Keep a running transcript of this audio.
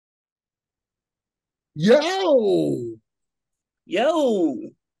Yo, Yo,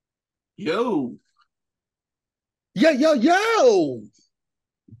 Yo, yo.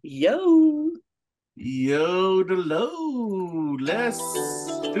 yo. yo, the low. Let's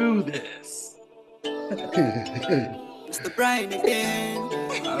do this. It's the brain again.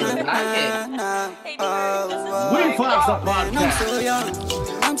 I like it. We Oh, Fives the man, I'm Podcast, so young.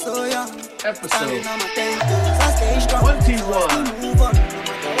 I'm so young. episode Standing on my 10 toes. I stay strong. So I still 21. move on. No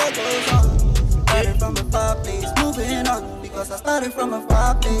matter what goes on. Started from a far place. Moving on. Because I started from a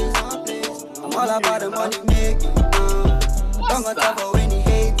far place. I'm all about the money making. Don't got time for any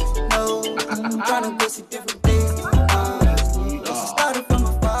haters. No. Trying to go see different places. We Because I are. started from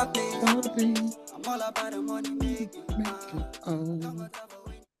a far place. I'm all about the money making.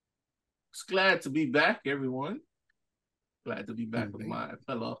 Just glad to be back, everyone. Glad to be back with my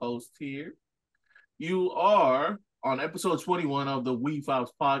fellow host here. You are on episode 21 of the We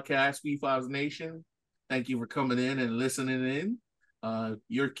Fives Podcast, We Fives Nation. Thank you for coming in and listening in.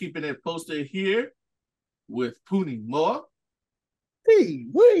 You're keeping it posted here with Poonie Moore, Hey,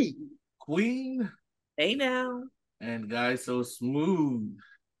 wait. Queen, Hey now. and Guys So Smooth.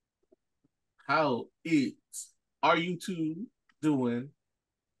 How is are you two doing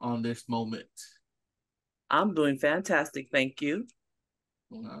on this moment? I'm doing fantastic, thank you.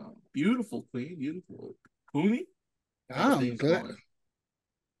 Beautiful, Queen, beautiful. Poonie, how's I'm things glad. going?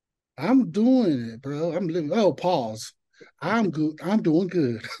 I'm doing it, bro. I'm living. Oh, pause. I'm good. I'm doing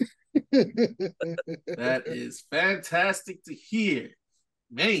good. That is fantastic to hear.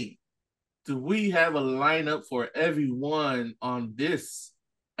 Man, do we have a lineup for everyone on this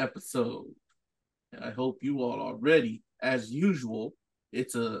episode? I hope you all are ready. As usual,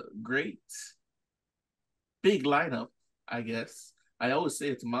 it's a great big lineup, I guess. I always say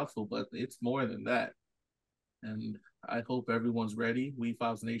it's a mouthful, but it's more than that. And I hope everyone's ready. We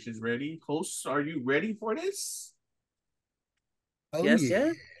Fives Nation's ready. Hosts, are you ready for this? Oh Yes, yeah.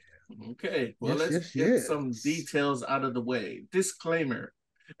 yes. Okay, well, Yes, let's yes, get some yes. details out of the way. Disclaimer: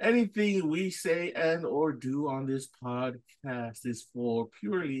 anything we say and or do on this podcast is for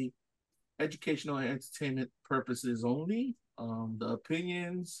purely educational and entertainment purposes only. The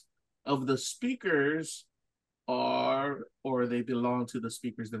opinions of the speakers are or they belong to the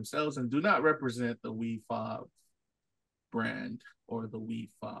speakers themselves and do not represent the We Fob brand or the We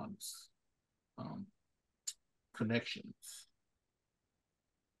Fobs um, connections.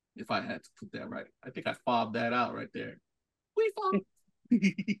 If I had to put that right, I think I fobbed that out right there. We Fob.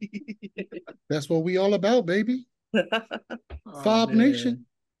 That's what we all about, baby. Oh Fob Nation. man.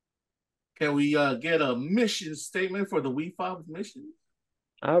 Can we get a mission statement for the We Fobs mission?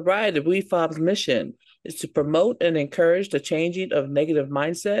 All right, the WeFob's mission is to promote and encourage the changing of negative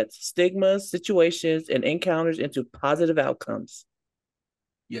mindsets, stigmas, situations, and encounters into positive outcomes.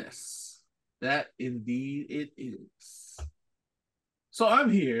 Yes, that indeed it is. So I'm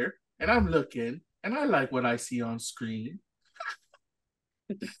here and I'm looking and I like what I see on screen.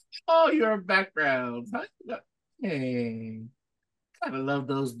 Oh, your backgrounds. Hey, kind of love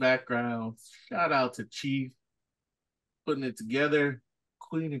those backgrounds. Shout out to Chief putting it together.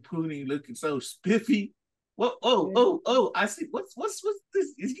 Queen and Poonie looking so spiffy. Whoa, oh! I see. What's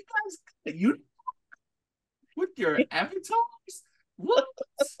this? Is you guys you with your avatars? What?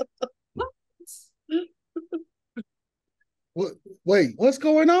 What? What? Wait, what's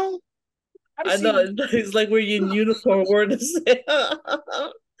going on? I I know see. it's like we're in uniform. We're the same.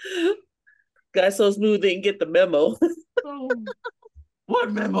 Guy so smooth didn't get the memo. Oh,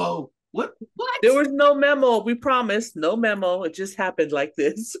 what memo? What? What? There was no memo. We promised no memo. It just happened like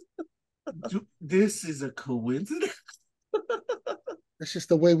this. This is a coincidence. That's just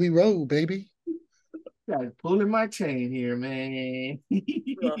the way we roll, baby. Guys pulling my chain here, man.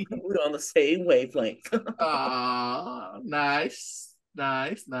 We're on the same wavelength. Ah, nice,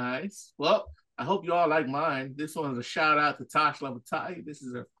 nice, nice. Well, I hope you all like mine. This one's a shout out to Tosh Lavatai. This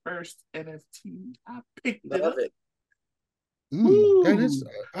is her first NFT. I picked it Love up. it. That is. Woo!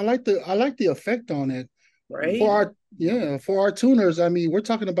 I like the effect on it. Right? For our tuners. I mean, we're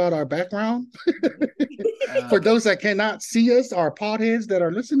talking about our background. For Uh, those that cannot see us, our podheads that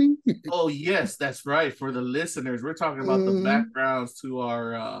are listening. oh yes, that's right. For the listeners, we're talking about the Mhm. backgrounds to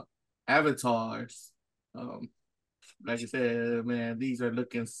our avatars. Um, like I said, man, these are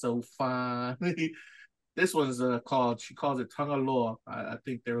looking so fine. This one's called. She calls it Tangaloa. I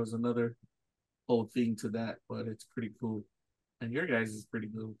think there was another whole thing to that, but it's pretty cool. And your guys is pretty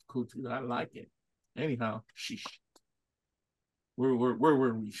cool too. I like it. Anyhow, sheesh. Where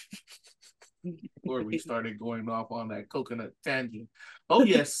were we? Before we started going off on that coconut tangent. Oh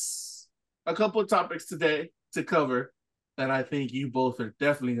yes, a couple of topics today to cover. that I think you both are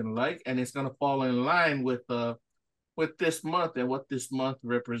definitely gonna like, and it's gonna fall in line with this month and what this month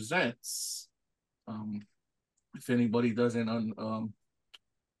represents. If anybody doesn't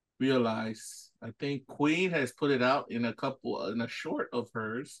realize, I think Queen has put it out in a short of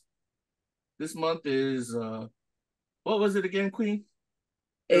hers. This month is what was it again, Queen?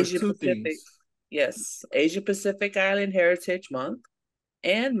 There's Asia two Pacific. things. Yes, Asia Pacific Island Heritage Month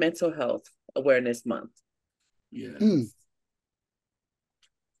and Mental Health Awareness Month. Yeah. Mm.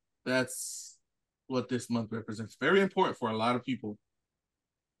 That's what this month represents. Very important for a lot of people.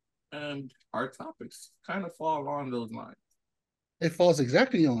 And our topics kind of fall along those lines. It falls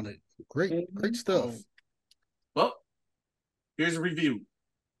exactly on it. Great stuff. Well, here's a review.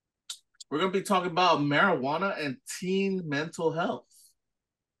 We're going to be talking about marijuana and teen mental health.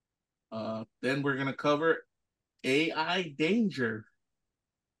 Then we're going to cover AI danger.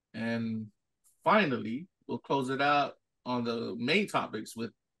 And finally, we'll close it out on the main topics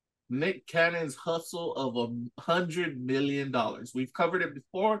with Nick Cannon's hustle of $100 million. We've covered it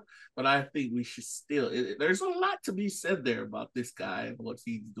before, but I think we should still. There's a lot to be said there about this guy and what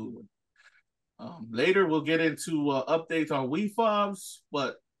he's doing. Later, we'll get into updates on WeFobs,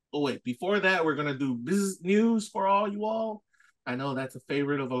 but wait, before that, we're gonna do business news for all you all. I know that's a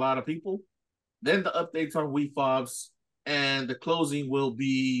favorite of a lot of people. Then the updates on WeFobs, and the closing will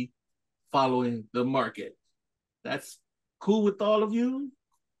be following the market. That's cool with all of you?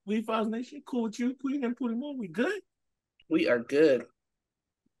 WeFobs Nation, cool with you, Queen and Pulimo? We good? We are good.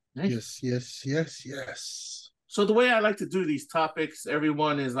 Yes. So the way I like to do these topics,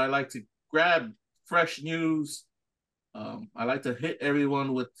 everyone, is I like to grab fresh news. I like to hit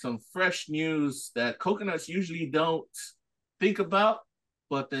everyone with some fresh news that coconuts usually don't think about,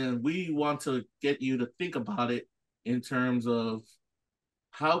 but then we want to get you to think about it in terms of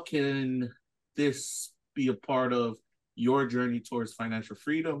how can this be a part of your journey towards financial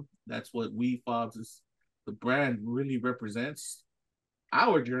freedom. That's what WeFobs is. The brand really represents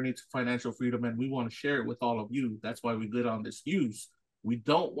our journey to financial freedom, and we want to share it with all of you. That's why we get on this news. We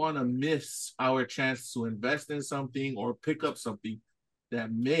don't want to miss our chance to invest in something or pick up something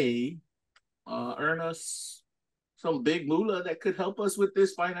that may earn us some big moolah that could help us with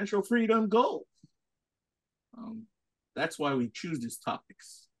this financial freedom goal. That's why we choose these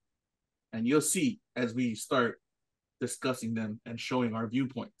topics. And you'll see as we start discussing them and showing our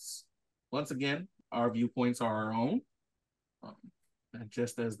viewpoints. Once again, our viewpoints are our own, and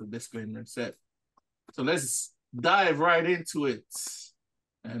just as the disclaimer said. So let's dive right into it.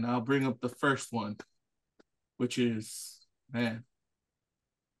 And I'll bring up the first one, which is, man,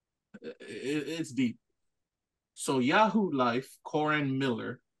 it's deep. So Yahoo Life, Corin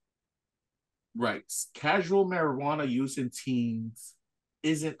Miller writes, casual marijuana use in teens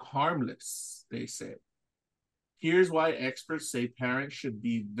isn't harmless, they said. Here's why experts say parents should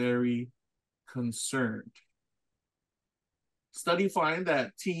be very concerned. Studies find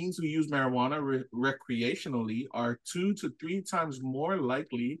that teens who use marijuana recreationally are 2 to 3 times more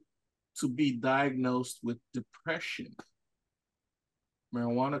likely to be diagnosed with depression.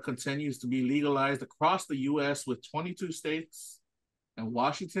 Marijuana continues to be legalized across the U.S. with 22 states and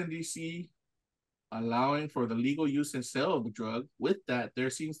Washington, D.C., allowing for the legal use and sale of the drug. With that, there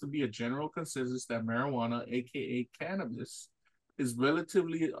seems to be a general consensus that marijuana, aka cannabis, is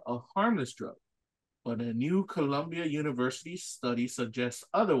relatively a harmless drug. But a new Columbia University study suggests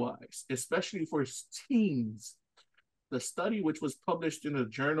otherwise, especially for teens. The study, which was published in the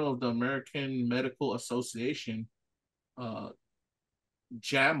Journal of the American Medical Association,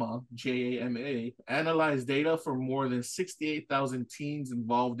 JAMA, J-A-M-A, analyzed data for more than 68,000 teens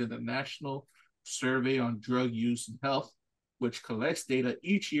involved in the National Survey on Drug Use and Health, which collects data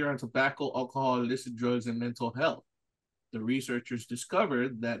each year on tobacco, alcohol, illicit drugs, and mental health. The researchers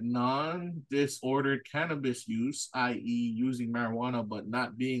discovered that non-disordered cannabis use, i.e. using marijuana but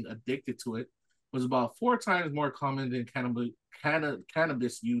not being addicted to it, was about 4 times more common than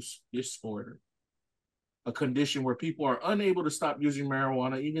cannabis use disorder, a condition where people are unable to stop using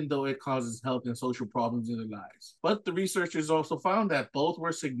marijuana even though it causes health and social problems in their lives. But the researchers also found that both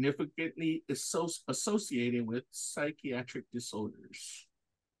were significantly associated with psychiatric disorders.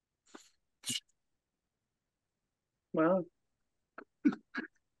 Well,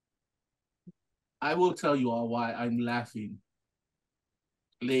 I will tell you all why I'm laughing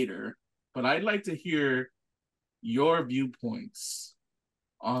later, but I'd like to hear your viewpoints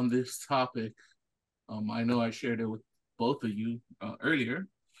on this topic. I know I shared it with both of you earlier.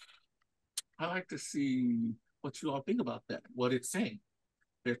 I like to see what you all think about that, what it's saying.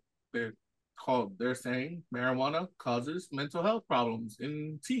 They're saying marijuana causes mental health problems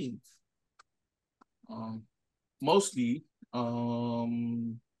in teens. mostly,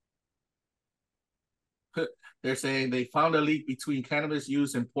 they're saying they found a link between cannabis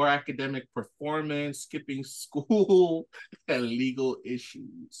use and poor academic performance, skipping school, and legal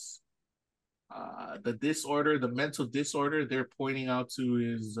issues. The mental disorder they're pointing out to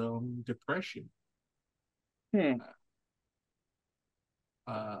is depression. Now,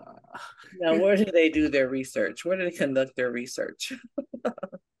 where do they do their research? Where do they conduct their research?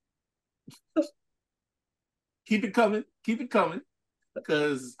 Keep it coming,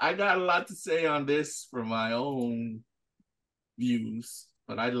 because I got a lot to say on this from my own views,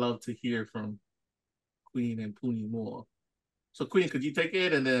 but I'd love to hear from Queen and Puni more. So, Queen, could you take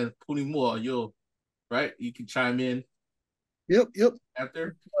it, and then Puni more, you can chime in. Yep.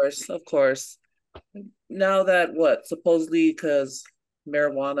 After, of course. Now that supposedly because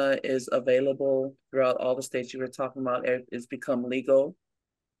marijuana is available throughout all the states you were talking about, it's become legal,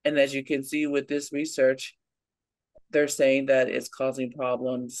 and as you can see with this research, they're saying that it's causing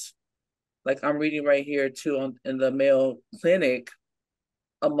problems. Like I'm reading right here too in the Mayo Clinic,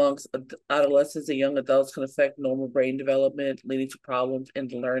 amongst adolescents and young adults can affect normal brain development, leading to problems in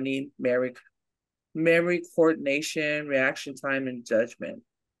learning, memory coordination, reaction time, and judgment.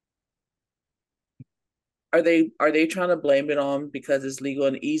 Are they trying to blame it on because it's legal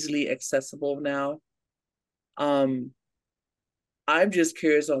and easily accessible now? I'm just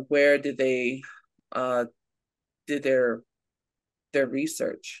curious on where did they did their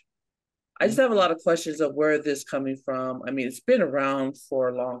research. I just have a lot of questions of where this is coming from. I mean, it's been around for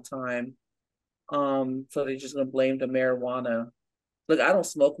a long time. So they're just gonna blame the marijuana. Look, I don't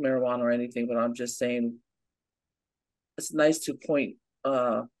smoke marijuana or anything, but I'm just saying it's nice to point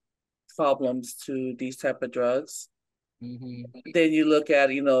problems to these type of drugs. Then you look at,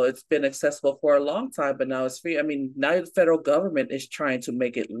 it's been accessible for a long time, but now it's free. I mean, now the federal government is trying to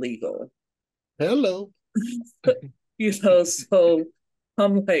make it legal. Hello. So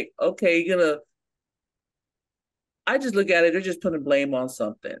I'm like, okay, I just look at it, they're just putting blame on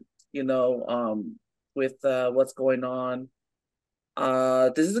something, with what's going on.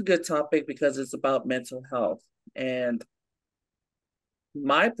 This is a good topic because it's about mental health. And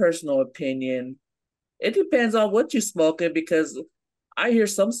my personal opinion, it depends on what you're smoking, because I hear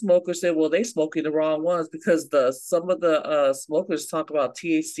some smokers say, well, they smoking the wrong ones because some of the smokers talk about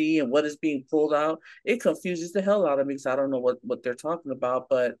THC and what is being pulled out. It confuses the hell out of me because I don't know what they're talking about.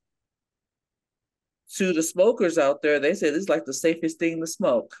 But to the smokers out there, they say this is like the safest thing to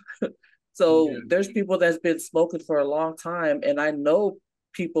smoke. So there's people that's been smoking for a long time, and I know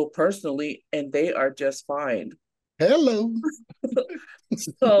people personally, and they are just fine. Hello.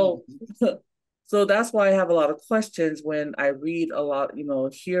 So that's why I have a lot of questions when I read a lot,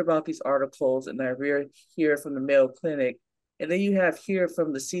 hear about these articles, and I hear from the Mayo Clinic. And then you have here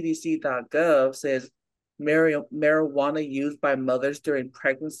from the CDC.gov says marijuana used by mothers during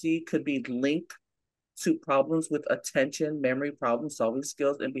pregnancy could be linked to problems with attention, memory, problem-solving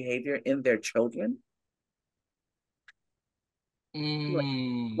skills, and behavior in their children.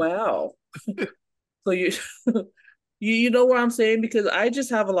 Wow. So you know what I'm saying? Because I just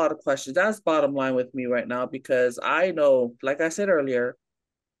have a lot of questions. That's bottom line with me right now, because I know, like I said earlier,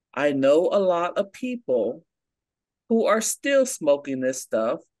 I know a lot of people who are still smoking this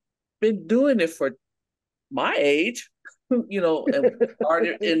stuff, been doing it for my age, and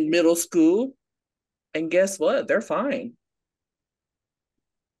started in middle school. And guess what? They're fine.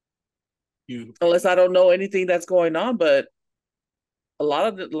 Unless I don't know anything that's going on, but a lot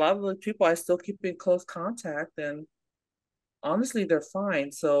of the people I still keep in close contact, and honestly, they're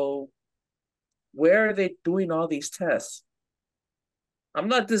fine. So where are they doing all these tests? I'm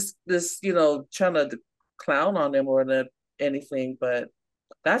not this trying to clown on them or anything, but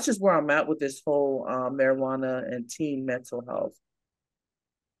that's just where I'm at with this whole marijuana and teen mental health.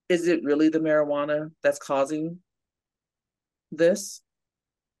 Is it really the marijuana that's causing this?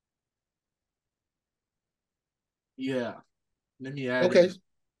 Yeah. Let me add Okay. in.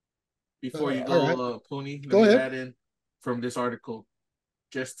 Before you go, Puni, go ahead. Add in from this article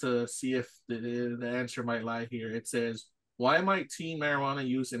just to see if the answer might lie here. It says, why might teen marijuana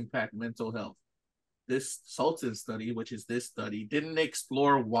use impact mental health? This Sultan study, which is this study, didn't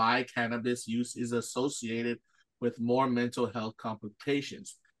explore why cannabis use is associated with more mental health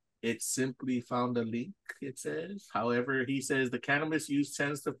complications. It simply found a link, it says. However, he says the cannabis use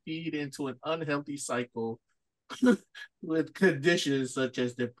tends to feed into an unhealthy cycle with conditions such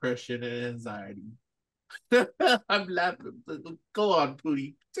as depression and anxiety. I'm laughing. Go on,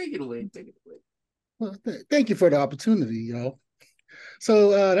 Pootie. Take it away. Well, thank you for the opportunity,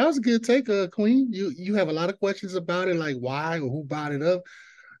 So that was a good take, Queen. You have a lot of questions about it, like why or who brought it up.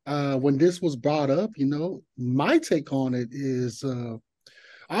 when this was brought up, my take on it is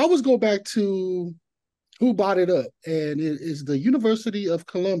I always go back to who brought it up, and it is the University of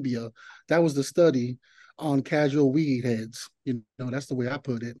Columbia. That was the study on casual weed heads. That's the way I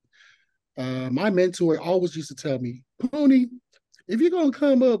put it. My mentor always used to tell me, Pony, if you're going to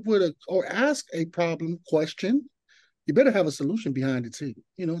come up with or ask a problem question, you better have a solution behind it too.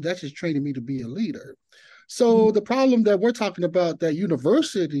 That's just training me to be a leader. So the problem that we're talking about, that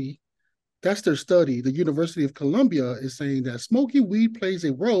university, that's their study. The University of Columbia is saying that smoking weed plays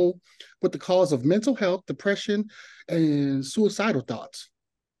a role with the cause of mental health, depression, and suicidal thoughts.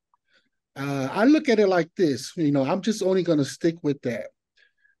 I look at it like this. I'm just only going to stick with that.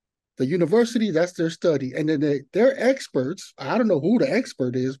 The university, that's their study. And then their experts, I don't know who the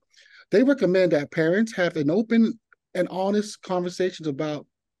expert is, they recommend that parents have an open and honest conversations about,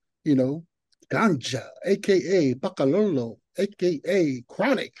 ganja, aka bakalolo, aka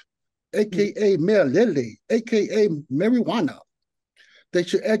chronic, aka melele, aka marijuana. They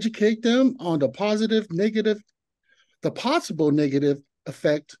should educate them on the possible negative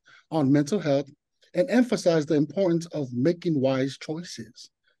effect on mental health, and emphasize the importance of making wise choices.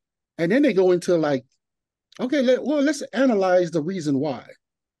 And then they go into like, okay, let's analyze the reason why.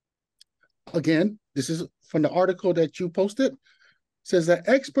 Again, this is from the article that you posted. It says that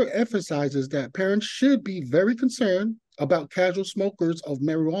expert emphasizes that parents should be very concerned about casual smokers of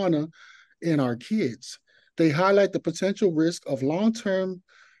marijuana in our kids. They highlight the potential risk of long-term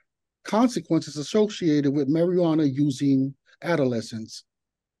consequences associated with marijuana using adolescents.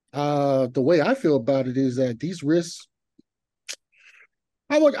 The way I feel about it is that these risks,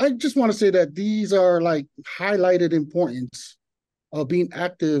 I just want to say that these are like highlighted importance of being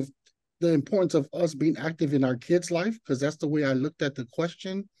active, the importance of us being active in our kids' life, because that's the way I looked at the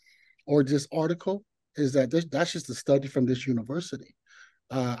question or this article, is that that's just a study from this university.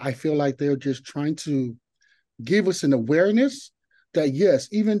 I feel like they're just trying to give us an awareness that, yes,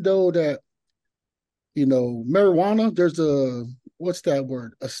 even though that, marijuana, there's what's that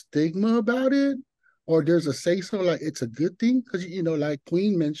word? A stigma about it, or there's a say so like it's a good thing. Because, like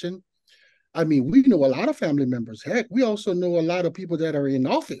Queen mentioned, I mean, we know a lot of family members. Heck, we also know a lot of people that are in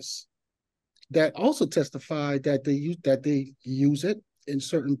office that also testify that they use it in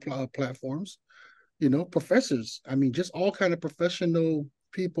certain platforms. Professors. I mean, just all kind of professional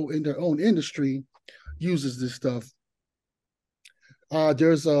people in their own industry uses this stuff.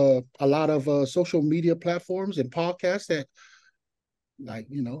 There's a lot of social media platforms and podcasts that, like,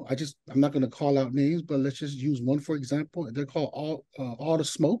 I'm not going to call out names, but let's just use one for example. They're called All the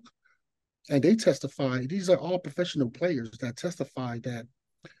Smoke, and they testify. These are all professional players that testify that,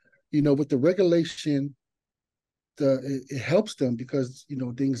 with the regulation, it helps them because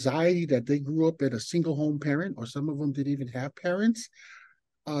the anxiety that they grew up at a single home parent, or some of them didn't even have parents.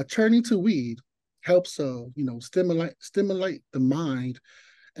 Turning to weed helps stimulate the mind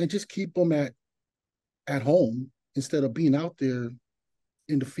and just keep them at home instead of being out there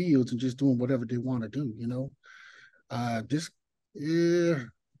in the fields and just doing whatever they want to do. I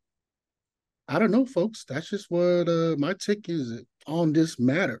don't know, folks. That's just what my take is on this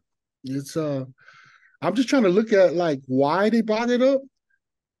matter. It's I'm just trying to look at like why they brought it up.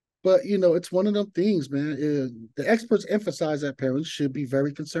 But it's one of them things, man. The experts emphasize that parents should be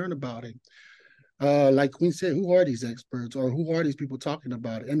very concerned about it. Like Queen said, who are these experts, or who are these people talking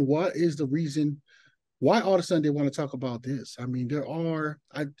about it, and what is the reason why all of a sudden they want to talk about this? I mean,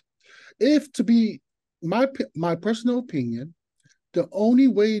 if to be my personal opinion, the only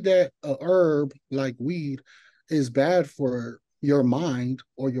way that a herb like weed is bad for your mind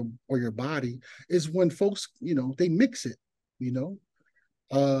or your body is when folks, they mix it.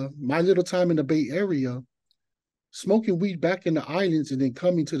 My little time in the Bay Area, smoking weed back in the islands and then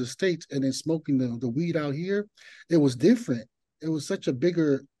coming to the States and then smoking the weed out here, it was different. It was such a big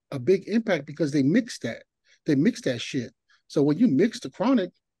impact because they mixed that shit. So when you mix the chronic,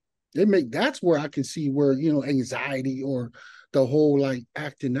 that's where I can see where, anxiety or the whole like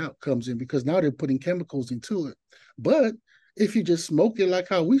acting out comes in, because now they're putting chemicals into it. But if you just smoke it like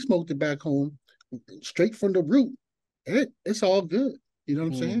how we smoked it back home, straight from the root, it's all good. You know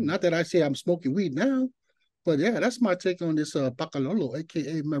what I'm saying? Not that I say I'm smoking weed now, but yeah, that's my take on this bakalolo,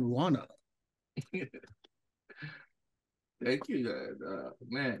 aka marijuana. Thank you,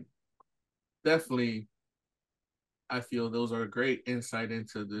 man. Definitely, I feel those are a great insight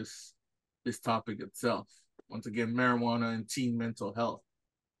into this topic itself. Once again, marijuana and teen mental health,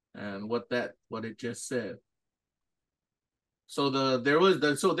 and what it just said. So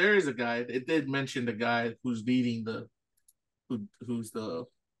there is a guy. It did mention the guy who's leading who's the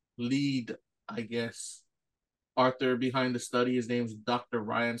lead, I guess, author behind the study. His name's Dr.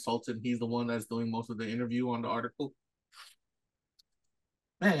 Ryan Sultan. He's the one that's doing most of the interview on the article.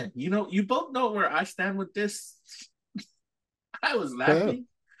 Man, you both know where I stand with this. I was laughing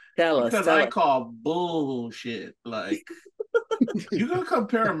because I call bullshit. Like, you're going to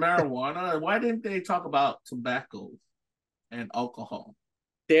compare marijuana. Why didn't they talk about tobacco and alcohol?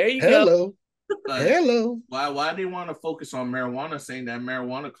 There you go. Hello. Why they want to focus on marijuana, saying that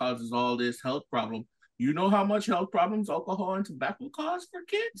marijuana causes all this health problem? You know how much health problems alcohol and tobacco cause for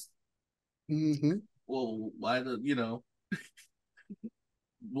kids? Mm-hmm. Well, why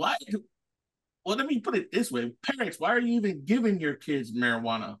why? Well, let me put it this way. Parents, why are you even giving your kids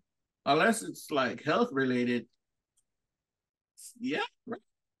marijuana? Unless it's like health related. Yeah, right.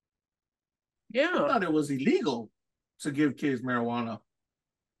 Yeah. I thought it was illegal to give kids marijuana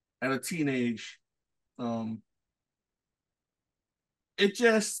at a teenage. It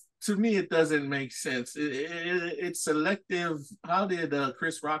just, to me, it doesn't make sense. It's selective. How did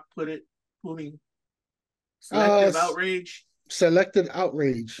Chris Rock put it? Selective outrage. Selected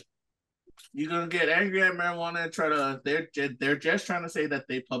outrage. You're gonna get angry at marijuana and try to. They're just trying to say that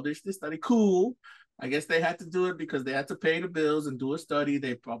they published this study. Cool. I guess they had to do it because they had to pay the bills and do a study.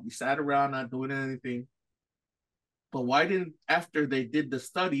 They probably sat around not doing anything. But why didn't, after they did the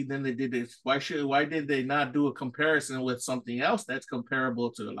study, then they did this? Why did they not do a comparison with something else that's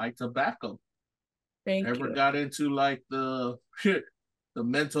comparable to, like, tobacco? Ever got into like the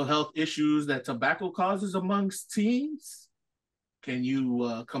mental health issues that tobacco causes amongst teens? Can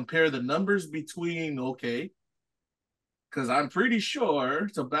you compare the numbers between, okay, because I'm pretty sure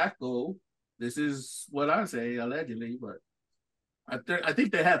tobacco, this is what I say allegedly, but I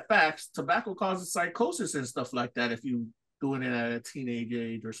think they have facts. Tobacco causes psychosis and stuff like that if you doing it at a teenage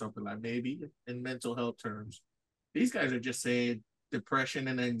age or something, like, maybe in mental health terms. These guys are just saying depression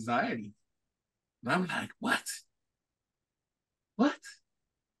and anxiety. And I'm like, what? What?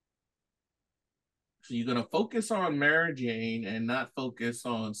 So you're going to focus on Mary Jane and not focus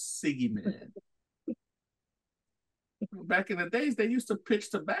on Siggy Man. Back in the days, they used to pitch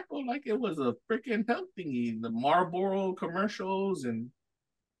tobacco like it was a freaking health thingy. The Marlboro commercials, and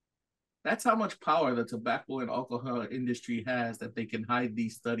that's how much power the tobacco and alcohol industry has, that they can hide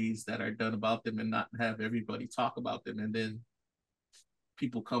these studies that are done about them and not have everybody talk about them. And then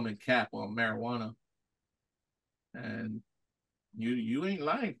people come and cap on marijuana. And you ain't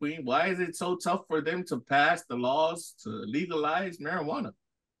lying, Queen. Why is it so tough for them to pass the laws to legalize marijuana?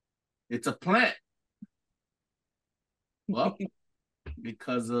 It's a plant. Well,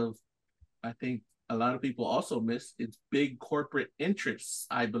 because of, I think a lot of people also miss, it's big corporate interests,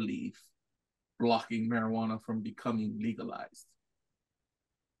 I believe, blocking marijuana from becoming legalized.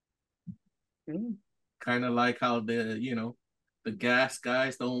 Kind of like how the gas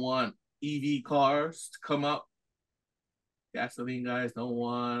guys don't want EV cars to come up. Gasoline guys don't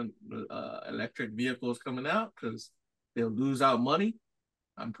want electric vehicles coming out because they'll lose out money.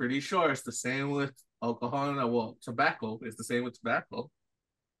 I'm pretty sure it's the same with alcohol and tobacco. It's the same with tobacco.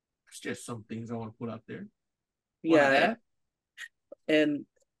 It's just some things I want to put out there. Yeah. And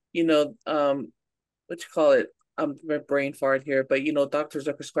what you call it? I'm brain fart here, but doctors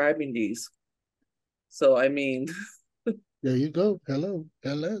are prescribing these. So I mean, there you go. Hello.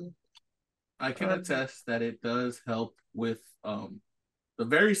 I can attest that it does help with the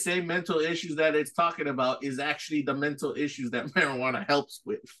very same mental issues that it's talking about is actually the mental issues that marijuana helps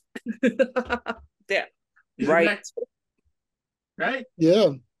with. Yeah. Right. Right? Yeah.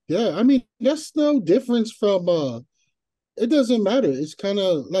 I mean, that's no difference from it doesn't matter. It's kind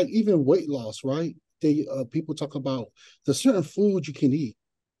of like even weight loss, right? People talk about the certain foods you can eat.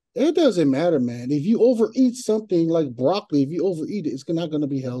 It doesn't matter, man. If you overeat something like broccoli, if you overeat it, it's not going to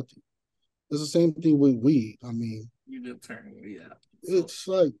be healthy. It's the same thing with weed. I mean, you did turn me out. It's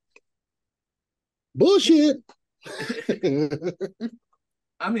like bullshit.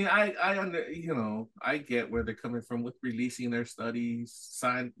 I mean, I get where they're coming from with releasing their studies.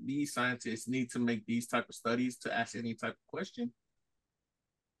 These scientists need to make these type of studies to ask any type of question.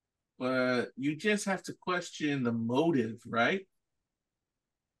 But you just have to question the motive, right?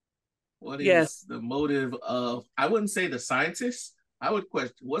 What is the motive of, I wouldn't say the scientists, I would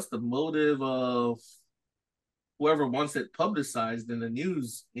question what's the motive of whoever wants it publicized in the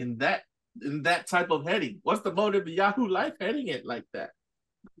news in that type of heading. What's the motive of Yahoo Life heading it like that?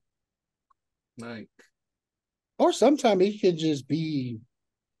 Like, or sometimes it could just be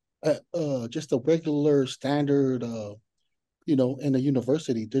just a regular standard in a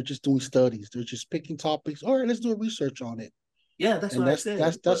university. They're just doing studies. They're just picking topics. All right, let's do a research on it. Yeah, that's what I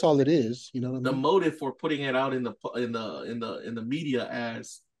said. That's all it is. You know what I mean? The motive for putting it out in the media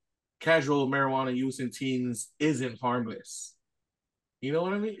as casual marijuana use in teens isn't harmless. You know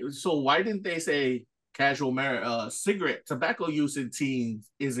what I mean? So why didn't they say casual cigarette tobacco use in teens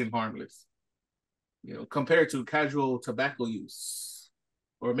isn't harmless? You know, compared to casual tobacco use,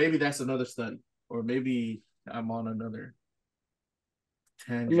 or maybe that's another study, or maybe I'm on another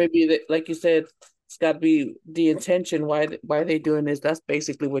tangent. Maybe like you said, it's got to be the intention. Why they doing this? That's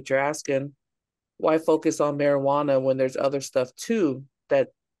basically what you're asking. Why focus on marijuana when there's other stuff too that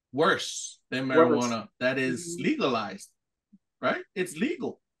worse than marijuana that is legalized, right? It's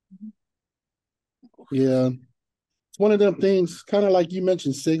legal. Yeah, it's one of them things. Kind of like you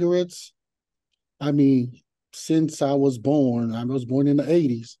mentioned, cigarettes. I mean, since I was born in the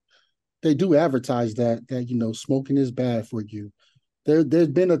 80s. They do advertise that smoking is bad for you. There's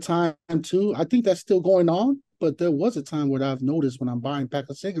been a time too. I think that's still going on, but there was a time where I've noticed when I'm buying a pack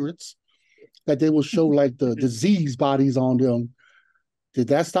of cigarettes that they will show like the disease bodies on them. Did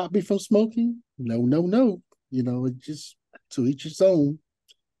that stop me from smoking? No. It just to each its own.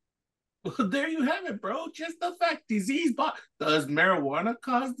 Well, there you have it, bro. Just the fact, disease body. Does marijuana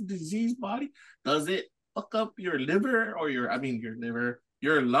cause the disease body? Does it fuck up your liver or your liver,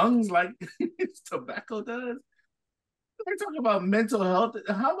 your lungs like tobacco does? We're talking about mental health.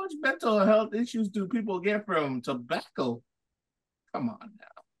 How much mental health issues do people get from tobacco? Come on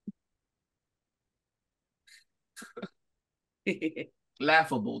now.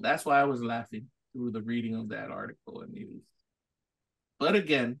 Laughable. That's why I was laughing through the reading of that article and news. But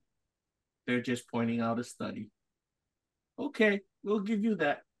again, they're just pointing out a study. Okay, we'll give you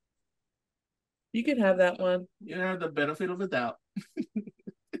that. You can have that one. You have the benefit of the doubt.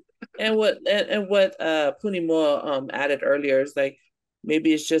 And what Punimo added earlier is like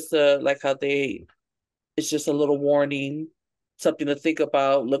maybe it's just it's just a little warning, something to think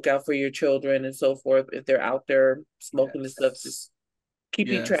about. Look out for your children and so forth if they're out there smoking and stuff. Just keep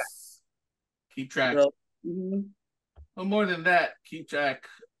track. Keep track. Mm-hmm. Well, more than that, keep track.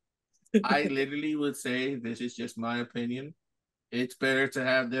 I literally would say, this is just my opinion, it's better to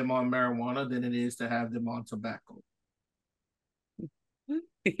have them on marijuana than it is to have them on tobacco.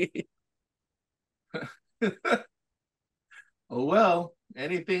 Oh, well,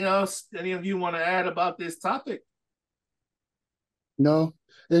 anything else any of you want to add about this topic? No,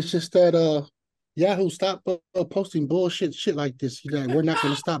 it's just that Yahoo stop posting bullshit shit like this. We're not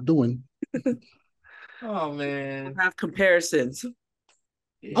going to stop doing. Oh man, have comparisons.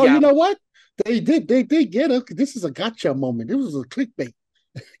 Oh, you know what? They did get a. This is a gotcha moment. It was a clickbait.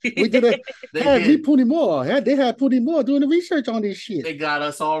 We did a. They had Punimo. They had Punimo doing the research on this shit. They got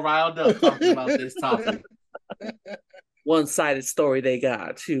us all riled up talking about this topic. One-sided story they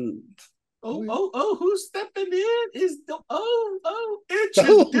got too. Oh, who's stepping in? Is the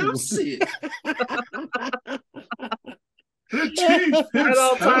introduce it. The chief. Right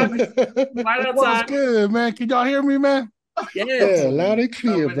on time. Right on What's time. good, man? Can y'all hear me, man? Yeah, loud and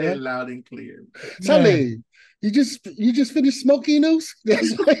clear, man. Loud and clear. Sully, you just finished smoking news? Yeah,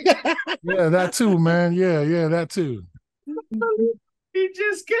 that too, man. Yeah, that too. He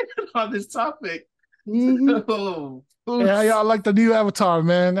just getting on this topic. Mm-hmm. Hey, how y'all like the new avatar,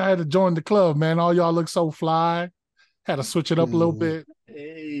 man? I had to join the club, man. All y'all look so fly. Had to switch it up a little bit.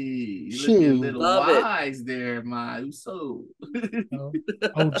 Hey, you looking a little wise there, my Uso.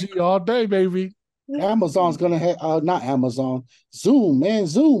 OG all day, baby. Amazon's gonna have not Amazon, Zoom, man.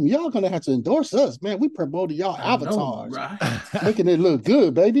 Zoom, y'all gonna have to endorse us, man. We promoting y'all avatars, right? Making it look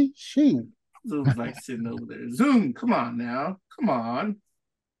good, baby. Shoot. Zoom's like sitting over there. Zoom, come on now. Come on.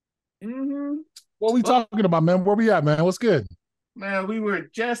 Mm-hmm. What we talking about, man? Where we at, man? What's good? Man, we were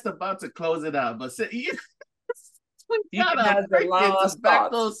just about to close it out, but we You got a freaking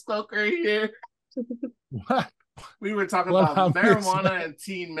tobacco smoker here. What? We were talking about marijuana and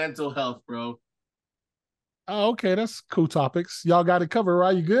teen mental health, bro. Oh, okay. That's cool topics. Y'all got it covered,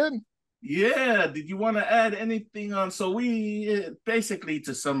 right? You good? Yeah. Did you want to add anything on? So we basically,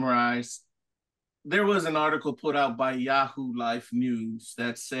 to summarize, there was an article put out by Yahoo Life News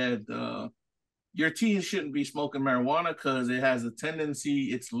that said your teens shouldn't be smoking marijuana because it has a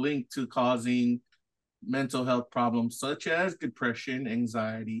tendency, it's linked to causing mental health problems such as depression,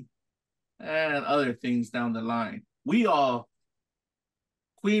 anxiety, and other things down the line.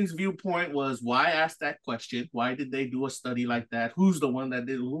 Queen's viewpoint was, why ask that question? Why did they do a study like that? Who's the one that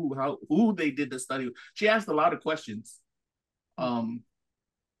did who they did the study? She asked a lot of questions,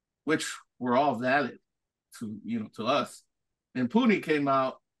 which were all valid to us. And Puni came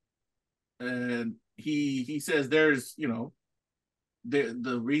out and he says there's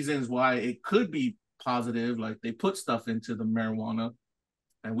the reasons why it could be positive, like they put stuff into the marijuana,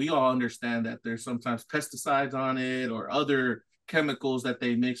 and we all understand that there's sometimes pesticides on it or other chemicals that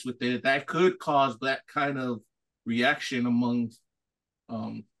they mix with it that could cause that kind of reaction amongst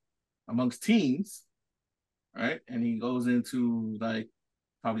teens, right? And he goes into like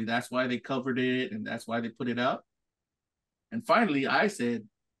probably that's why they covered it and that's why they put it out. And finally, I said,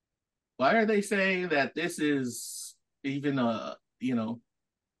 why are they saying that this is even why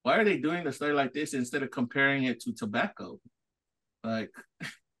are they doing a study like this instead of comparing it to tobacco? Like,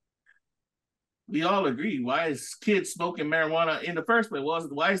 we all agree. Why is kids smoking marijuana in the first place?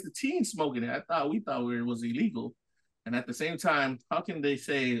 Why is the teen smoking it? We thought it was illegal. And at the same time, how can they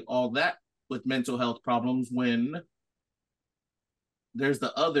say all that with mental health problems when there's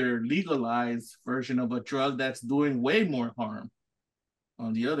the other legalized version of a drug that's doing way more harm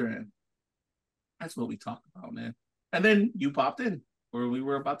on the other end? That's what we talk about, man. And then you popped in where we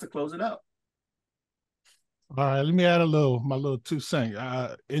were about to close it out. All right, let me add my little 2 cents.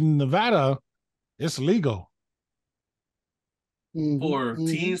 In Nevada, it's legal for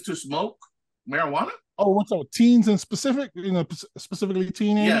teens to smoke marijuana. Oh, what's up? Teens in specific, specifically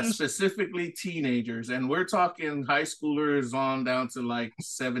teenagers? Yeah, specifically teenagers. And we're talking high schoolers on down to like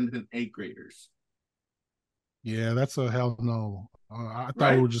 7th and 8th graders. Yeah, that's a hell no. I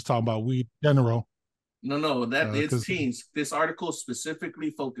thought we were just talking about weed in general. No, it's teens. This article specifically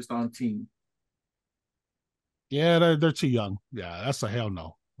focused on teens. Yeah, they're too young. Yeah, that's a hell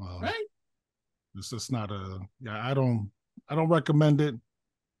no. Right? It's just not I don't recommend it.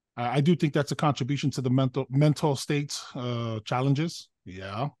 I do think that's a contribution to the mental states challenges.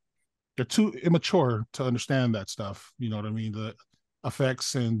 Yeah. They're too immature to understand that stuff. You know what I mean? The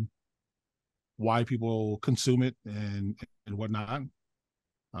effects and why people consume it and whatnot.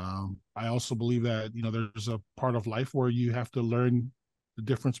 I also believe that, there's a part of life where you have to learn the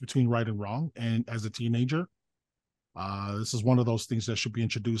difference between right and wrong. And as a teenager, this is one of those things that should be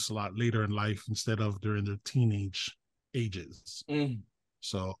introduced a lot later in life instead of during their teenage ages.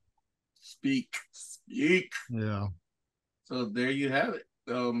 So speak. Yeah. So there you have it.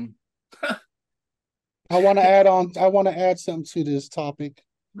 I want to add something to this topic.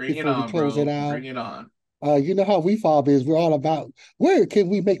 Bring it on. You know how we fob is. We're all about where can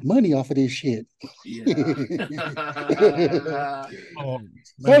we make money off of this shit. Yeah.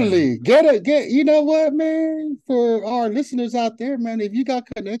 Certainly, get. You know what, man? For our listeners out there, man, if you got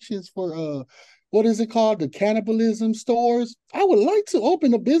connections for what is it called? The cannibalism stores. I would like to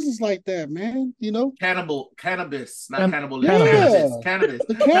open a business like that, man. Cannabis, not cannibalism. Yeah. Cannabis.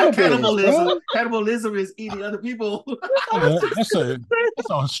 The cannabis, Cannibalism. bro. Cannibalism is eating other people. That's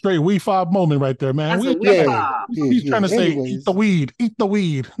a straight we fob moment right there, man. He's trying to say, eat the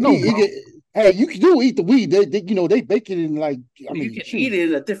weed. No, hey, you do eat the weed. They bake it in like. You can eat it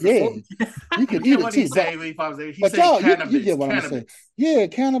in a different form. You can eat it too. But y'all, cannabis, you get what I'm saying. Yeah,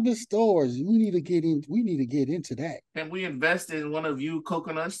 cannabis stores. We need to get into that. Can we invest in one of you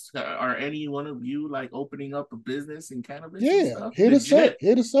coconuts? Or any one of you like opening up a business in cannabis? Yeah, hit us up.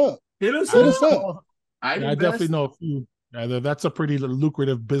 I definitely know a few. That's a pretty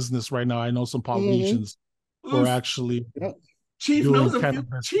lucrative business right now. I know some politicians who are actually. Chief knows a few.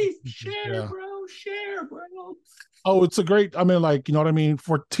 Chief, share, bro. Oh, it's a great. I mean, like, you know what I mean?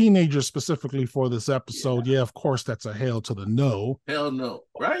 For teenagers specifically for this episode, yeah, of course, that's a hell to the no. Hell no,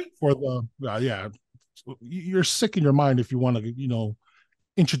 right? For the you're sick in your mind if you want to,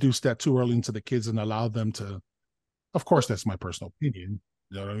 introduce that too early into the kids and allow them to. Of course, that's my personal opinion.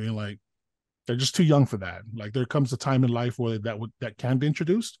 You know what I mean? Like, they're just too young for that. Like, there comes a time in life where that can be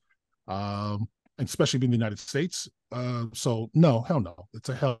introduced, especially in the United States. So no, hell no. It's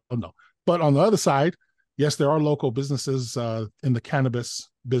a hell no. But on the other side, yes, there are local businesses in the cannabis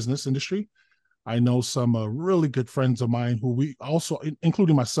business industry. I know some really good friends of mine who we also,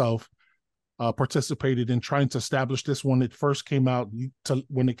 including myself, participated in trying to establish this when it first came out,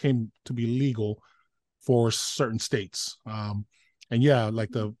 when it came to be legal for certain states. And yeah,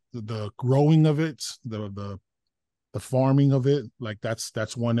 like the growing of it, the farming of it, like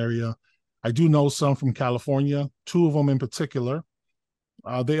that's one area. I do know some from California, 2 of them in particular.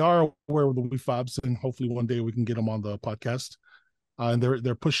 They are aware of the WeFobs, and hopefully one day we can get them on the podcast. And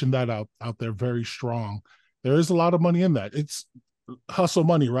they're pushing that out there very strong. There is a lot of money in that. It's hustle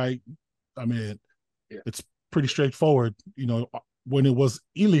money, right? I mean, It's pretty straightforward. When it was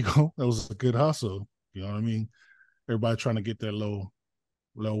illegal, it was a good hustle. You know what I mean? Everybody trying to get their little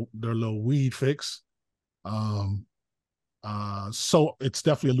weed fix. So it's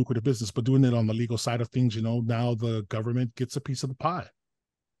definitely a lucrative business, but doing it on the legal side of things, now the government gets a piece of the pie.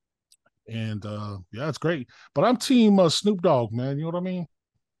 And yeah, it's great. But I'm team Snoop Dogg, man. You know what I mean?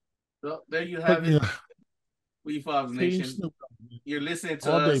 So there you have it. WeFobs Nation. You're listening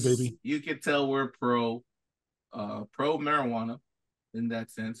to all us. day, baby. You can tell we're pro. pro marijuana in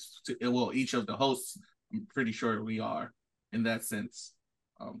that sense. Well, each of the hosts, I'm pretty sure we are in that sense.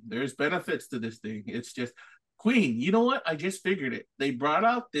 There's benefits to this thing. It's just Queen. You know what? I just figured it. They brought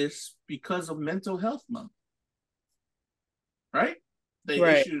out this because of Mental Health Month, right? They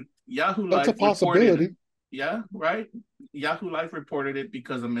Right. issued Yahoo That's a Life possibility. reported. Yeah, right. Yahoo Life reported it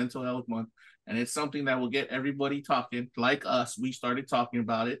because of Mental Health Month, and it's something that will get everybody talking. Like us, we started talking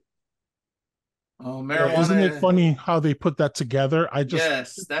about it. Oh, Yeah, isn't it marijuana. funny how they put that together?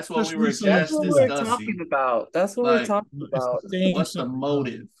 Yes, that's what just we were recently That's just what see we're that. talking discussing. about. That's what we're Like, talking It's the about. same. what's the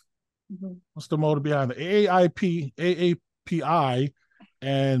motive? Mhm. What's the motive behind it? AAPI,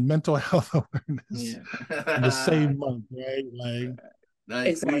 and mental health awareness in the Yeah. same month, right? Like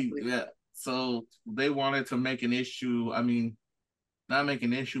Exactly. yeah. So they wanted to make an issue. I mean, not make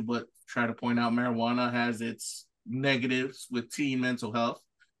an issue, but try to point out marijuana has its negatives with teen mental health.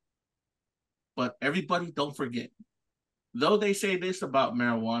 But everybody don't forget, though they say this about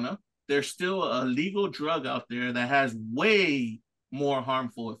marijuana, there's still a legal drug out there that has way more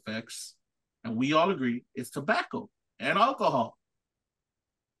harmful effects. And we all agree it's tobacco and alcohol.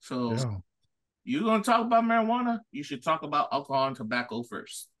 So yeah. you're gonna talk about marijuana, you should talk about alcohol and tobacco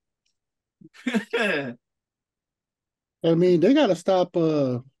first. I mean, they got to stop.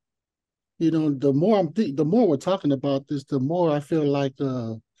 The more the more we're talking about this, the more I feel like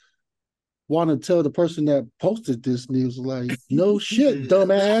want to tell the person that posted this news, like, no shit,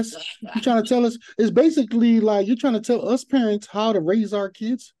 dumbass. You trying to tell us? It's basically like you're trying to tell us parents how to raise our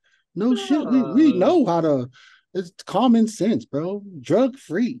kids. No shit, we know how to. It's common sense, bro. Drug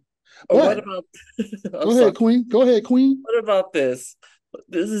free. Or what But about I'm go sorry. ahead, Queen. Go ahead, Queen. What about this?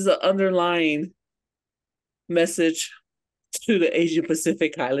 This is an underlying message to the Asian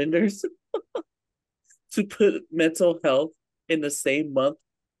Pacific Islanders to put mental health in the same month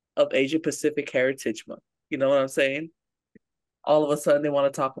of Asian Pacific Heritage Month. You know what I'm saying? All of a sudden they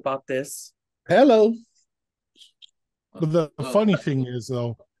want to talk about this. Hello. But the funny thing is,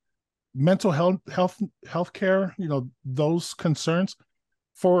 though, mental healthcare, those concerns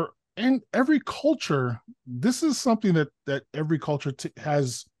for and every culture, this is something that every culture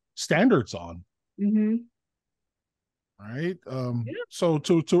has standards on, Mm-hmm. right? Yeah. So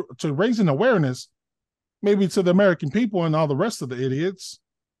to raise an awareness, maybe to the American people and all the rest of the idiots,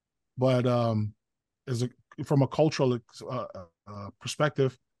 but as from a cultural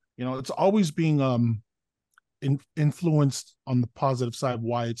perspective, it's always being influenced on the positive side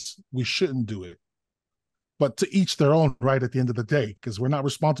why we shouldn't do it. But to each their own, right, at the end of the day, because we're not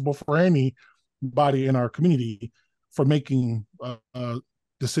responsible for anybody in our community for making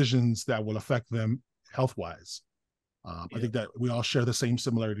decisions that will affect them health-wise. I think that we all share the same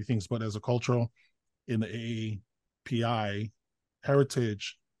similarity things, but as a cultural, in the AAPI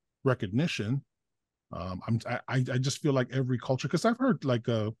heritage recognition, I just feel like every culture, because I've heard like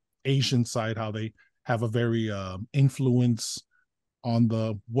Asian side how they have a very influence on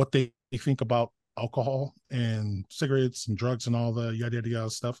what they think about alcohol and cigarettes and drugs and all the yada yada yada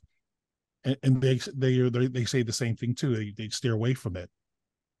stuff, and they say the same thing too. They steer away from it.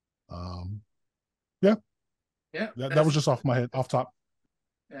 Yeah, that was just off my head, off top.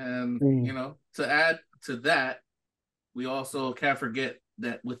 And to add to that, we also can't forget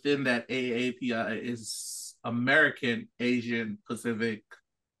that within that AAPI is American Asian Pacific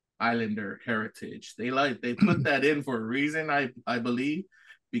Islander heritage. They put that in for a reason, I believe,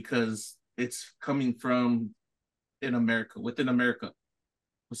 because it's coming from within America.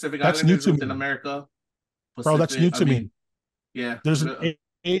 Pacific That's new Islanders to within me, America. bro. That's new to me. Yeah. There's an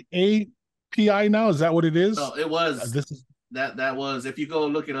AAPI now. Is that what it is? No, it was this is that was, if you go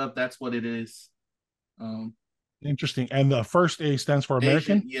look it up, that's what it is. Interesting. And the first A stands for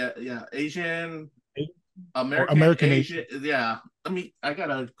American. Asian, American Asian. Yeah. I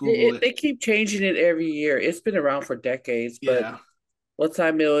gotta Google it. They keep changing it every year. It's been around for decades, but one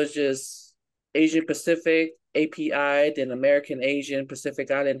time it was just Asian Pacific, API, then American Asian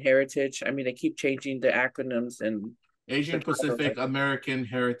Pacific Island Heritage. I mean, they keep changing the acronyms and Asian Pacific American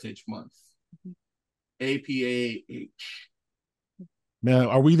Heritage Month. APAH. Man,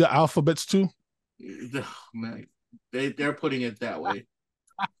 are we the alphabets too? Man, they're putting it that way.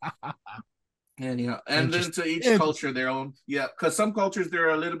 Anyhow, and then to each culture their own. Yeah, because some cultures they're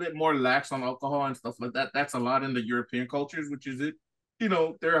a little bit more lax on alcohol and stuff like that. That's a lot in the European cultures, which is it.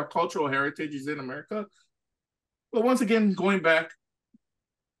 There are cultural heritages in America. But once again, going back,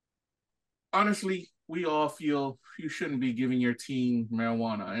 honestly, we all feel you shouldn't be giving your teen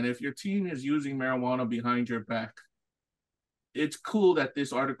marijuana. And if your teen is using marijuana behind your back, it's cool that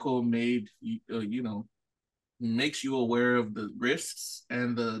this article makes you aware of the risks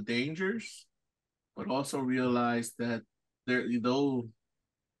and the dangers. but also realize that there, though,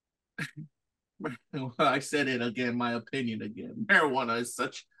 I said it again, my opinion again, marijuana is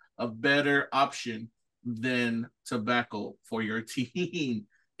such a better option than tobacco for your teen.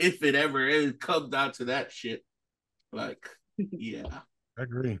 If it ever is, comes down to that shit. Like, yeah. I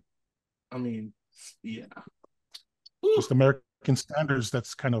agree. I mean, yeah. Just American standards,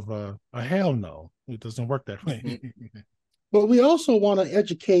 that's kind of a hell no. It doesn't work that way. But we also want to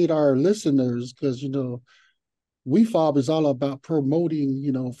educate our listeners because, WeFob is all about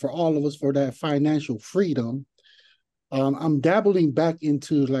promoting, for all of us for that financial freedom. I'm dabbling back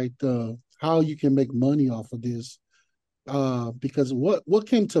into like the how you can make money off of this. Because what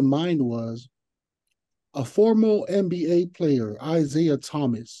came to mind was a former NBA player, Isaiah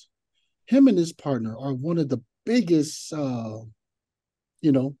Thomas. Him and his partner are one of the biggest, doing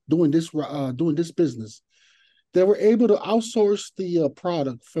this business. They were able to outsource the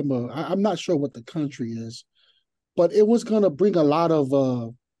product from I'm not sure what the country is, but it was going to bring a lot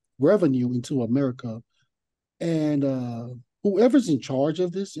of revenue into America. And whoever's in charge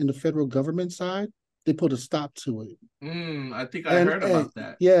of this in the federal government side, they put a stop to it. I think I heard about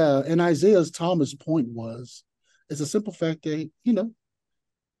that. Yeah, and Isaiah Thomas' point was, it's a simple fact that,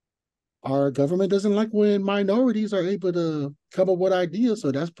 our government doesn't like when minorities are able to come up with ideas.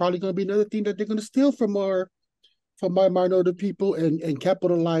 So that's probably going to be another thing that they're going to steal from our minority people and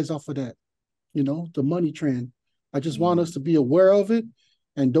capitalize off of that, the money trend. I just want us to be aware of it.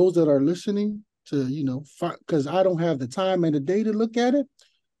 And those that are listening to, because I don't have the time and the day to look at it,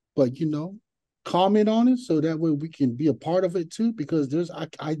 but, comment on it so that way we can be a part of it too, because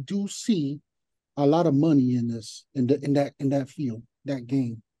I do see a lot of money in this, in that field, that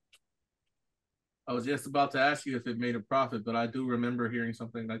game. I was just about to ask you if it made a profit, but I do remember hearing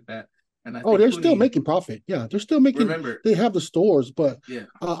something like that. And they're still making profit. Yeah, they're still making. Remember, they have the stores, but yeah,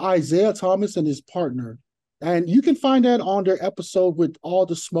 Isaiah Thomas and his partner, and you can find that on their episode with All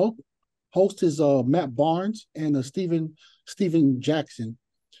the Smoke. Host is Matt Barnes and Steven Jackson,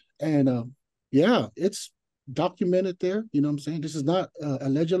 and yeah, it's documented there. You know what I'm saying? This is not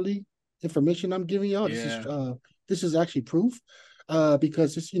allegedly information I'm giving y'all. This is actually proof.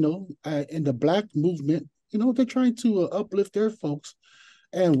 Because it's in the Black movement, they're trying to uplift their folks,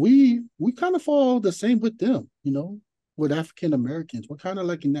 and we kind of fall the same with them, with African Americans. We're kind of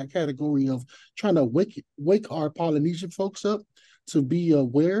like in that category of trying to wake our Polynesian folks up to be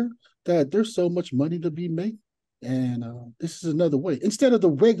aware that there's so much money to be made, and this is another way. Instead of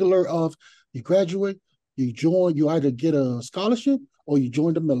the regular of you graduate, you either get a scholarship or you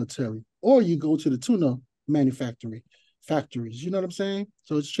join the military or you go to the tuna factories, you know what I'm saying?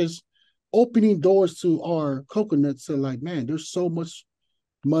 So it's just opening doors to our coconuts. So like, man, there's so much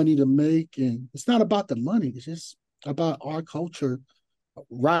money to make, and it's not about the money. It's just about our culture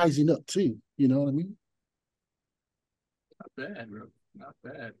rising up too. You know what I mean? Not bad, bro. Not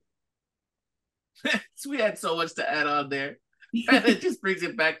bad. So we had so much to add on there, and it just brings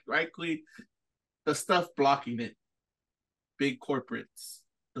it back, right, Queen? The stuff blocking it. Big corporates,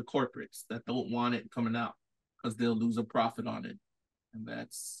 the corporates that don't want it coming out, because they'll lose a profit on it, and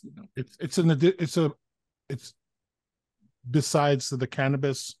that's it's besides the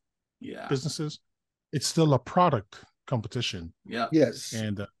cannabis businesses, it's still a product competition. Yeah. Yes.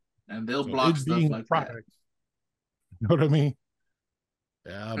 And they'll block stuff like that. You know what I mean?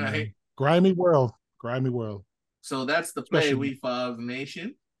 Yeah, right. Man. Grimy world. So that's the play, WeFob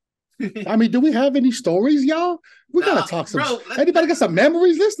Nation. I mean, do we have any stories, y'all? We gotta talk some. Bro, anybody got some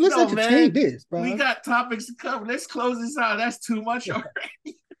memories? Let's entertain this, bro. We got topics to cover. Let's close this out. That's too much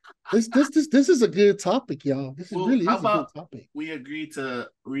already. This is a good topic, y'all. This is really a good topic. We agree to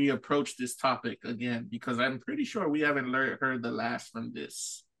reapproach this topic again, because I'm pretty sure we haven't heard the last from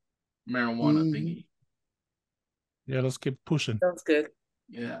this marijuana thingy. Yeah, let's keep pushing. Sounds good.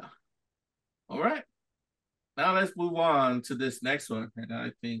 Yeah. All right. Now let's move on to this next one, and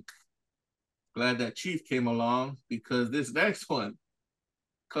I think glad that Chief came along, because this next one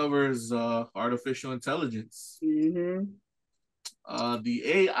covers artificial intelligence. Mm-hmm. The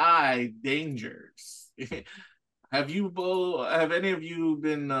AI dangers. Have any of you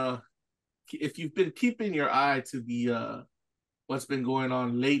been if you've been keeping your eye to the what's been going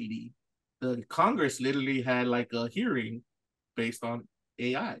on lately? The Congress literally had like a hearing based on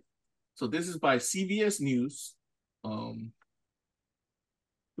AI. So this is by CBS News.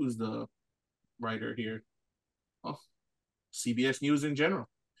 Who's the writer here? Oh, CBS News in general.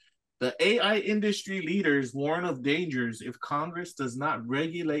 The AI industry leaders warn of dangers if Congress does not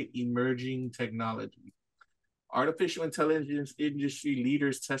regulate emerging technology. Artificial intelligence industry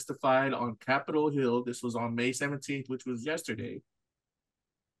leaders testified on Capitol Hill. This was on May 17th, which was yesterday.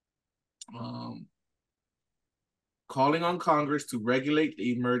 calling on Congress to regulate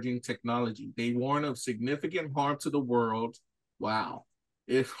the emerging technology. They warn of significant harm to the world. Wow.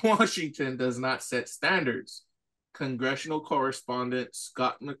 If Washington does not set standards. Congressional correspondent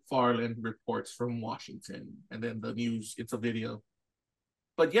Scott McFarland reports from Washington. And then the news, it's a video.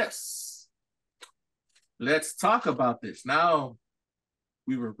 But yes, let's talk about this. Now,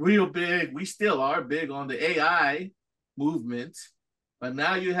 we were real big. We still are big on the AI movement. But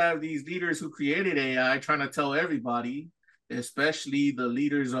now you have these leaders who created AI trying to tell everybody, especially the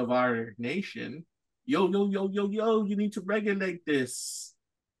leaders of our nation, yo, you need to regulate this.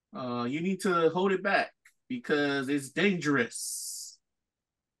 You need to hold it back because it's dangerous.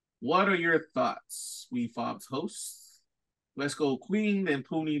 What are your thoughts, WeFob's hosts? Let's go Queen, then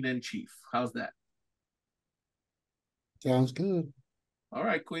Poonie, then Chief. How's that? Sounds good. All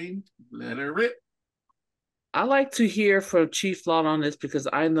right, Queen, let her rip. I like to hear from Chief Law on this because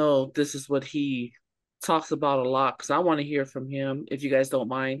I know this is what he talks about a lot, because I want to hear from him, if you guys don't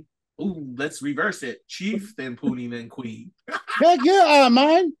mind. Ooh, let's reverse it. Chief, then Poonie, then Queen. Heck yeah, I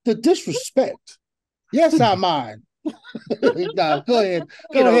mind the disrespect. Yes, I mind. No, go ahead.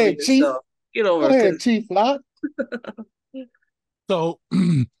 Go ahead, Chief. Get over Go ahead, Chief Lot. So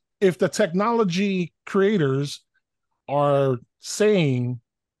if the technology creators are saying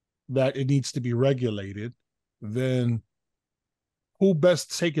that it needs to be regulated, then who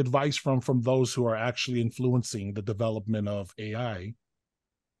best take advice from those who are actually influencing the development of AI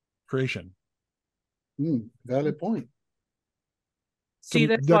creation? Valid point. See,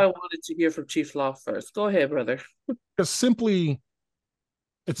 that's why I wanted to hear from Chief Law first. Go ahead, brother. Because simply,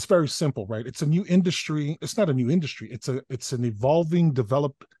 it's very simple, right? It's a new industry. It's not a new industry. It's an evolving,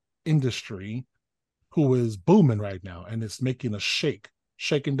 developed industry who is booming right now, and it's making a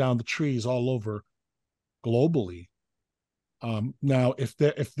shaking down the trees all over globally. Now, if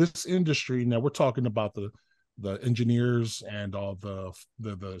this industry, now we're talking about the engineers and all the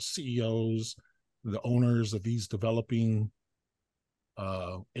CEOs, the owners of these developing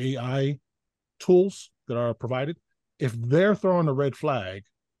AI tools that are provided, if they're throwing a red flag,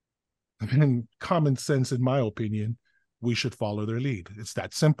 then common sense, in my opinion, we should follow their lead. It's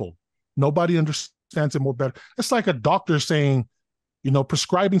that simple. Nobody understands it more better. It's like a doctor saying,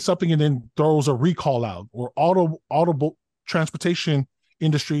 prescribing something and then throws a recall out, or automobile transportation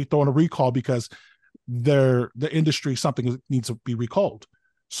industry throwing a recall because the industry, something needs to be recalled.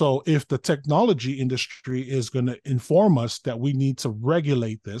 So if the technology industry is going to inform us that we need to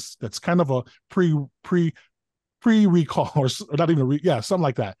regulate this, that's kind of a pre-recall or not even something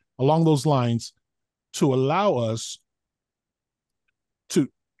like that along those lines, to allow us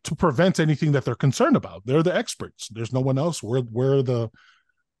to prevent anything that they're concerned about. They're the experts. There's no one else. We're the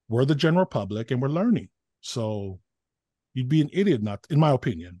general public, and we're learning. So you'd be an idiot, not in my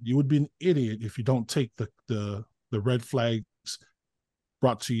opinion. You would be an idiot if you don't take the red flags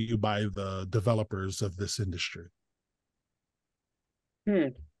brought to you by the developers of this industry.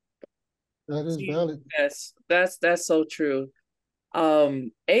 That is valid. Yes, that's so true.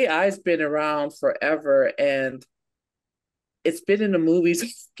 AI's been around forever, and it's been in the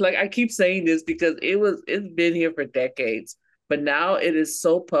movies. Like, I keep saying this because it's been here for decades, but now it is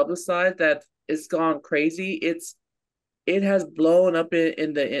so publicized that it's gone crazy. It has blown up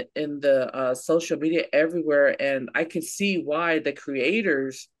in the social media everywhere, and I can see why the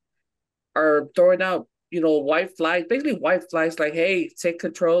creators are throwing out, white flags, basically white flags, like, hey, take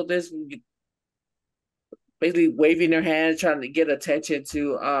control of this, basically waving their hand, trying to get attention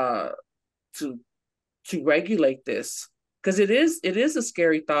to regulate this. Because it is a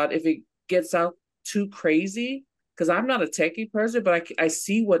scary thought if it gets out too crazy. Because I'm not a techie person, but I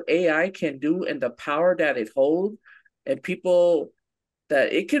see what AI can do and the power that it holds, and people,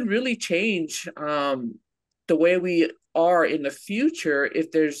 that it can really change the way we are in the future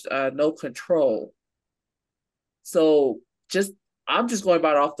if there's no control. So I'm just going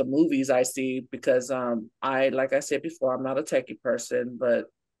about off the movies I see, because like I said before, I'm not a techie person, but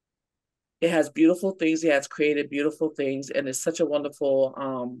it has beautiful things. It has created beautiful things, and it's such a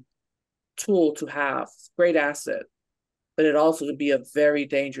wonderful tool to have. Great asset, but it also could be a very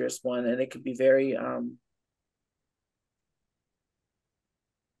dangerous one, and it could be very,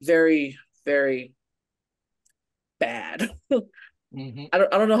 very, very bad. Mm-hmm. I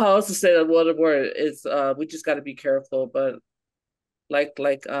don't know how else to say that word. It's we just got to be careful. But like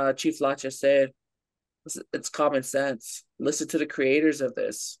Chief Lacha said, it's common sense. Listen to the creators of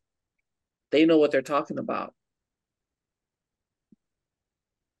this. They know what they're talking about.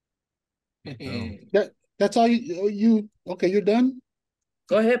 That's all you okay, you're done?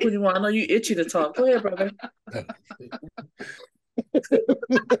 Go ahead, Puniwan. I know you itchy to talk. Go ahead, brother.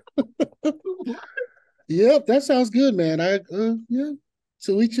 Yep, that sounds good, man. Yeah,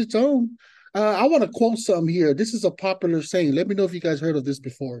 to each its own. I want to quote something here. This is a popular saying. Let me know if you guys heard of this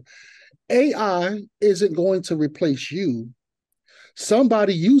before. AI isn't going to replace you.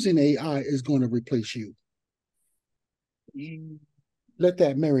 Somebody using AI is going to replace you. Let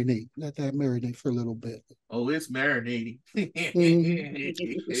that marinate. Let that marinate for a little bit. Oh, it's marinating.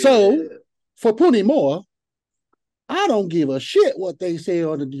 So, for Puni Moore, I don't give a shit what they say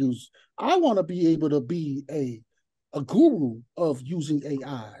on the news. I want to be able to be a guru of using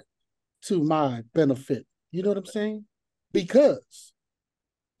AI to my benefit. You know what I'm saying? Because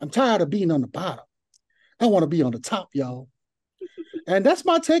I'm tired of being on the bottom. I want to be on the top, y'all. And that's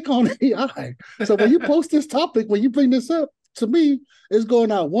my take on AI. So when you post this topic, when you bring this up, to me, it's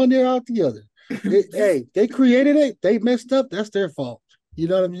going out one ear out the other. Hey, they created it, they messed up, that's their fault. You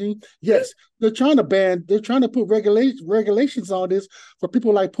know what I mean? Yes, they're trying to put regulations on this for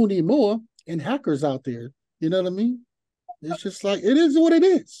people like Puni Moore and hackers out there. You know what I mean? It's just like, it is what it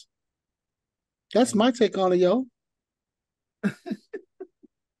is. That's my take on it, yo.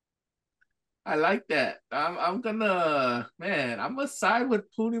 I like that. I'm gonna side with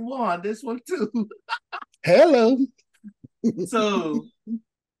Puni Moore on this one too. Hello. So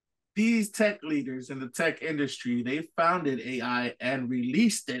these tech leaders in the tech industry, they founded AI and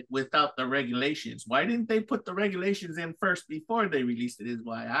released it without the regulations. Why didn't they put the regulations in first before they released it? Is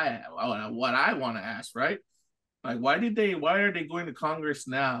what I want to ask, right? Like, why are they going to Congress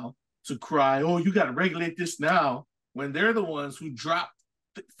now to cry, oh, you got to regulate this now, when they're the ones who dropped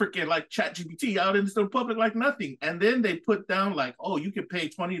freaking like ChatGPT out into the public like nothing. And then they put down like, oh, you can pay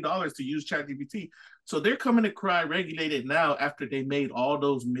 $20 to use ChatGPT. So they're coming to cry, regulate it now after they made all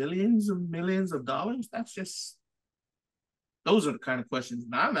those millions and millions of dollars. Those are the kind of questions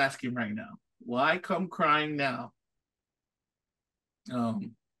I'm asking right now. Why come crying now?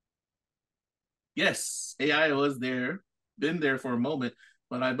 Yes, AI was there, been there for a moment,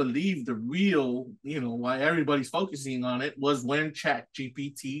 but I believe the real, why everybody's focusing on it was when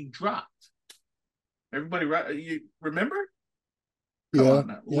ChatGPT dropped. Everybody, right? You remember? Come on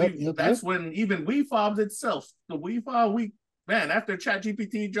now. That's when even WeFobs itself, the WeFob, after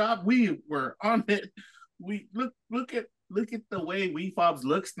ChatGPT dropped, we were on it. We look at the way WeFobs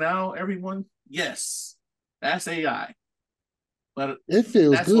looks now, everyone. Yes, that's AI. But it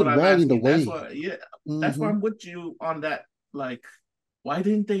feels good riding the wave. That's why I'm with you on that. Like, why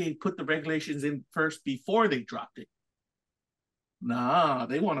didn't they put the regulations in first before they dropped it? Nah,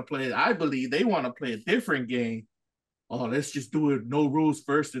 they want to play. I believe they want to play a different game. Oh, let's just do it no rules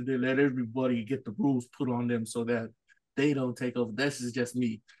first, and then let everybody get the rules put on them so that they don't take over. This is just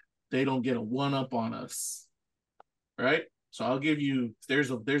me. They don't get a one up on us, right? So I'll give you.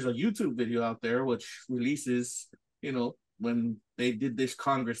 There's a YouTube video out there which releases, when they did this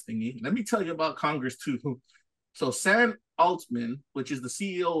Congress thingy. Let me tell you about Congress too. So Sam Altman, which is the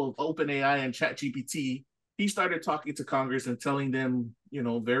CEO of OpenAI and ChatGPT, he started talking to Congress and telling them,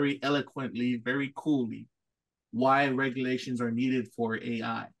 very eloquently, very coolly, why regulations are needed for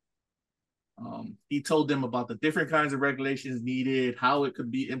AI. He told them about the different kinds of regulations needed, how it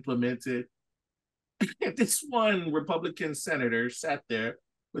could be implemented. This one Republican senator sat there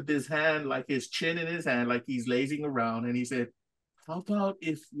with his hand, like his chin in his hand, like he's lazing around, and he said, how about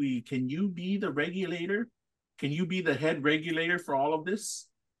can you be the regulator? Can you be the head regulator for all of this?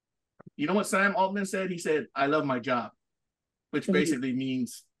 You know what Sam Altman said? He said, I love my job, which basically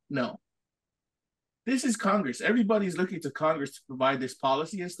means no. This is Congress. Everybody's looking to Congress to provide this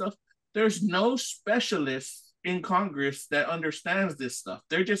policy and stuff. There's no specialist in Congress that understands this stuff.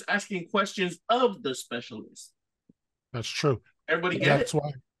 They're just asking questions of the specialists. That's true. Everybody get it?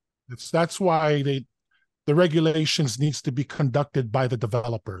 That's why the regulations needs to be conducted by the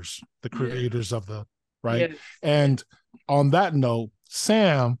developers, the creators of the, right? Yes. And on that note,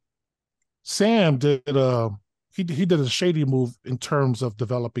 Sam did he did a shady move in terms of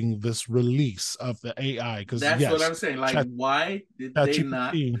developing this release of the AI. Because that's what I'm saying. Like, why did they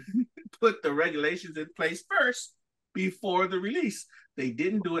not put the regulations in place first before the release? They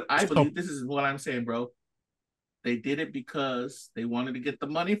didn't do it. I believe this is what I'm saying, bro. They did it because they wanted to get the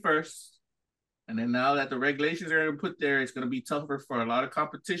money first. And then now that the regulations are put there, it's going to be tougher for a lot of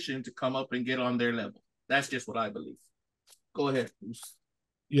competition to come up and get on their level. That's just what I believe. Go ahead, Bruce.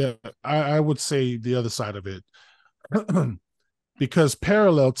 Yeah, I would say the other side of it. Because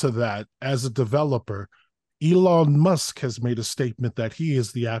parallel to that, as a developer, Elon Musk has made a statement that he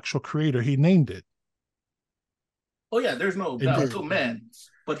is the actual creator. He named it. Oh, yeah, there's no doubt. Oh, man.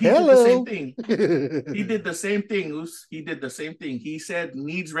 But he did the same thing. He did the same thing, Us. He did the same thing. He said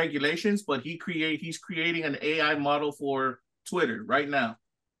needs regulations, but he's creating an AI model for Twitter right now.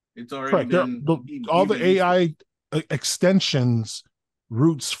 It's already Correct. been All the released. AI extensions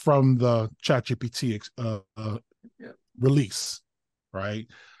roots from the ChatGPT release, right?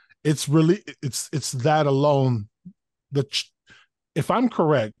 It's really it's that alone. If I'm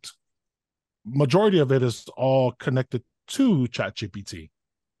correct, majority of it is all connected to ChatGPT,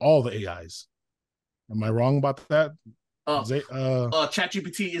 all the AIs. Am I wrong about that?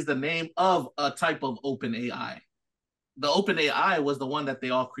 ChatGPT is the name of a type of open AI. The open AI was the one that they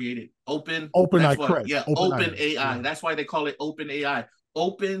all created. Open AI, correct. Yeah, open AI. Yeah. That's why they call it open AI.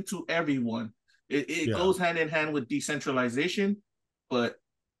 Open to everyone. It goes hand in hand with decentralization, but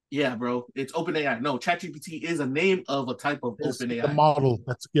yeah, bro, it's open AI. No, ChatGPT is a name of a type of open AI. The model.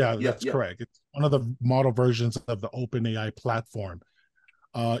 That's correct. It's one of the model versions of the open AI platform.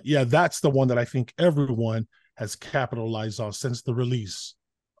 That's the one that I think everyone has capitalized on since the release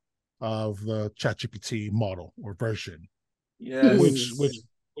of the ChatGPT model or version. Yes.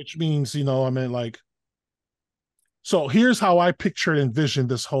 Which means, I mean, like, so here's how I picture and envision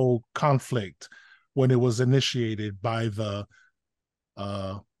this whole conflict when it was initiated by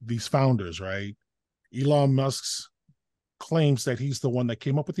these founders, right? Elon Musk's claims that he's the one that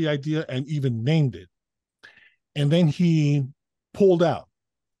came up with the idea and even named it. And then he pulled out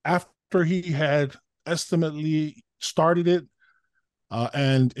after he had estimately started it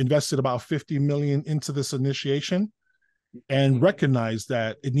and invested about 50 million into this initiation and recognized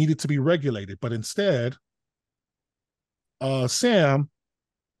that it needed to be regulated. But instead, Sam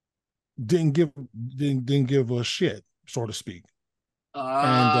didn't give a shit, so to speak.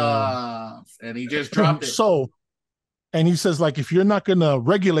 And he just dropped it. And he says, like, if you're not going to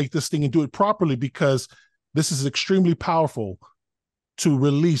regulate this thing and do it properly, because this is extremely powerful to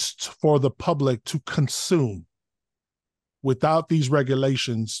release for the public to consume, without these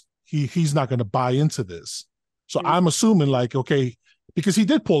regulations, he's not going to buy into this. So I'm assuming, like, okay, because he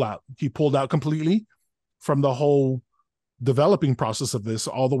did pull out. He pulled out completely from the whole developing process of this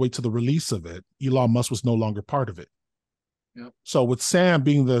all the way to the release of it. Elon Musk was no longer part of it. Yep. So with Sam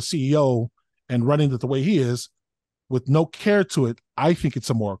being the CEO and running it the way he is, with no care to it, I think it's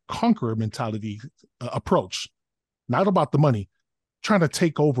a more conqueror mentality approach. Not about the money, trying to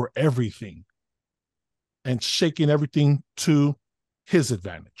take over everything and shaking everything to his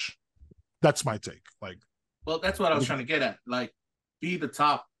advantage. That's my take. Like, well, that's what I was trying to get at. Like, be the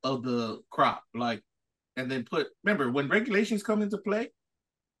top of the crop. Like, and then remember, when regulations come into play,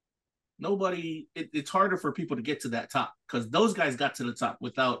 it's harder for people to get to that top, because those guys got to the top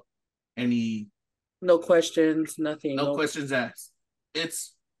without any... No questions, nothing. No questions asked.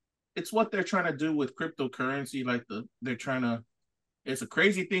 It's what they're trying to do with cryptocurrency. Like, it's a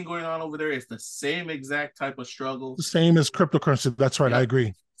crazy thing going on over there. It's the same exact type of struggle. The same as cryptocurrency. That's right. Yeah. I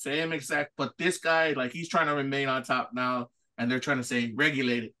agree. Same exact. But this guy, like, he's trying to remain on top now, and they're trying to say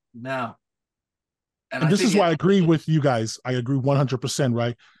regulate it now. And this is why I agree with you guys. I agree 100%,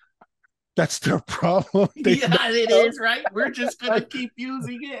 right? That's their problem. It is, right? We're just going to keep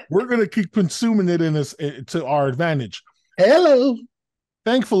using it. We're going to keep consuming it to our advantage. Hello.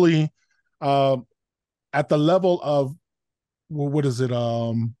 Thankfully, at the level of, what is it,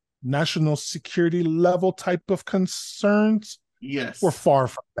 national security level type of concerns, yes, we're far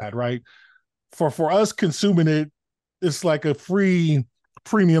from that, right? For us consuming it, it's like a free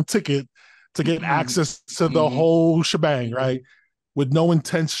premium ticket to get access to the whole shebang, right? With no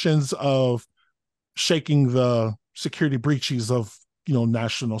intentions of shaking the security breaches of,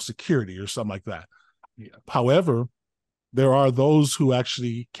 national security or something like that. Yeah. However, there are those who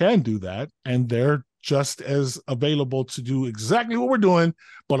actually can do that, and they're just as available to do exactly what we're doing,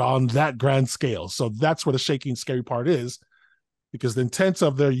 but on that grand scale. So that's where the shaking, scary part is, because the intent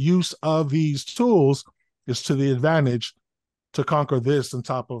of their use of these tools is to the advantage to conquer this on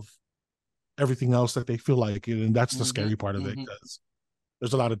top of everything else that they feel like it. And that's the scary part of it, because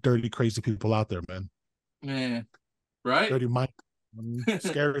there's a lot of dirty, crazy people out there, man. Man, right? Dirty mind.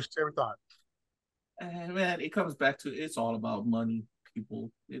 Scary thought. Man, it comes back to, it's all about money,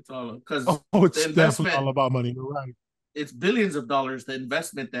 people. It's all because it's definitely all about money. You're right. It's billions of dollars. The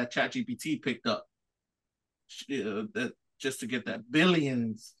investment that ChatGPT picked up, that just to get that,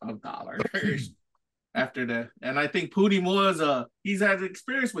 billions of dollars after that. And I think Pooty he's had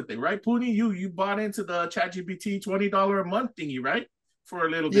experience with it, right? Pooty, you bought into the ChatGPT $20 a month thingy, right? For a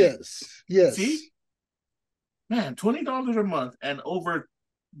little bit. Yes. See, man, $20 a month and over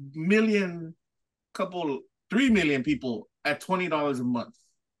 3 million people at $20 a month,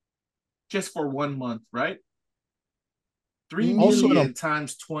 just for 1 month, right? 3 million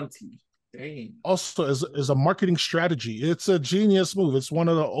times 20. Dang. Also, as a marketing strategy, it's a genius move. It's one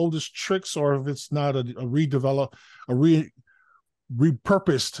of the oldest tricks, or if it's not a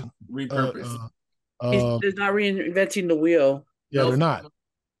repurposed. Repurposed. He's not reinventing the wheel. Yeah, Nope. they're not.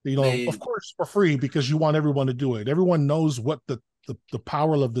 You know, They- of course, for free because you want everyone to do it. Everyone knows what the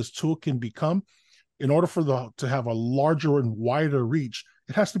power of this tool can become. In order for to have a larger and wider reach,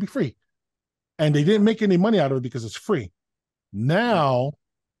 it has to be free. And they didn't make any money out of it because it's free. Now,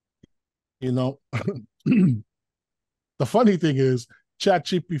 you know, the funny thing is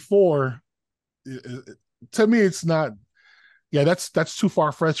ChatGPT-4, to me, it's not. Yeah, that's too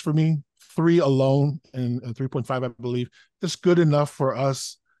far-fetched for me. 3 alone and 3.5, I believe, is good enough for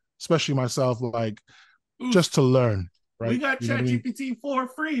us, especially myself, like just to learn. Right? We got ChatGPT for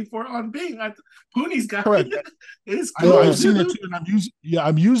free on Bing. Pooney's got Correct. it. It's I know, cool. I've seen it too, and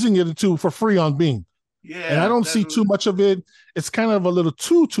I'm using it too for free on Bing. Yeah, And I don't see too much of it. It's kind of a little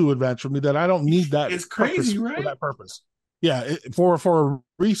too advanced for me that I don't need that. It's crazy, purpose, right? For that purpose. Yeah, for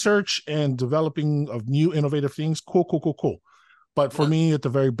research and developing of new innovative things, cool. But for me, at the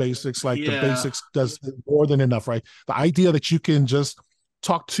very basics, like the basics does more than enough, right? The idea that you can just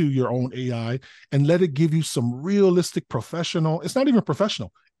talk to your own AI and let it give you some realistic professional, it's not even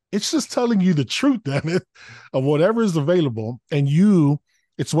professional. It's just telling you the truth, damn it, of whatever is available. And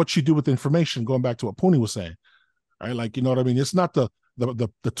it's what you do with the information, going back to what Pooney was saying, right? Like, you know what I mean? It's not the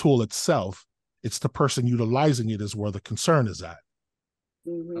tool itself. It's the person utilizing it is where the concern is at.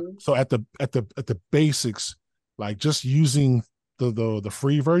 Mm-hmm. So at the basics, like just using the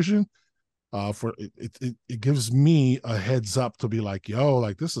free version, for it gives me a heads up to be like, yo,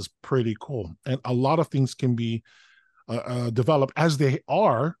 like this is pretty cool, and a lot of things can be developed as they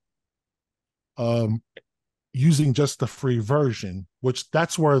are, using just the free version, which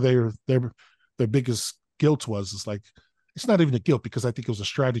that's where their biggest guilt was. It's like it's not even a guilt because I think it was a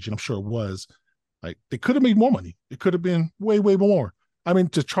strategy, and I'm sure it was. Like they could have made more money. It could have been way more. I mean,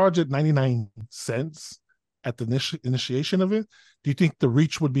 to charge it 99 cents at the initiation of it, do you think the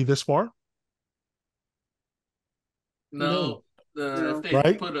reach would be this far? No. If they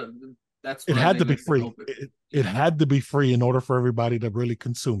right? that's it why had they to be left it free. open. It had to be free in order for everybody to really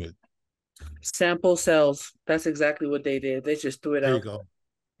consume it. Sample sales. That's exactly what they did. They just threw it There you out. go.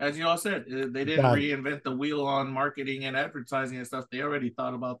 As you all said, they didn't Got it. reinvent the wheel on marketing and advertising and stuff. They already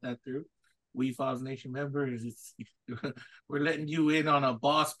thought about that too. We Foz Nation members, we're letting you in on a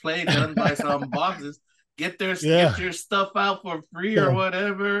boss play done by some bosses. Get your stuff out for free or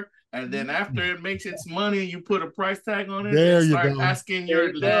whatever, and then after it makes its money, you put a price tag on it. There and you start go. asking There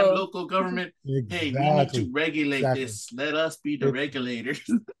your you damn go. local government, hey, we need Exactly. to regulate Exactly. this. Let us be the regulators.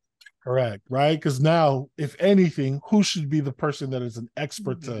 Correct, right? Because now, if anything, who should be the person that is an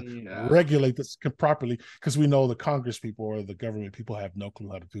expert to regulate this properly? Because we know the Congress people or the government people have no clue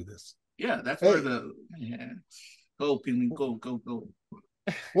how to do this. Yeah, that's where go, Penny, go.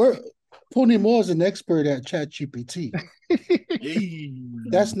 Pony Moore is an expert at ChatGPT. Hey.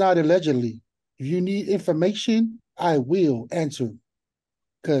 That's not allegedly. If you need information, I will answer.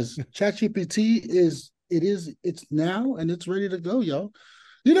 Because ChatGPT it's now and it's ready to go, y'all.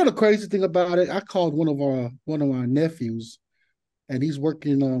 You know the crazy thing about it? I called one of our nephews, and he's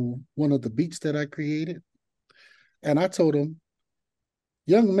working on one of the beats that I created. And I told him,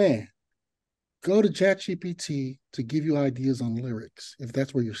 young man, go to ChatGPT to give you ideas on lyrics, if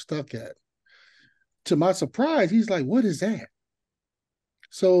that's where you're stuck at. To my surprise, he's like, what is that?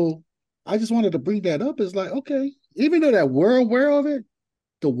 So I just wanted to bring that up. It's like, okay, even though that we're aware of it,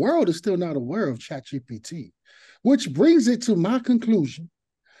 the world is still not aware of ChatGPT, which brings it to my conclusion.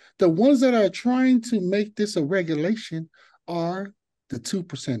 The ones that are trying to make this a regulation are the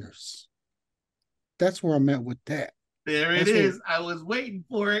 2%ers. That's where I'm at with that. There it is. I was waiting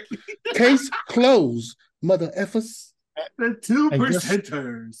for it. Case closed, mother effers. The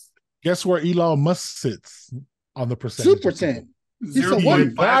 2%ers. Guess where Elon Musk sits on the percentage? 2%.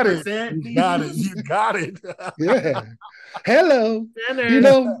 0.5%. You got it. Yeah. Hello. You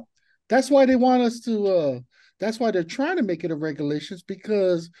know, that's why they want us to that's why they're trying to make it a regulations,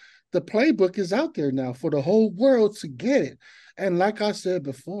 because the playbook is out there now for the whole world to get it. And like I said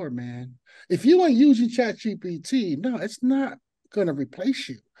before, man, if you ain't using ChatGPT, no, it's not going to replace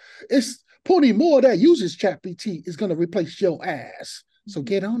you. It's Pony Moore that uses ChatGPT is going to replace your ass. So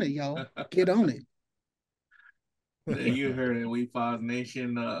get on it, y'all. Get on it. You heard it, We Foz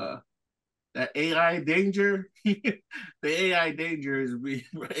Nation. That AI danger, the AI danger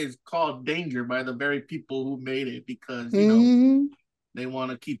is called danger by the very people who made it, because you know they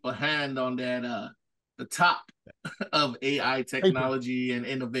want to keep a hand on that the top of AI technology and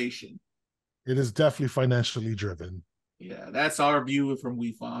innovation. It is definitely financially driven. Yeah, that's our view from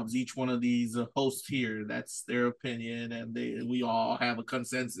WeFobs. Each one of these hosts here, that's their opinion, and we all have a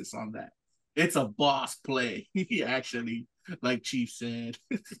consensus on that. It's a boss play, actually, like Chief said,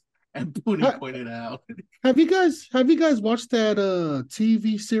 and Poonie pointed out. Have you guys watched that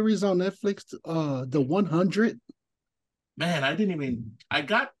TV series on Netflix, The 100? Man, I didn't even.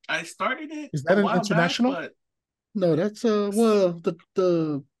 I started it Is a that an while international? back, but No, that's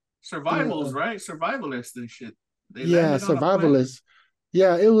the survivals, right? Survivalists and shit. They yeah, landed on a planet. survivalist.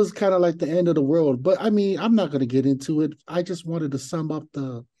 Yeah, it was kind of like the end of the world. But I mean, I'm not gonna get into it. I just wanted to sum up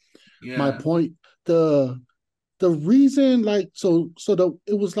my Yeah, point. The reason, like,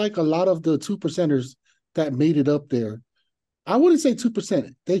 it was like a lot of the 2%ers that made it up there. I wouldn't say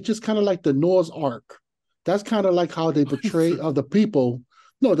 2%. They just kind of like the Noah's Ark. That's kind of like how they portray of the people.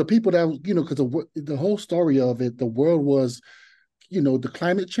 No, the people that, because the whole story of it, the world was, the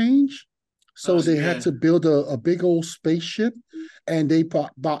climate change. So they had yeah. to build a big old spaceship, and they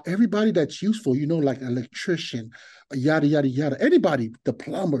bought everybody that's useful, like electrician, yada yada yada. Anybody, the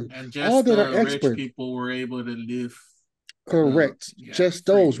plumber, And all just that are the rich expert. people were able to live. Correct. Just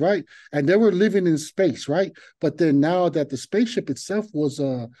those, free. right? And they were living in space, right? But then now that the spaceship itself was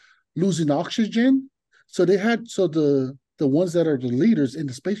losing oxygen, so the ones that are the leaders in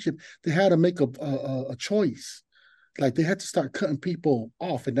the spaceship, they had to make a choice. Like they had to start cutting people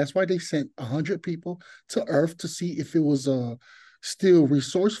off, and that's why they sent 100 people to Earth to see if it was still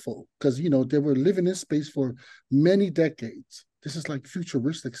resourceful, because they were living in space for many decades. This is like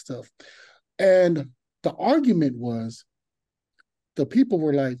futuristic stuff, and the argument was the people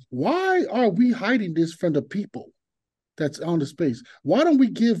were like, why are we hiding this from the people that's on the space? Why don't we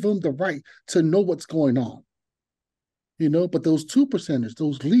give them the right to know what's going on? But those 2%ers,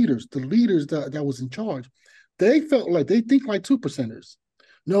 those leaders, the leaders that was in charge, they felt like they think like 2%ers.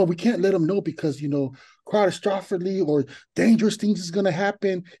 No, we can't let them know because, catastrophically or dangerous things is going to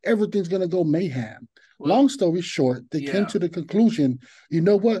happen. Everything's going to go mayhem. Well, long story short, they came to the conclusion, you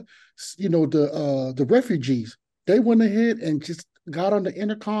know what? The refugees, they went ahead and just got on the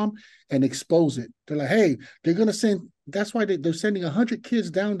intercom and exposed it. They're like, hey, they're going to send, that's why they're sending 100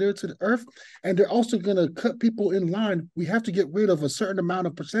 kids down there to the Earth, and they're also going to cut people in line. We have to get rid of a certain amount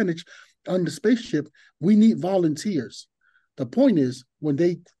of percentage on the spaceship. We need volunteers. The point is, when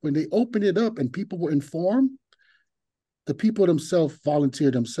they opened it up and people were informed, the people themselves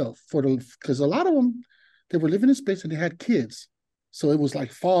volunteered themselves because a lot of them, they were living in space and they had kids. So it was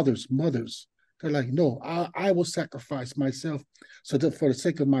like fathers, mothers. They're like, no, I will sacrifice myself for the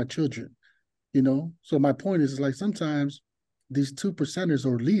sake of my children. So my point is like sometimes these 2%ers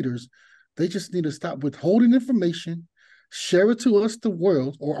or leaders, they just need to stop withholding information, share it to us, the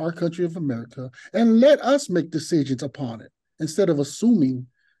world or our country of America, and let us make decisions upon it instead of assuming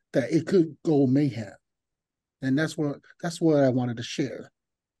that it could go mayhem. And that's what I wanted to share.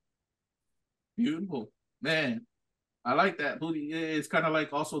 Beautiful, man. I like that. It's kind of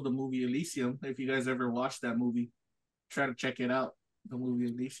like also the movie Elysium. If you guys ever watched that movie, try to check it out. The movie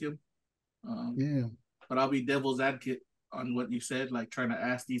Elysium. Yeah. But I'll be devil's advocate on what you said, like trying to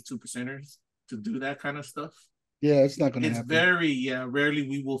ask these 2%ers to do that kind of stuff. Yeah, it's not going to happen. It's rarely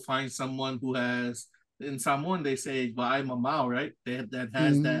we will find someone who has, in Samoan they say, "Vai mamau," right? That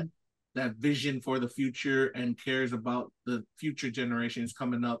has that vision for the future and cares about the future generations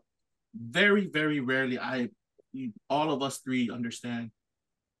coming up. Very, very rarely, all of us three understand,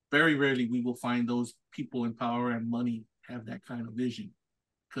 very rarely we will find those people in power and money have that kind of vision,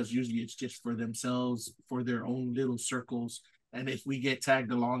 because usually it's just for themselves, for their own little circles. And if we get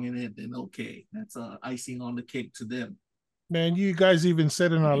tagged along in it, then okay, that's icing on the cake to them. Man, you guys even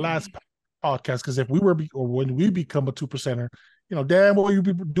said in our last podcast, because if we were when we become a 2%er, damn well you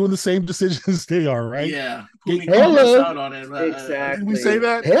be doing the same decisions they are, right? Yeah. Hello. Out on it. Exactly. Did we say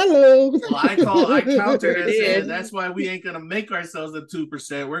that? Hello. Well, I countered and said that's why we ain't gonna make ourselves the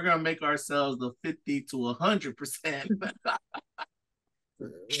 2%. We're gonna make ourselves the 50 to 100%.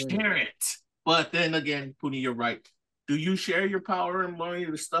 Share it. But then again, Poonie, you're right. Do you share your power and money,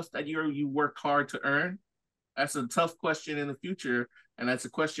 the stuff that you work hard to earn? That's a tough question in the future, and that's a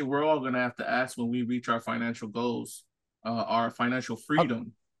question we're all going to have to ask when we reach our financial goals, our financial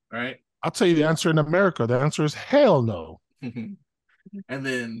freedom, right? I'll tell you the answer in America. The answer is hell no. And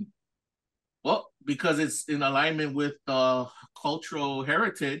then, well, because it's in alignment with cultural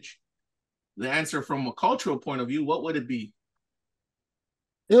heritage, the answer from a cultural point of view, what would it be?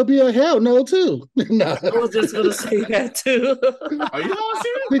 It'll be a hell no too. No. I was just gonna say that too. Are you all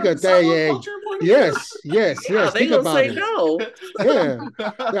serious? Think of that, yes. Yeah, they Think gonna about say it. no. Yeah.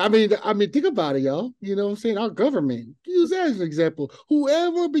 I mean, think about it, y'all. You know what I'm saying? Our government, use that as an example.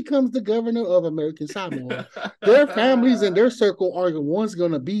 Whoever becomes the governor of American Samoa, their families and their circle are the ones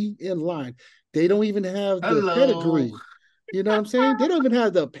gonna be in line. They don't even have the pedigree. You know what I'm saying? They don't even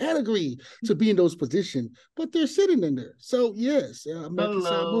have the pedigree to be in those positions, but they're sitting in there. So yes, American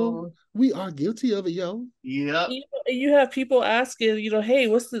Samoa, Hello. we are guilty of it, yo. Yep. You have people asking, hey,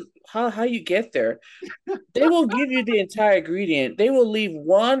 what's the how you get there? They will give you the entire ingredient. They will leave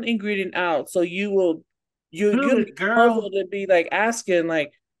one ingredient out, so you'll Do be it, girl. puzzled to be like asking,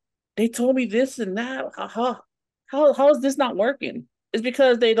 like, they told me this and that. How is this not working? It's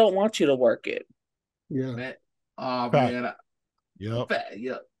because they don't want you to work it. Yeah. Man. Oh Fact. man. Yep.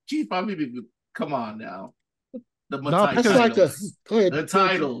 Yeah. Chief, I mean, come on now. The No, Matai because- That's like a titles. go ahead. The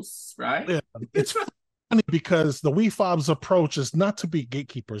titles, right? Yeah, it's funny because the WeFob's approach is not to be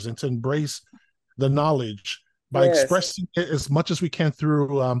gatekeepers and to embrace the knowledge by Yes. expressing it as much as we can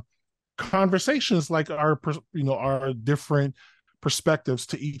through conversations like our different perspectives,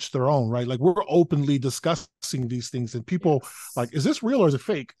 to each their own, right? Like, we're openly discussing these things, and people like, is this real or is it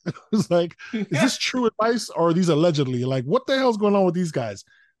fake? It's like, is this true advice or are these allegedly? Like, what the hell's going on with these guys?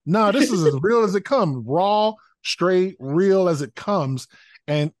 No, this is as real as it comes, raw, straight, real as it comes.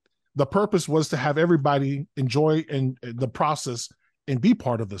 And the purpose was to have everybody enjoy the process and be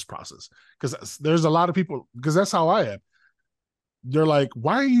part of this process, because there's a lot of people, because that's how I am. They're like,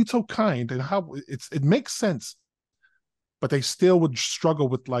 why are you so kind? And how it makes sense, but they still would struggle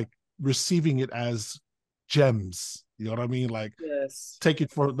with like receiving it as gems. You know what I mean? Like, Yes. take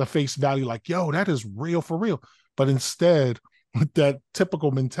it for the face value, like, yo, that is real for real. But instead, with that typical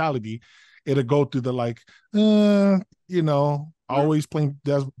mentality, it'll go through the like, always playing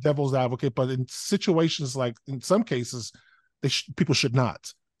devil's advocate. But in situations like, in some cases, people should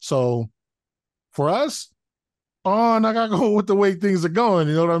not. So for us, and I gotta go with the way things are going.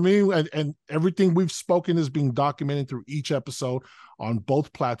 You know what I mean? And everything we've spoken is being documented through each episode on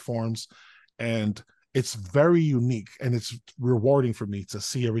both platforms, and it's very unique, and it's rewarding for me to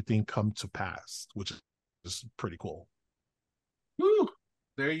see everything come to pass, which is pretty cool. Whew.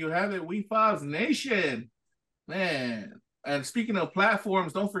 There you have it, WeFobs Nation, man. And speaking of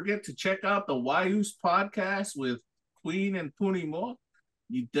platforms, don't forget to check out the Wayus podcast with Queen and Puni Mo.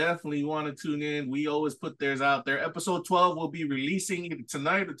 You definitely want to tune in. We always put theirs out there. Episode 12 will be releasing either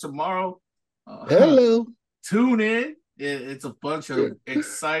tonight or tomorrow. Hello. Tune in. It's a bunch of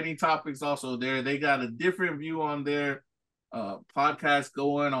exciting topics also there. They got a different view on their podcast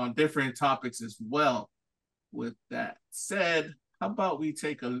going on different topics as well. With that said, how about we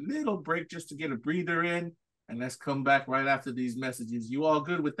take a little break just to get a breather in, and let's come back right after these messages. You all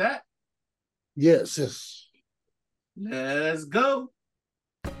good with that? Yes. Let's go.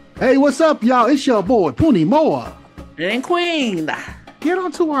 Hey, what's up, y'all? It's your boy, Puni Moa. And Queen. Get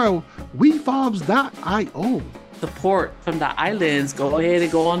onto our WeFobs.io. Support from the islands. Go ahead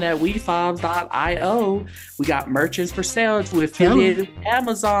and go on that WeFobs.io. We got merchants for sale with affiliated with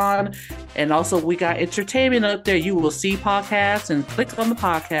Amazon. And also we got entertainment up there. You will see podcasts and click on the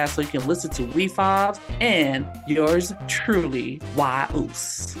podcast so you can listen to WeFobs and yours truly,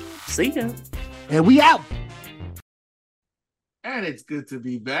 Wayus. See ya. And we out. And it's good to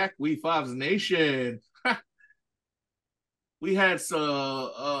be back, WeFobs Nation. We had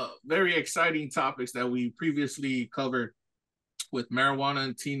some very exciting topics that we previously covered with marijuana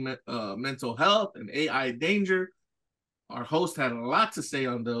and teen mental health and AI danger. Our host had a lot to say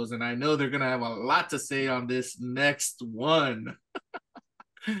on those, and I know they're going to have a lot to say on this next one.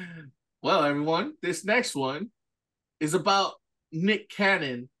 Well, everyone, this next one is about Nick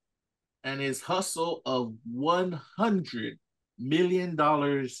Cannon and his hustle of $100 million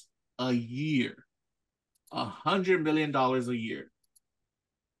a year. $100 million a year.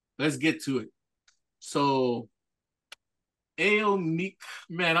 Let's get to it. So, Ayo,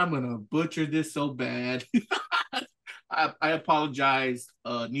 man, I'm gonna butcher this so bad. I apologize,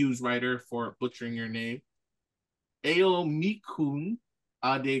 news writer, for butchering your name. Ayomikun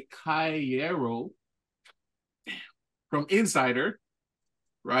Adekayero from Insider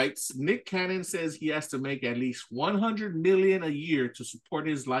writes, Nick Cannon says he has to make at least $100 million a year to support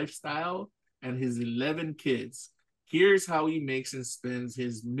his lifestyle and his 11 kids. Here's how he makes and spends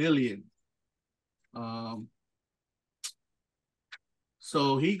his million.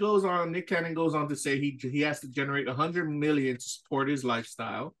 So Nick Cannon goes on to say he has to generate $100 million to support his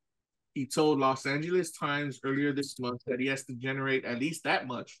lifestyle. He told Los Angeles Times earlier this month that he has to generate at least that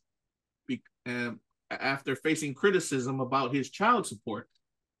much after facing criticism about his child support.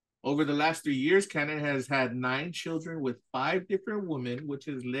 Over the last 3 years, Cannon has had 9 children with 5 different women, which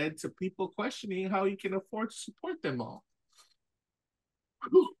has led to people questioning how he can afford to support them all.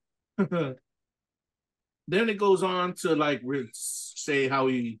 Then it goes on to like say how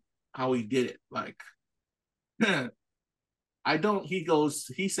he did it. Like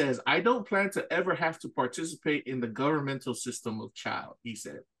he says, I don't plan to ever have to participate in the governmental system of child, he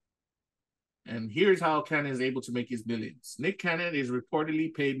said. And here's how Cannon is able to make his millions. Nick Cannon is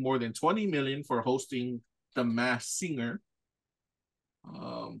reportedly paid more than $20 million for hosting The Masked Singer.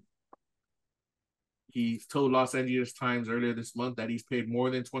 He told Los Angeles Times earlier this month that he's paid more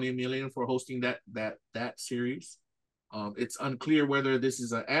than $20 million for hosting that series. It's unclear whether this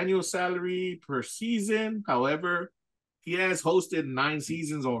is an annual salary per season. However, he has hosted 9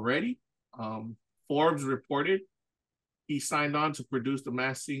 seasons already. Forbes reported he signed on to produce The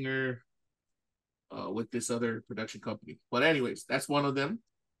Masked Singer with this other production company. But anyways, that's one of them.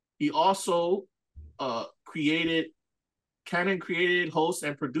 He also Cannon created, hosts,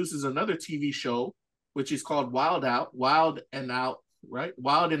 and produces another TV show, which is called Wild and Out, right?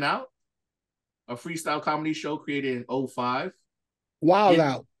 Wild and Out, a freestyle comedy show created in 2005. Wild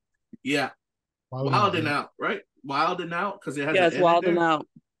Out. Yeah. Wild and Out, right? Wild and Out, because it has it's Wild and Out.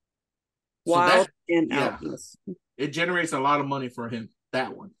 Wild and Out. Yes. It generates a lot of money for him,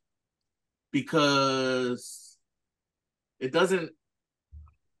 that one. Because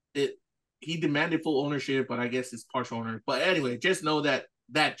he demanded full ownership, but I guess it's partial ownership. But anyway, just know that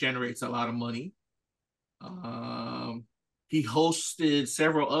generates a lot of money. He hosted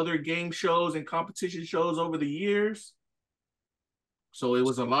several other game shows and competition shows over the years. So it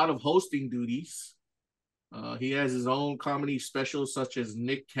was a lot of hosting duties. He has his own comedy specials such as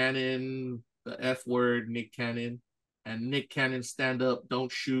Nick Cannon, The F Word, Nick Cannon, and Nick Cannon Stand Up,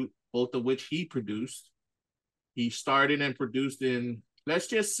 Don't Shoot, both of which he produced. He started and produced in, let's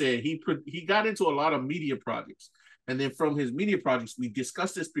just say, he got into a lot of media projects. And then from his media projects, we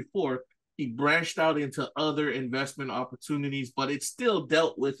discussed this before, he branched out into other investment opportunities, but it still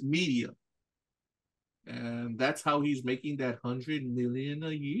dealt with media. And that's how he's making that $100 million a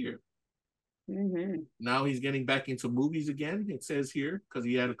year. Mm-hmm. Now he's getting back into movies again, it says here, because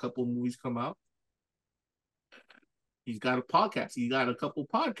he had a couple movies come out. He's got a podcast. He got a couple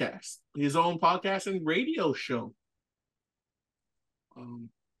podcasts, his own podcast and radio show.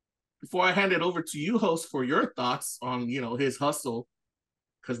 Before I hand it over to you, host, for your thoughts on, his hustle,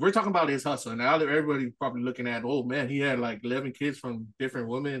 because we're talking about his hustle, and now everybody's probably looking at, oh man, he had like 11 kids from different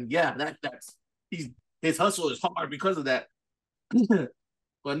women. Yeah, his hustle is hard because of that.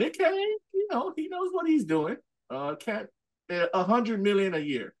 But Nick Cannon, he knows what he's doing. $100 million a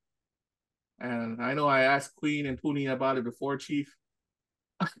year. And I know I asked Queen and Puni about it before, Chief.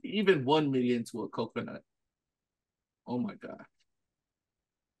 Even 1 million to a coconut. Oh my God.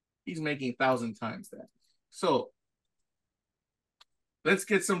 He's making 1,000 times that. So let's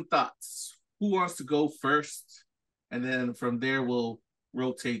get some thoughts. Who wants to go first? And then from there we'll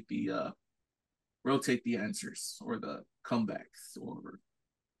rotate the answers or the comebacks or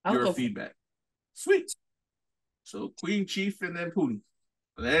your feedback. Sweet. So Queen, Chief, and then Puni.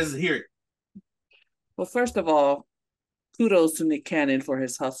 Let's hear it. Well, first of all, kudos to Nick Cannon for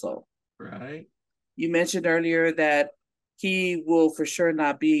his hustle. Right. You mentioned earlier that he will for sure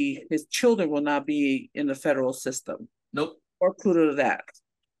his children will not be in the federal system. Nope. Or kudos to that.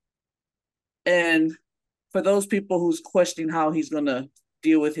 And for those people who's questioning how he's going to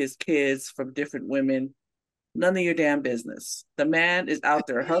deal with his kids from different women, none of your damn business. The man is out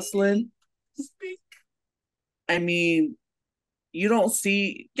there hustling. I mean, you don't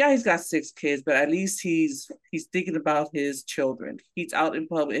see, he's got 6 kids, but at least he's thinking about his children. He's out in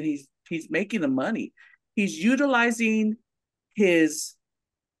public and he's making the money. He's utilizing his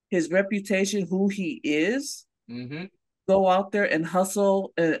reputation, who he is, go out there and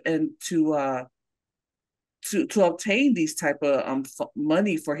hustle and to obtain these type of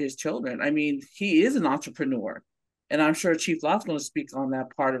money for his children. I mean, he is an entrepreneur, and I'm sure Chief Lott's going to speak on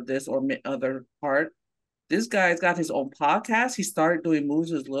that part of this or other part. This guy's got his own podcast. He started doing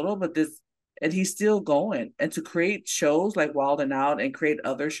movies as little, and he's still going. And to create shows like Wild and Out and create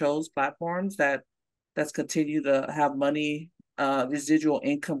other shows, platforms that's continue to have money, residual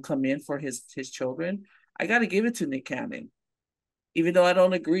income come in for his children. I got to give it to Nick Cannon, even though I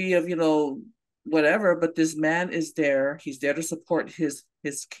don't agree of whatever. But this man is there. He's there to support his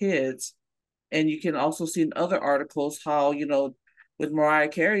kids, and you can also see in other articles how with Mariah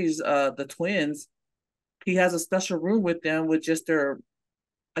Carey's the twins. He has a special room with them with just I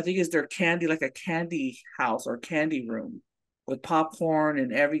think it's their candy, like a candy house or candy room with popcorn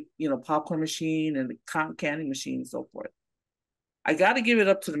and every, popcorn machine and cotton candy machine and so forth. I got to give it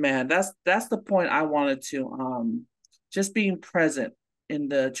up to the man. That's the point I wanted to, just being present in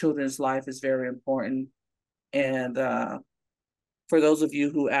the children's life is very important. And for those of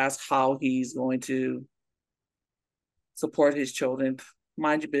you who ask how he's going to support his children,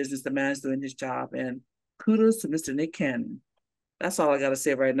 mind your business. The man's doing his job, and kudos to Mr. Nick Cannon. That's all I gotta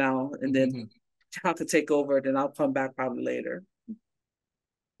say right now. And then y'all can take over, then I'll come back probably later.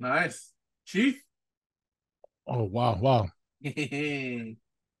 Nice. Chief? Oh wow.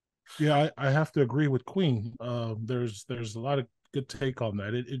 Yeah, I have to agree with Queen. There's a lot of good take on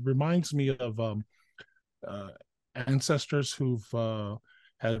that. It reminds me of uh, ancestors who've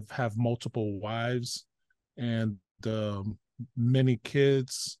have multiple wives and many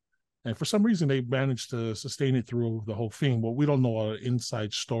kids, and for some reason they managed to sustain it through the whole thing. Well, we don't know an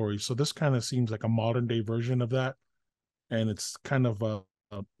inside story, so this kind of seems like a modern day version of that, and it's kind of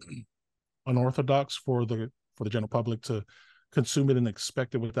unorthodox for the general public to consume it and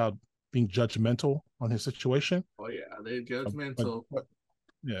expect it without being judgmental on his situation. Oh yeah, they're judgmental.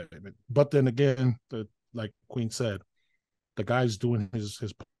 But then again, like Queen said, the guy's doing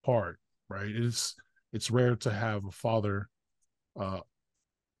his part, right? It's rare to have a father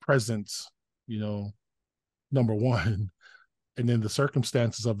present, number one, and then the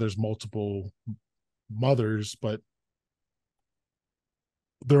circumstances of there's multiple mothers, but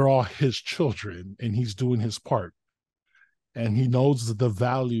they're all his children, and he's doing his part, and he knows the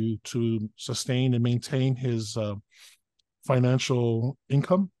value to sustain and maintain his financial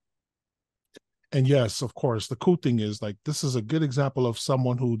income. And yes, of course, the cool thing is, like, this is a good example of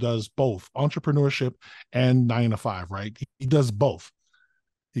someone who does both entrepreneurship and 9 to 5, right? He does both.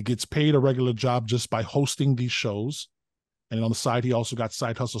 He gets paid a regular job just by hosting these shows. And on the side, he also got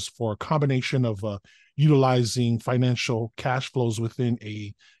side hustles for a combination of utilizing financial cash flows within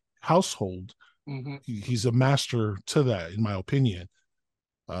a household. He's a master to that, in my opinion.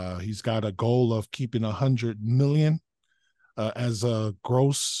 He's got a goal of keeping 100 million as a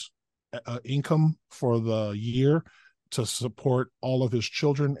gross income for the year to support all of his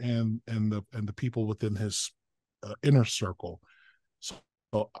children and the people within his inner circle. So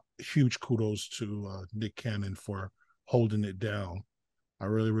huge kudos to Nick Cannon for holding it down. I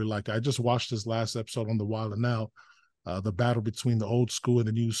really liked it. I just watched his last episode on The Wild and Out. The battle between the old school and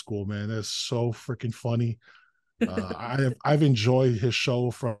the new school, man, that's so freaking funny. I've enjoyed his show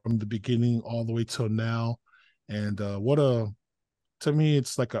from the beginning all the way till now, and to me,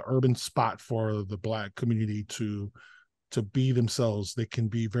 it's like an urban spot for the Black community to be themselves. They can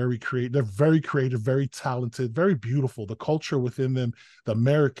be very creative. They're very creative, very talented, very beautiful. The culture within them, the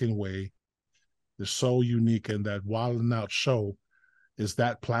American way, is so unique. And that Wild and Out show is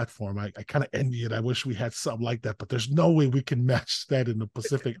that platform. I kind of envy it. I wish we had something like that, but there's no way we can match that in the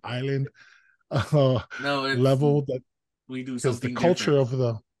Pacific Island level. That we do something the culture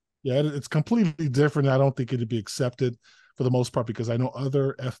different. It's completely different. I don't think it'd be accepted for the most part, because I know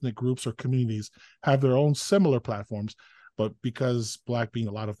other ethnic groups or communities have their own similar platforms, but because Black being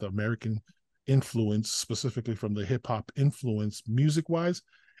a lot of the American influence, specifically from the hip hop influence music wise,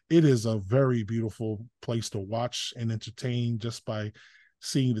 it is a very beautiful place to watch and entertain just by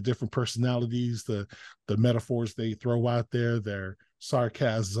seeing the different personalities, the metaphors they throw out there, their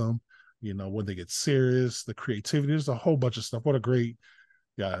sarcasm, when they get serious, the creativity. There's a whole bunch of stuff. What a great,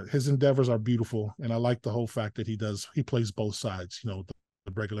 his endeavors are beautiful. And I like the whole fact that he plays both sides, the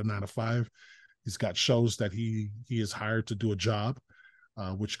regular 9 to 5. He's got shows that he is hired to do a job,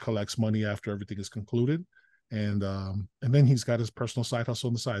 which collects money after everything is concluded. And then he's got his personal side hustle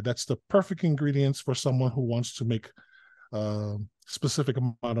on the side. That's the perfect ingredients for someone who wants to make a specific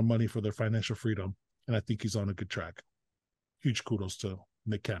amount of money for their financial freedom. And I think he's on a good track. Huge kudos to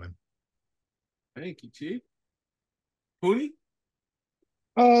Nick Cannon. Thank you, Chief. Hootie?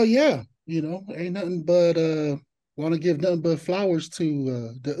 Yeah, ain't nothing but want to give nothing but flowers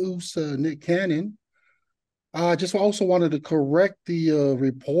to the Oos, Nick Cannon. I just also wanted to correct the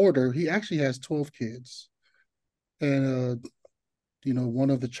reporter. He actually has 12 kids. And one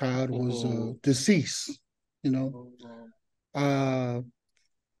of the child was deceased. Let's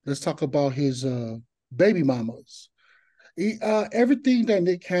talk about his baby mamas. Everything that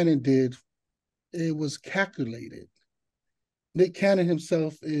Nick Cannon did, it was calculated. Nick Cannon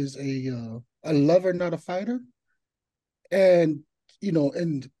himself is a lover, not a fighter, and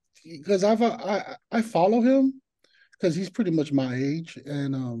and because I follow him because he's pretty much my age,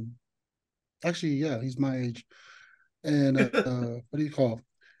 and actually, yeah, he's my age. And what do you call?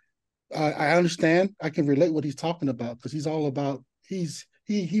 I understand. I can relate what he's talking about because he's all about. He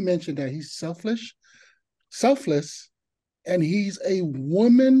mentioned that he's selfless, and he's a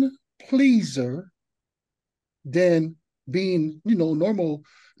woman pleaser. Than being,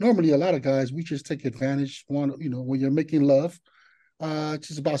 normally a lot of guys we just take advantage. When you're making love, it's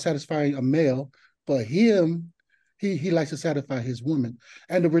just about satisfying a male. But him, he likes to satisfy his woman,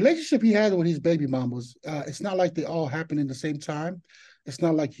 and the relationship he had with his baby mamas. It's not like they all happened in the same time. It's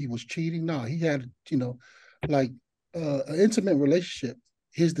not like he was cheating. No, he had like an intimate relationship.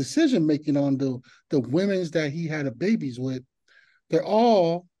 His decision making on the women's that he had babies with, they're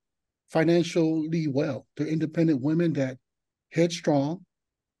all financially well. They're independent women that headstrong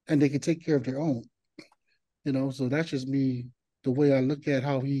and they can take care of their own. So that's just me, the way I look at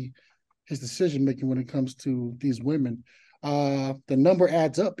how his decision making when it comes to these women. The number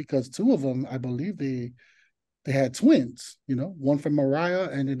adds up because two of them, I believe they had twins, one from Mariah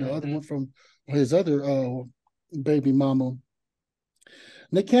and then the other one from his other baby mama.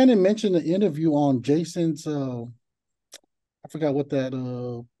 Nick Cannon mentioned an interview on Jason's I forgot what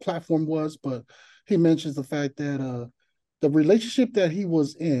that platform was, but he mentions the fact that the relationship that he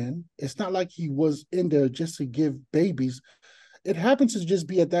was in, it's not like he was in there just to give babies. It happens to just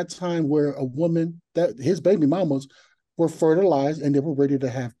be at that time where a woman, that his baby mamas were fertilized and they were ready to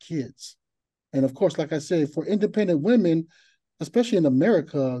have kids. And of course, like I said, for independent women, especially in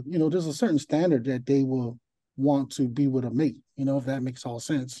America, there's a certain standard that they will want to be with a mate, if that makes all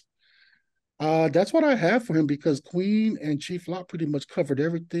sense. That's what I have for him because Queen and Chief Lock pretty much covered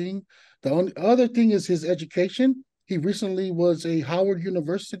everything. The only other thing is his education. He recently was a Howard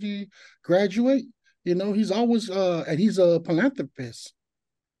University graduate. He's always and he's a philanthropist.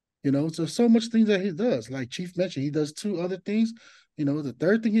 So much things that he does. Like Chief mentioned, he does two other things. The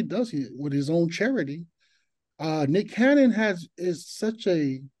third thing he does with his own charity. Nick Cannon is such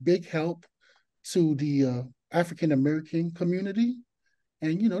a big help to the African American community.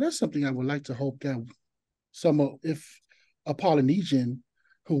 And that's something I would like to hope that if a Polynesian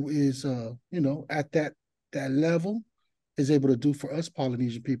who is at that level is able to do for us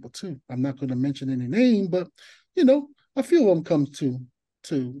Polynesian people too. I'm not going to mention any name, but a few of them come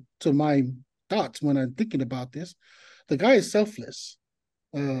to my thoughts when I'm thinking about this. The guy is selfless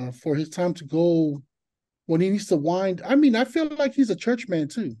for his time to go when he needs to wind. I mean, I feel like he's a church man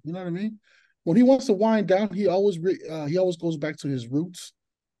too. You know what I mean? When he wants to wind down, he always goes back to his roots.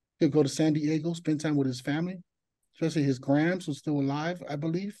 He'll go to San Diego, spend time with his family, especially his grams who's still alive, I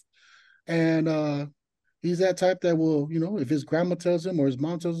believe. And he's that type that will, if his grandma tells him or his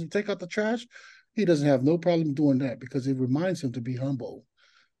mom tells him take out the trash, he doesn't have no problem doing that because it reminds him to be humble.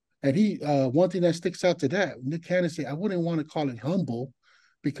 And one thing that sticks out to that, Nick Cannon said, I wouldn't want to call it humble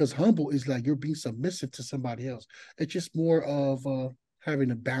because humble is like you're being submissive to somebody else. It's just more of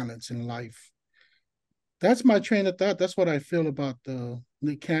having a balance in life. That's my train of thought. That's what I feel about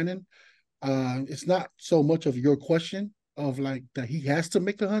Nick Cannon. It's not so much of your question of like that he has to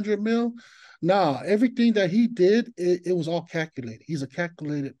make 100 mil. Nah, everything that he did, it was all calculated. He's a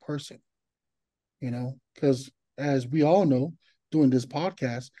calculated person, because as we all know, doing this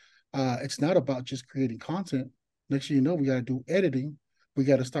podcast, it's not about just creating content. Next thing you know, we got to do editing. We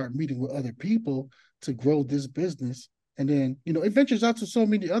got to start meeting with other people to grow this business. And then, it ventures out to so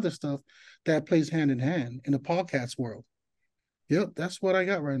many other stuff that plays hand in hand in the podcast world. Yep, that's what I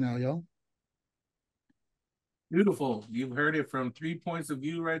got right now, y'all. Beautiful. You've heard it from 3 points of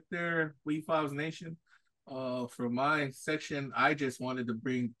view right there, We5s Nation. For my section, I just wanted to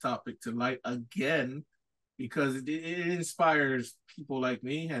bring the topic to light again because it inspires people like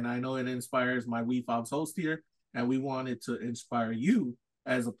me, and I know it inspires my We5s host here, and we wanted to inspire you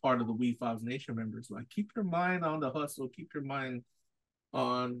as a part of the We5s Nation members. Like, keep your mind on the hustle, keep your mind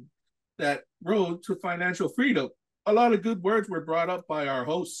on that road to financial freedom. A lot of good words were brought up by our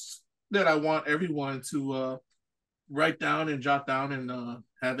hosts that I want everyone to write down and jot down and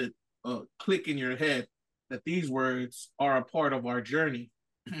have it click in your head that these words are a part of our journey.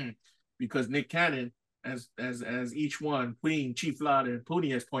 Because Nick Cannon, as each one, Queen, Chief Lock, and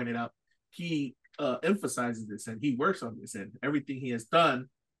Puni has pointed out, he emphasizes this and he works on this, and everything he has done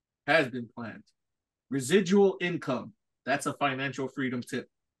has been planned. Residual income, that's a financial freedom tip.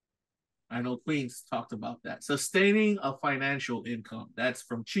 I know Queen's talked about that. Sustaining a financial income, that's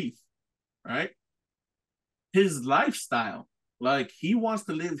from Chief, right? His lifestyle, like he wants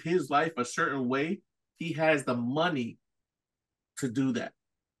to live his life a certain way. He has the money to do that.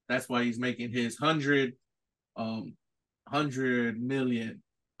 That's why he's making his 100 million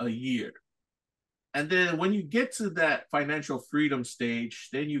a year. And then when you get to that financial freedom stage,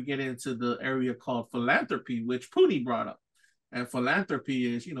 then you get into the area called philanthropy, which Puni brought up. And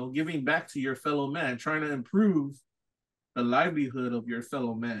philanthropy is, giving back to your fellow man, trying to improve the livelihood of your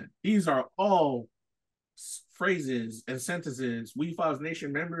fellow man. These are all phrases and sentences We5s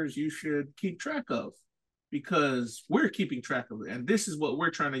Nation members you should keep track of, because we're keeping track of it. And this is what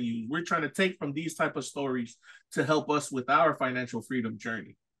we're trying to use. We're trying to take from these type of stories to help us with our financial freedom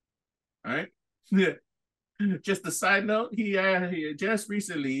journey. All right. Just a side note, he just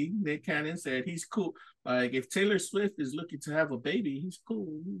recently, Nick Cannon said he's cool. Like if Taylor Swift is looking to have a baby, he's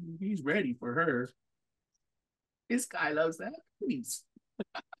cool. He's ready for her. This guy loves that. Please.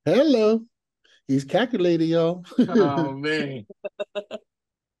 Hello. He's calculated, y'all. Oh man.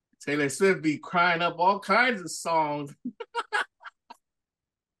 Taylor Swift be crying up all kinds of songs.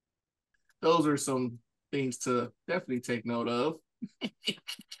 Those are some things to definitely take note of.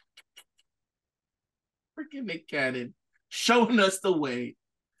 Freaking Nick Cannon showing us the way.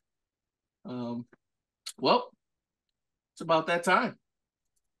 Well, it's about that time.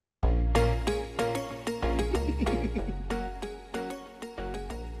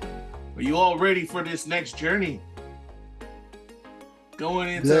 Are you all ready for this next journey? Going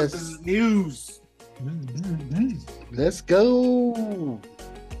into Yes. business news. Let's go.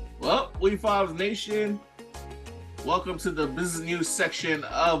 Well, We Files Nation, welcome to the business news section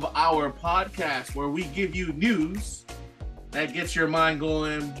of our podcast, where we give you news that gets your mind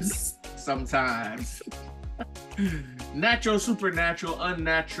going sometimes. Natural, supernatural,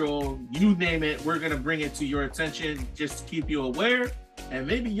 unnatural, you name it, we're going to bring it to your attention just to keep you aware, and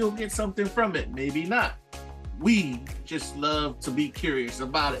maybe you'll get something from it, maybe not. We just love to be curious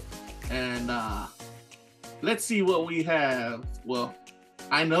about it. And let's see what we have. Well,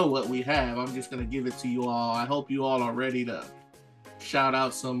 I know what we have. I'm just going to give it to you all. I hope you all are ready to shout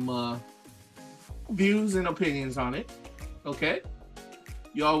out some views and opinions on it. Okay?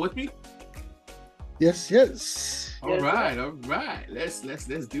 You all with me? Yes, yes. All right. Let's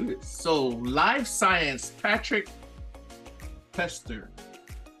do this. So, Live Science, Patrick Pester.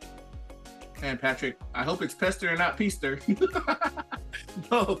 And Patrick, I hope it's Pester and not Peester.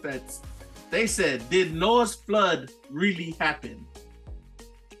 No offense. They said, did Noah's flood really happen?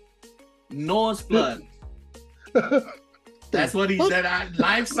 Noah's flood. That's what he said on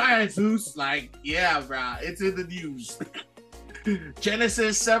Live Science, who's like, yeah, bro, it's in the news.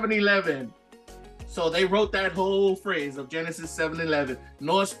 Genesis 7:11. So they wrote that whole phrase of Genesis 7:11.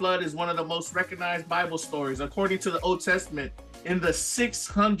 Noah's flood is one of the most recognized Bible stories. According to the Old Testament, in the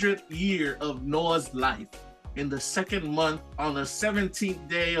 600th year of Noah's life, in the second month, on the 17th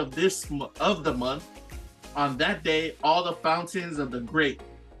day of the month, on that day, all the fountains of the great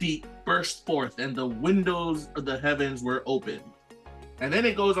deep burst forth, and the windows of the heavens were opened. And then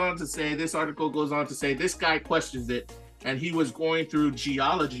it goes on to say, this article goes on to say, this guy questions it, and he was going through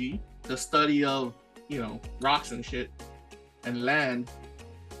geology, the study of, rocks and shit, and land,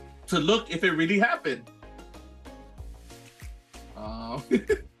 to look if it really happened.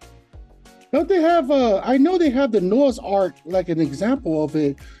 Don't they have I know they have the Noah's Ark, like an example of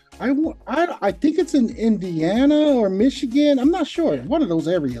it. I think it's in Indiana or Michigan. I'm not sure. One of those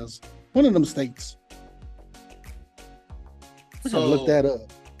areas. One of them states. I gotta look that up.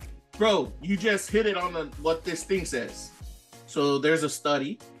 Bro, you just hit it on what this thing says. So there's a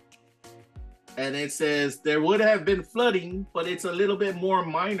study, and it says there would have been flooding, but it's a little bit more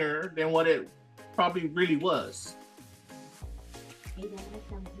minor than what it probably really was.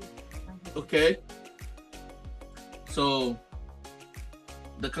 Okay. So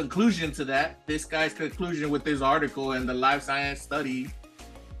the conclusion to that, this guy's conclusion with this article and the Live Science study,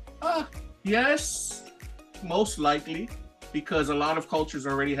 yes, most likely, because a lot of cultures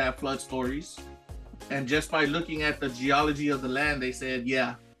already have flood stories. And just by looking at the geology of the land, they said,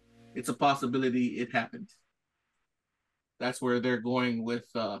 yeah, it's a possibility it happened. That's where they're going with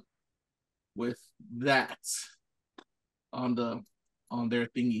that on their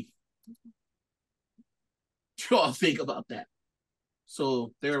thingy. What you all think about that?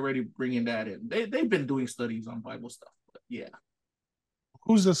 So they're already bringing that in. They've been doing studies on Bible stuff, but yeah.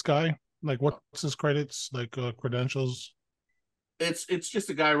 Who's this guy? Like, what's his credits? Like, credentials? It's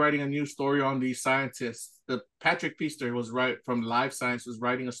just a guy writing a new story on these scientists. The Patrick Peester was from Live Science, was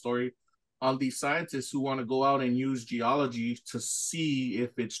writing a story on these scientists who want to go out and use geology to see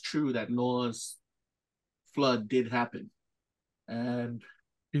if it's true that Noah's flood did happen. And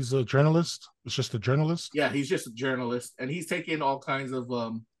he's a journalist. It's just a journalist. Yeah, he's just a journalist, and he's taking all kinds of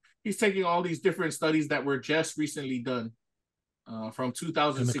he's taking all these different studies that were just recently done from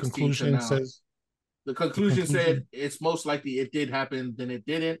 2016 to now. The conclusion said it's most likely it did happen than it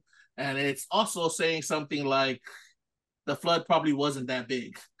didn't, and it's also saying something like the flood probably wasn't that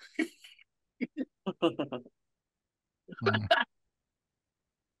big.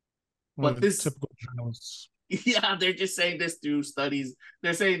 But this typical journalists. Yeah, they're just saying this through studies.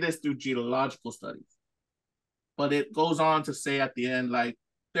 They're saying this through geological studies. But it goes on to say at the end, like,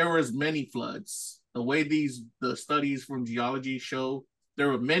 there was many floods. The way the studies from geology show, there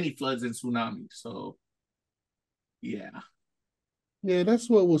were many floods and tsunamis. So, yeah. Yeah, that's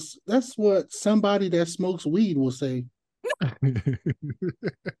what somebody that smokes weed will say.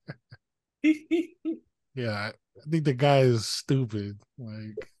 Yeah, I think the guy is stupid.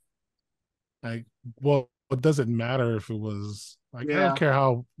 Like, well, it doesn't matter if it was like I Yeah. don't care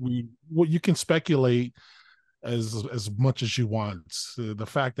how what you can speculate as much as you want. The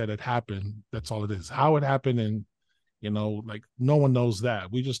fact that it happened, that's all it is. How it happened, and like no one knows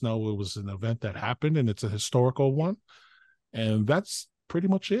that. We just know it was an event that happened, and it's a historical one, and that's pretty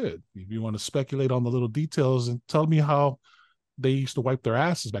much it. If you want to speculate on the little details and tell me how they used to wipe their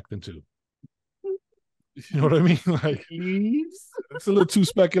asses back then too. You know what I mean? Like it's a little too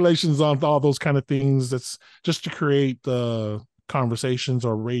speculations on all those kind of things. That's just to create conversations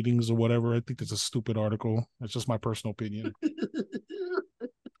or ratings or whatever. I think it's a stupid article. It's just my personal opinion.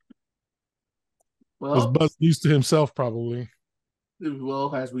 Because Well, Buzz used to himself probably.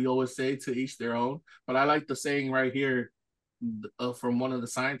 well, as we always say, to each their own. But I like the saying right here from one of the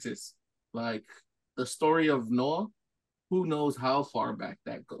scientists, like the story of Noah. Who knows how far back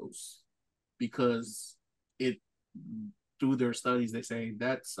that goes? Because it, through their studies, they say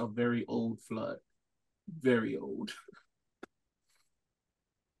that's a very old flood, very old.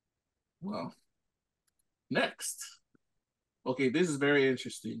 Well, next. Okay, this is very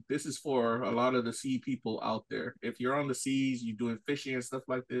interesting. This is for a lot of the sea people out there. If you're on the seas, you're doing fishing and stuff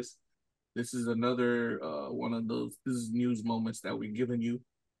like this, this is another one of those. This is news moments that we're giving you.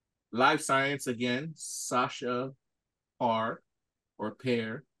 Live science again. Sasha Parr or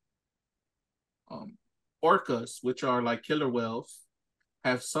Pear. Orcas, which are like killer whales,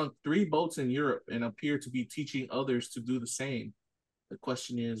 have sunk 3 boats in Europe and appear to be teaching others to do the same. The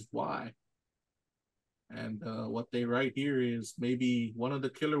question is why? And what they write here is maybe one of the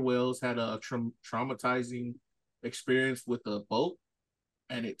killer whales had a traumatizing experience with a boat,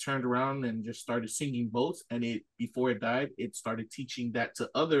 and it turned around and just started sinking boats. And it, before it died, it started teaching that to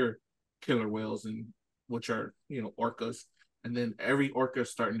other killer whales, and which are orcas. And then every orca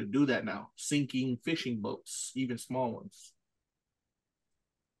is starting to do that now, sinking fishing boats, even small ones.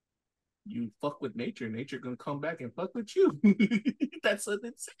 You fuck with nature, nature gonna come back and fuck with you. That's what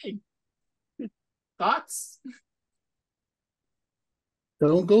it's saying. Thoughts?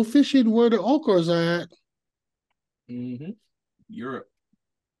 Don't go fishing where the orcas are at. Mm-hmm. Europe.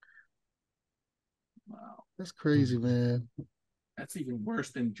 Wow. That's crazy, man. That's even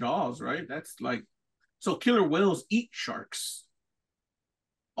worse than Jaws, right? That's like, so killer whales eat sharks.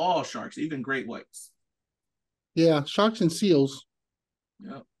 All sharks, even great whites. Yeah, sharks and seals.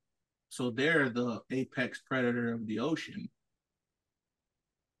 Yep. So they're the apex predator of the ocean.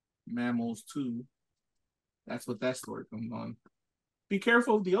 Mammals too. That's what that story comes on. Be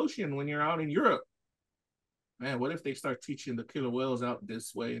careful of the ocean when you're out in Europe. Man, what if they start teaching the killer whales out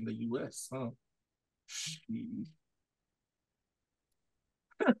this way in the US, huh?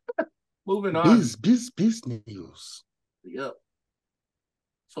 Moving on. Biz news. Yep.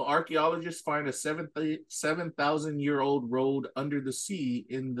 So archaeologists find a 7,000-year-old road under the sea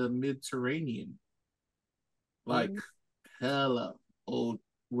in the Mediterranean. Like hella old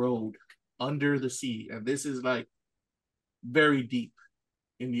road under the sea. And this is like very deep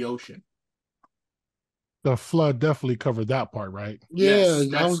in the ocean. The flood definitely covered that part, right? Yeah,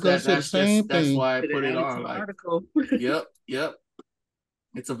 Yes, I was gonna say the same that's thing. why I put it on. Like, article. yep.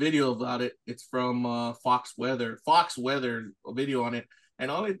 It's a video about it. It's from Fox Weather. Fox Weather, a video on it. And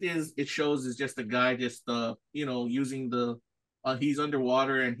all it shows is just a guy just using the he's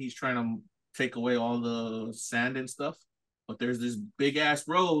underwater and he's trying to take away all the sand and stuff. But there's this big ass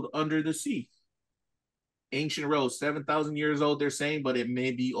road under the sea. Ancient road, 7,000 years old, they're saying, but it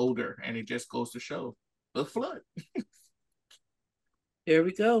may be older, and it just goes to show the flood. There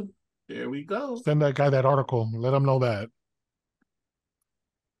we go. There we go. Send that guy that article. Let him know that.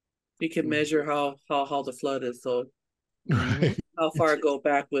 We can measure how the flood is. So Right. how far it go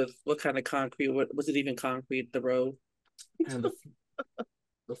back with what kind of concrete? What was it even concrete? The road. And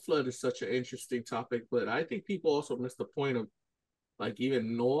the flood is such an interesting topic, but I think people also miss the point of, like,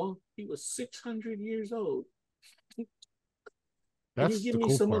 even Noah, he was 600 years old. That's Can you give the me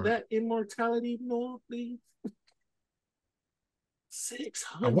cool some part. of that immortality, Noah, please?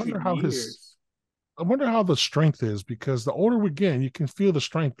 600 I wonder how years. I wonder how the strength is, because the older we get, you can feel the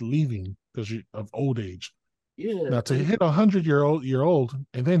strength leaving because of old age. Yeah. Now to hit 100-year-old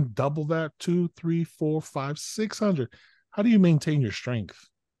and then double that 2, 3, 4, 5, 600. How do you maintain your strength?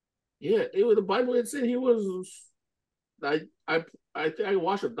 Yeah, it was the Bible. It said he was. I think I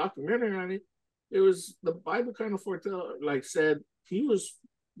watched a documentary on it. It was the Bible kind of said he was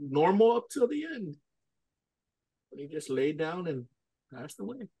normal up till the end. But he just laid down and passed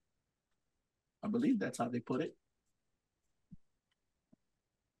away. I believe that's how they put it.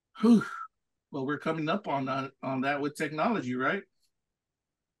 Whew. Well, we're coming up on that with technology, right?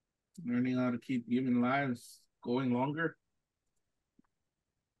 Learning how to keep human lives going longer.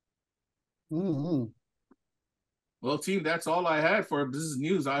 Mm-hmm. Well, team, that's all I had for business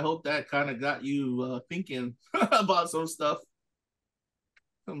news. I hope that kind of got you thinking about some stuff,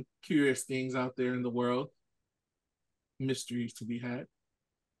 some curious things out there in the world, mysteries to be had.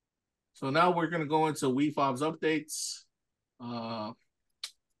 So now we're going to go into WeFob's updates. If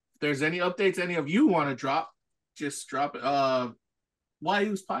there's any updates any of you want to drop, just drop it.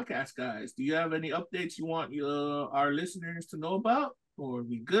 YU's podcast, guys. Do you have any updates you want our listeners to know about? Or are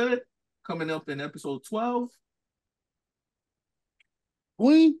we good? Coming up in episode 12.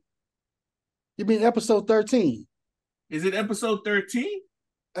 Queen, you mean episode 13? Is it episode 13?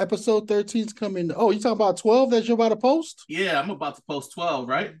 Episode 13 is coming. Oh, you talking about 12 that you're about to post? Yeah, I'm about to post 12,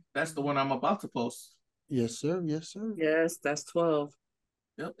 right? That's the one I'm about to post. Yes, sir. Yes, sir. Yes, that's 12.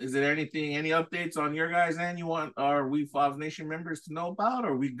 Yep. Is there any updates on your guys' end you want our WeFobs Nation members to know about?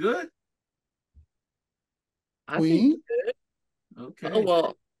 Are we good? I Queen? think we're good. Okay. Oh,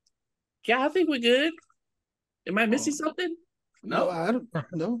 well, yeah, I think we're good. Am I missing Oh. something? No. I don't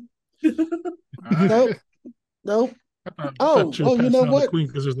know. All right. Nope. Nope. I Oh, thought you were you passing know out the what? Queen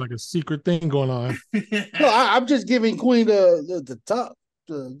because there's like a secret thing going on. No, I'm just giving Queen the top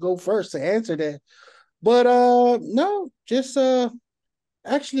to go first to answer that. But no, just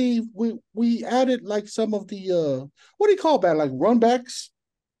actually we added like some of the what do you call that? Like runbacks?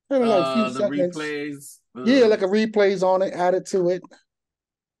 Kind of like a few The segments. replays. Yeah, like a replays on it, added to it.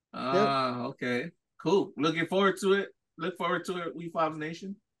 Okay. Cool. Looking forward to it. Look forward to it, WeFobs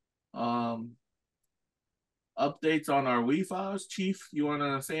Nation. Updates on our WeFobs. Chief, you want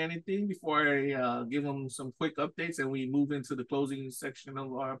to say anything before I give them some quick updates and we move into the closing section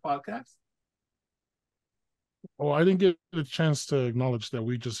of our podcast? Oh, I didn't get a chance to acknowledge that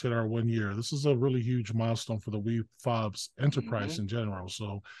we just hit our 1 year. This is a really huge milestone for the WeFobs enterprise in general.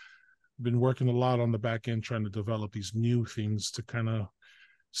 So I've been working a lot on the back end trying to develop these new things to kind of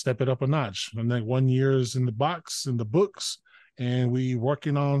step it up a notch. And then 1 year is in the box, in the books, and we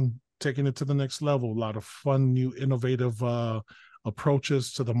working on taking it to the next level. A lot of fun, new, innovative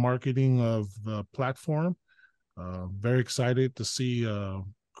approaches to the marketing of the platform. Very excited to see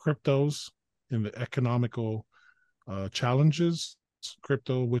cryptos in the economical challenges.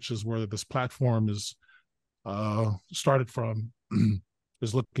 Crypto, which is where this platform is started from,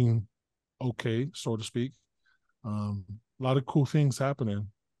 is looking okay, so to speak. A lot of cool things happening.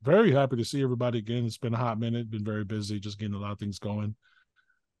 Very happy to see everybody again. It's been a hot minute, been very busy, just getting a lot of things going.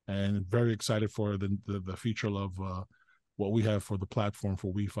 And very excited for the future of what we have for the platform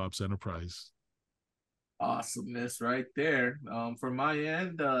for WeFobs Enterprise. Awesomeness right there. From my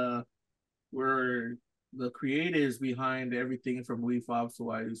end, we're the creatives behind everything from WeFobs to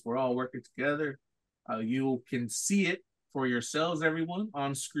YU's. We're all working together. You can see it for yourselves, everyone,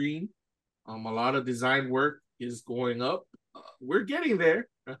 on screen. A lot of design work is going up. We're getting there.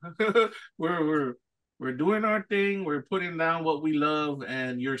 We're doing our thing. We're putting down what we love,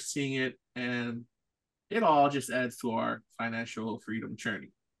 and you're seeing it, and it all just adds to our financial freedom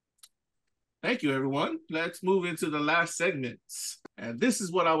journey. Thank you, everyone. Let's move into the last segment. And this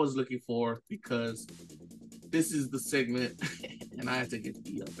is what I was looking for because this is the segment, and I had to get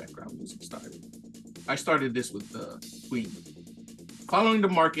the background music started. I started this with Queen. Following the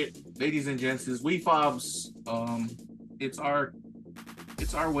market, ladies and gents, is WeFobs. It's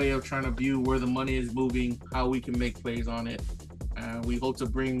our way of trying to view where the money is moving, how we can make plays on it. And we hope to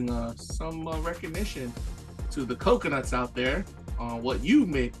bring some recognition to the coconuts out there on what you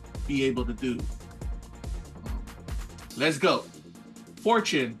may be able to do. Let's go.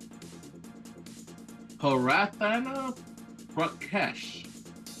 Fortune. Parathana Prakash.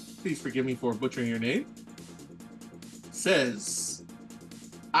 Please forgive me for butchering your name. Says,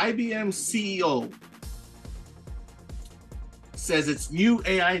 IBM CEO says its new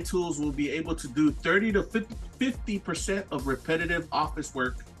AI tools will be able to do 30 to 50% of repetitive office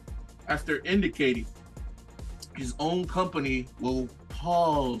work after indicating his own company will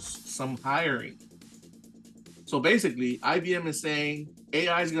pause some hiring. So basically, IBM is saying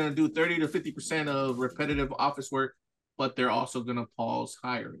AI is going to do 30 to 50% of repetitive office work, but they're also going to pause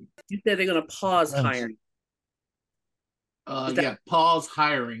hiring. You said they're going to pause hiring. Pause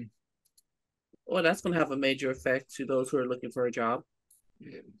hiring. Well, that's going to have a major effect to those who are looking for a job.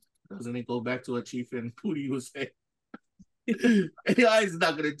 Yeah. Doesn't it go back to what Chief and Pootie was saying? AI is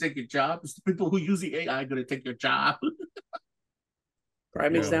not going to take your job. It's the people who use the AI going to take your job.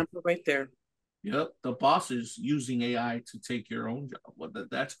 Prime example right there. Yep, the boss is using AI to take your own job. Well,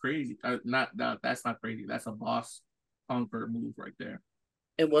 that's crazy. That's not crazy. That's a boss conquer move right there.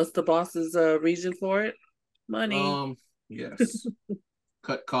 And what's the boss's reason for it? Money. Yes.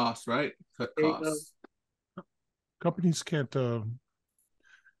 Cut costs, right? Cut costs. Companies can't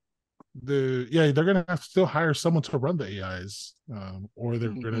they're gonna have to still hire someone to run the AIs, or they're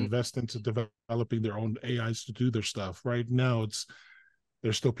gonna Mhm. invest into developing their own AIs to do their stuff. Right now,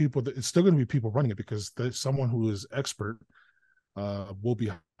 there's still people it's still gonna be people running it because there's someone who is expert will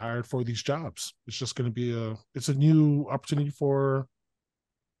be hired for these jobs. It's just gonna be it's a new opportunity for,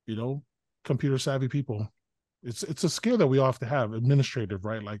 computer savvy people. It's a skill that we all have to have, administrative,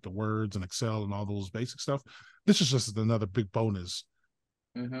 right? Like the words and Excel and all those basic stuff. This is just another big bonus.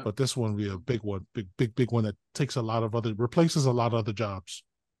 Mhm. But this one will be a big one, big one that replaces a lot of other jobs.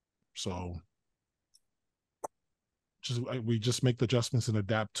 So we just make the adjustments and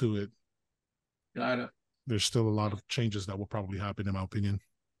adapt to it. Got it. There's still a lot of changes that will probably happen, in my opinion.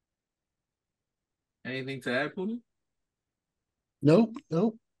 Anything to add, Poonie? Nope.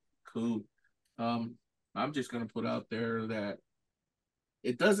 Cool. I'm just gonna put out there that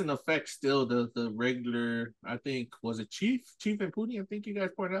it doesn't affect still the regular. I think was it Chief and Poonie. I think you guys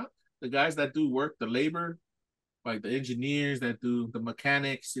pointed out the guys that do work the labor, like the engineers that do the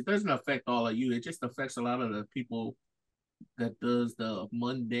mechanics. It doesn't affect all of you. It just affects a lot of the people that does the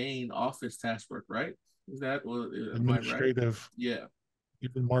mundane office task work. Right? Is that what? Am I right? Administrative, Yeah.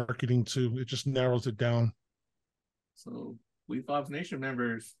 even marketing too. It just narrows it down. So we Fox Nation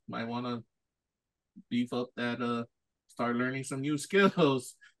members might want to beef up that start learning some new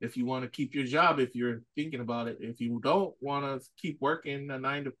skills if you want to keep your job, if you're thinking about it. If you don't want to keep working a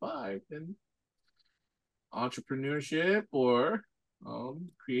 9 to 5, then entrepreneurship or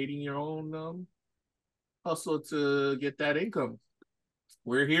creating your own hustle to get that income.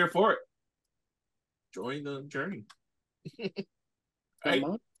 We're here for it. Join the journey. Right?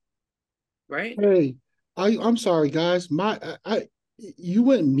 Right? Hey, I'm sorry, guys. You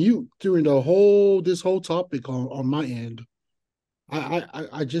went mute during this whole topic on my end.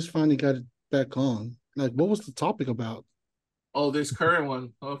 I just finally got it back on. Like, what was the topic about? Oh, this current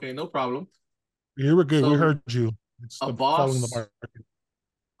one. Okay, no problem. You were good. We So, heard you. It's a following the boss, market.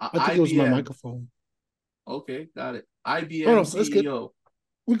 I think it was my IBM. microphone. Okay, got it. Oh, IBM no, that's good. CEO.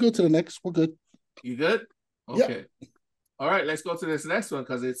 We go to the next. We're good. You good? Yeah. Okay. All right, let's go to this next one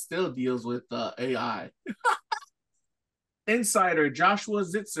because it still deals with AI. Insider Joshua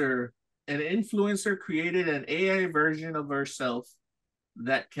Zitzer, an influencer, created an AI version of herself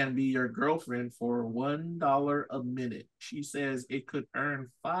that can be your girlfriend for $1 a minute. She says it could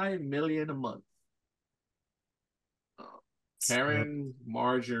earn $5 million a month. Karen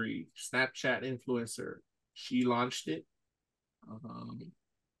Marjorie, Snapchat influencer, she launched it.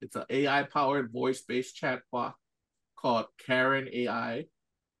 It's an AI-powered voice-based chatbot called Karen AI.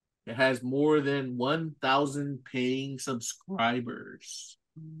 It has more than 1,000 paying subscribers.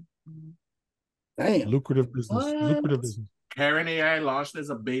 Damn. Lucrative business. What? Lucrative business. Karen AI launched as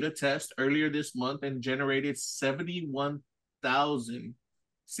a beta test earlier this month and generated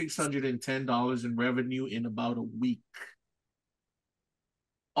 $71,610 in revenue in about a week.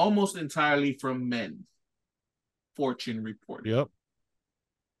 Almost entirely from men, Fortune reported. Yep.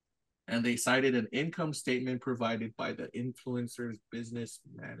 And they cited an income statement provided by the influencer's business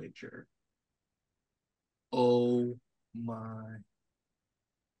manager. Oh my.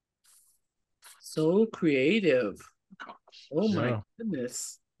 So creative. Gosh. Oh my Yeah.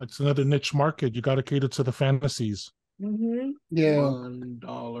 goodness. It's another niche market. You got to cater to the fantasies. Mm-hmm. Yeah.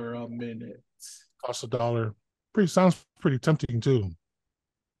 $1 a minute. Cost $1. Sounds pretty tempting too.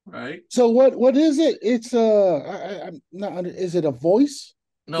 Right? So what is it? It's I'm not. Is it a voice?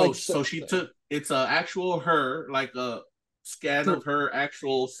 No, Like, so she took it's a actual her, like a scan of her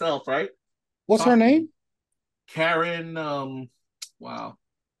actual self, right? What's her name? Karen, wow.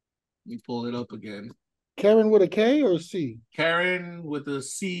 Let me pull it up again. Karen with a K or a C? Karen with a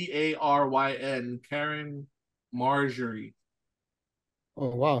CARYN, Karen Marjorie. Oh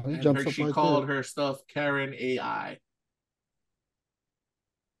wow, he And jumps up she right called there. her stuff Karen AI.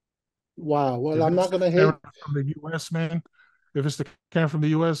 Wow. Well, If I'm it's not gonna the hate. Karen from the U.S., man. If it's the Karen from the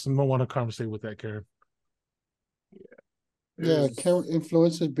U.S., I don't want to conversate with that Karen. Yeah, There's- Karen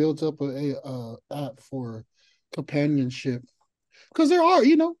influencers builds up a app for companionship because there are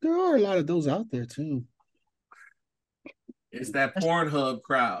a lot of those out there too. It's that Pornhub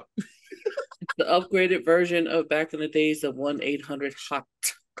crowd. The upgraded version of back in the days of 1-800-HOT.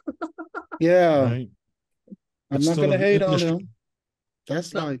 Yeah, Right? I'm It's not still gonna an hate on industry. them.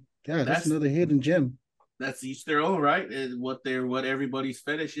 That's No, that's that's- another hidden gem. That's each their own, right? And what everybody's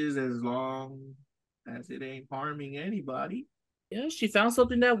fetish is, as long as it ain't harming anybody. Yeah, she found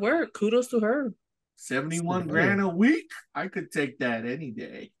something that worked. Kudos to her. 71 Hey. grand a week. I could take that any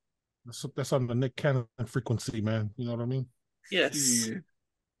day. That's on the Nick Cannon frequency, man. You know what I mean? Yes. Yeah.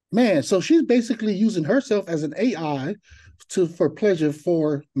 Man, so she's basically using herself as an AI for pleasure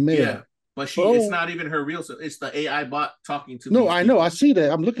for men. Yeah, but it's Oh. not even her real self. It's the AI bot talking to. No, these I know. people. I see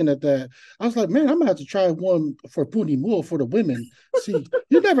that. I'm looking at that. I was like, man, I'm gonna have to try one for Puni Moore for the women. See,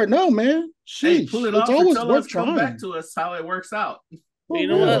 you never know, man. Hey, Sheesh. pull it It's off and always tell worth us. Come back trying. to us how it works out. For You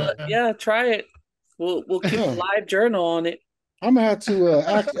know real. what? Yeah, try it. We'll keep a live journal on it. I'm gonna have to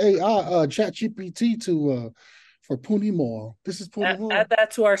ask AI ChatGPT to for Puni Moore. This is Puni Moore. Add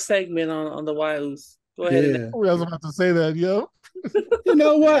that to our segment on the Wahoos. Go ahead. Yeah. And I was about to say that, yo. You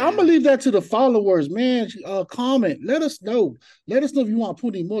know what? I'm gonna leave that to the followers, man. Comment. Let us know. Let us know if you want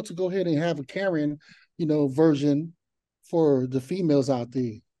Puni Moore to go ahead and have a Karen, version for the females out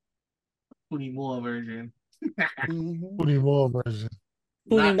there. Puni Moore version. Mhm. Puni Moore version.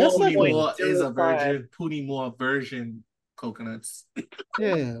 Not That's Puni like Moore is a 0.05. virgin. Puni Moore version coconuts.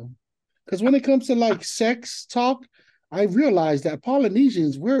 Yeah. Because when it comes to like sex talk, I realize that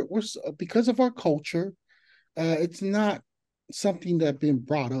Polynesians, we're because of our culture, it's not something that's been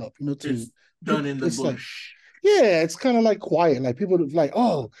brought up, It's done in the it's like, bush. yeah, it's kind of like quiet. Like people like,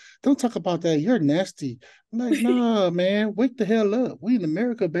 oh, don't talk about that. You're nasty. I'm like, nah, man, wake the hell up. We in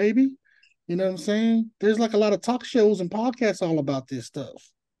America, baby. You know what I'm saying? There's like a lot of talk shows and podcasts all about this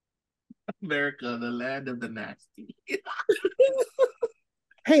stuff. America, the land of the nasty.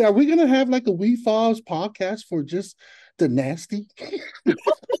 Hey, are we gonna have like a We Falls podcast for just the nasty?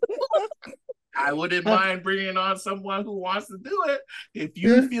 I wouldn't mind bringing on someone who wants to do it. If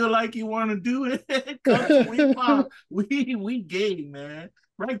you feel like you want to do it, come to We Fall. We game, man.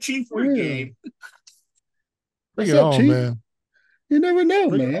 Right, Chief? We're game. Bring What's it up, on, Chief? man. You never know,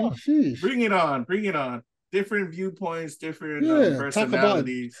 Bring it man. on. Sheesh. Bring it on. Bring it on. Different viewpoints, different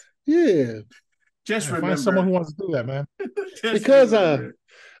personalities. Just Yeah, remember. find someone who wants to do that, man. Because I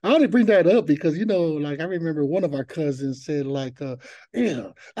only bring that up because like I remember one of our cousins said like, yeah,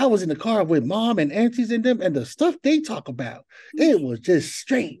 I was in the car with mom and aunties and them, and the stuff they talk about, it was just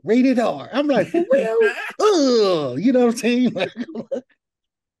straight rated R. I'm like, for real? Ugh, you know what I'm saying? Like,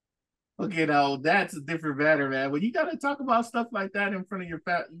 okay, now that's a different matter, man. When you gotta talk about stuff like that in front of your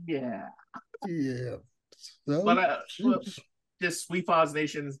family, yeah. So, but just We Falls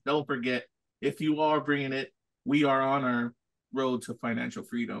Nations, don't forget, if you are bringing it, we are on our road to financial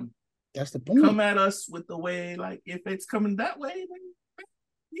freedom. That's the point. Come at us with the way, like if it's coming that way, then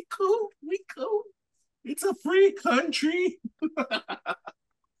we cool. It's a free country.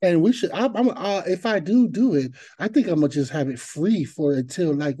 And we should. If I do it, I think I'm gonna just have it free for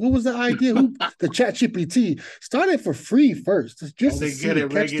until like what was the idea? The ChatGPT started for free first, just to see,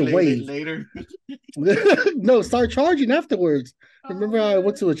 catch the wave later. No, start charging afterwards. Remember, I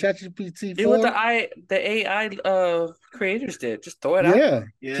went to a ChatGPT. Do what the AI creators did. Just throw it out. Yeah,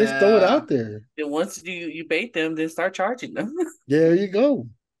 just throw it out there. And once you bait them, then start charging them. There you go.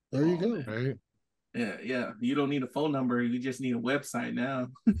 There you go. Right. Yeah. You don't need a phone number. You just need a website now.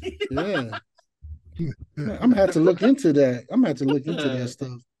 Yeah. I'm gonna have to look into that.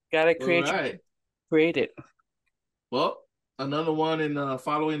 Stuff. Gotta create it. Well, another one in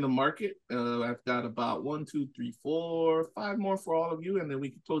following the market. I've got about 1, 2, 3, 4, 5 more for all of you, and then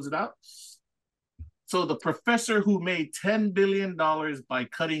we can close it out. So the professor who made $10 billion by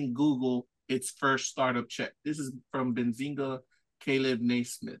cutting Google its first startup check. This is from Benzinga Caleb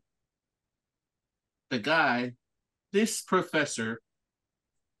Naismith. This professor,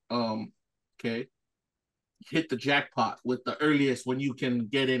 hit the jackpot with the earliest when you can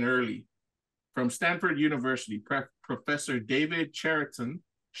get in early. From Stanford University, Professor David Sheridan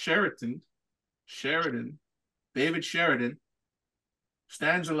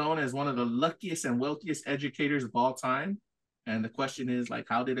stands alone as one of the luckiest and wealthiest educators of all time. And the question is, like,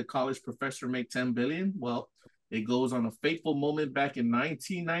 how did a college professor make $10 billion? Well, it goes on a fateful moment back in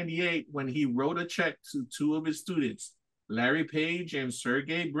 1998 when he wrote a check to 2 of his students, Larry Page and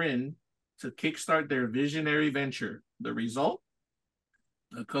Sergey Brin, to kickstart their visionary venture. The result?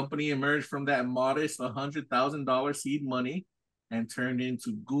 The company emerged from that modest $100,000 seed money and turned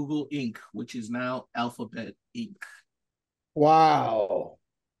into Google Inc., which is now Alphabet Inc. Wow.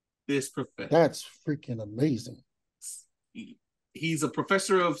 This professor. That's freaking amazing. He's a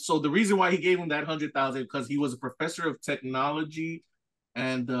professor of, so the reason why he gave him that $100,000 because he was a professor of technology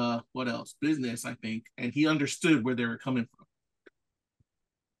and what else? Business, I think. And he understood where they were coming from.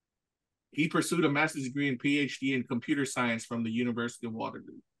 He pursued a master's degree and PhD in computer science from the University of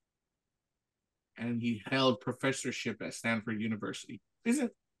Waterloo. And he held professorship at Stanford University.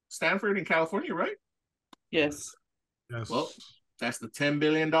 Isn't Stanford in California, right? Yes. Well, that's the $10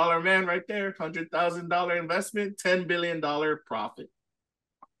 billion man right there. $100,000 investment, $10 billion profit.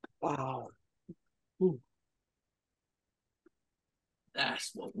 Wow. Ooh.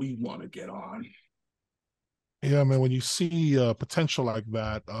 That's what we want to get on. Yeah, man, when you see potential like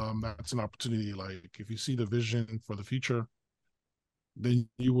that, that's an opportunity. Like if you see the vision for the future, then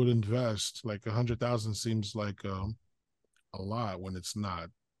you would invest. Like 100,000 seems like a lot when it's not,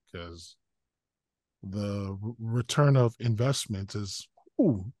 because the return of investment is,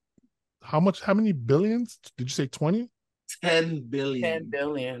 ooh, how much? How many billions? Did you say 20? 10 billion. 10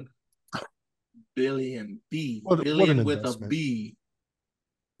 billion. Billion. What an Billion with a investment. B.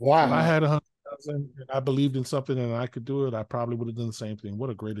 If I Wow. had 100,000 and I believed in something and I could do it, I probably would have done the same thing. What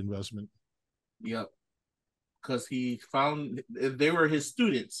a great investment. Yep. Because he found they were his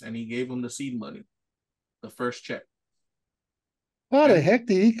students and he gave them the seed money, the first check. How the And- heck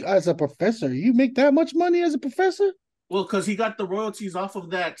did he, as a professor, you make that much money as a professor? Well, because he got the royalties off of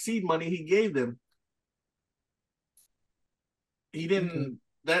that seed money he gave them. He didn't.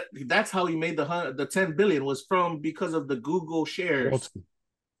 That's how he made the 10 billion was from because of the Google shares.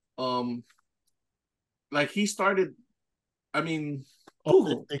 Like he started. I mean,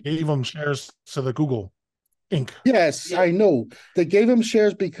 Google. They gave him shares to the Google Inc. Yes, Yeah. I know. They gave him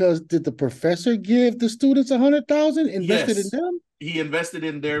shares because did the professor give the students 100,000 invested in Yes. them? He invested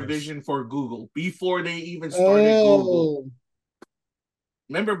in their Yes. vision for Google before they even started Google. Oh,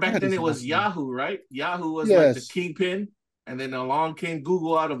 Remember back That then is it was awesome. Yahoo, right? Yahoo was like the yes. kingpin, and then along came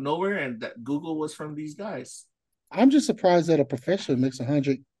Google out of nowhere, and that Google was from these guys. I'm just surprised that a professor makes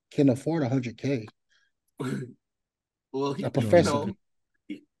 100 can afford 100K. Well, he, A you professor. know,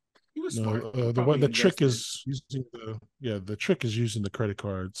 he was smart. No, He the probably trick invested. is using the trick is using the credit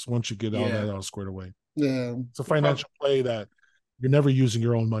cards once you get all Yeah. that all squared away. Yeah. It's a financial play that you're never using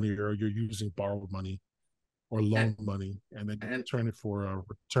your own money, or you're using borrowed money or loan money, and then you and- return it for a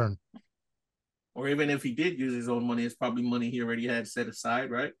return. Or even if he did use his own money, it's probably money he already had set aside,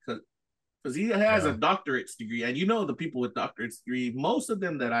 right? Because he has a doctorate's degree, and you know the people with doctorate's degree, most of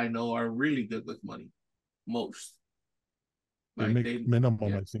them that I know are really good with money. Most. They Like make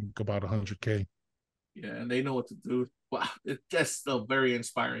minimum, I think, about 100K. Yeah, and they know what to do. Wow, it's just a very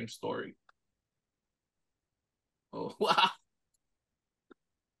inspiring story. Oh wow!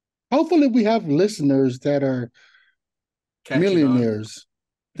 Hopefully we have listeners that are Catching millionaires,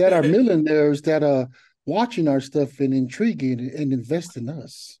 that are watching our stuff and intriguing and invest in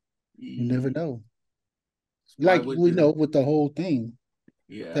us. You never know. Why Like would we you? know with the whole thing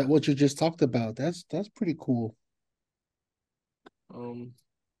Yeah. that what you just talked about. That's pretty cool.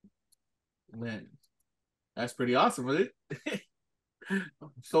 Man, that's pretty awesome, isn't it?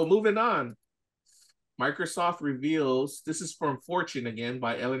 So moving on. Microsoft reveals, this is from Fortune again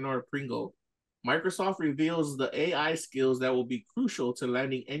by Eleanor Pringle. Microsoft reveals the AI skills that will be crucial to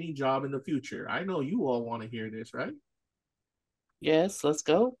landing any job in the future. I know you all want to hear this, right? Yes, let's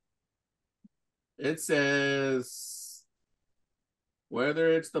go. It says,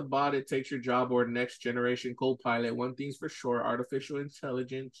 whether it's the bot that takes your job or next generation co-pilot, one thing's for sure, artificial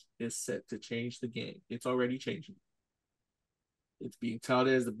intelligence is set to change the game. It's already changing. It's being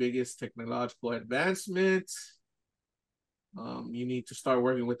touted as the biggest technological advancement. You need to start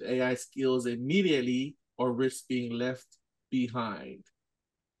working with AI skills immediately or risk being left behind.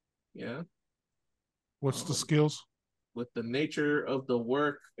 Yeah. What's the skills? With the nature of the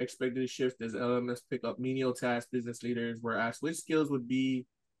work expected to shift as LMS pick up menial tasks, business leaders were asked which skills would be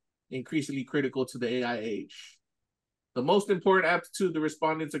increasingly critical to the AI age. The most important aptitude the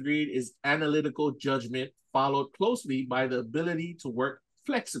respondents agreed is analytical judgment, followed closely by the ability to work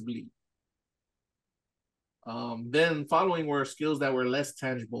flexibly. Then following were skills that were less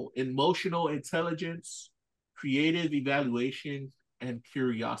tangible: emotional intelligence, creative evaluation, and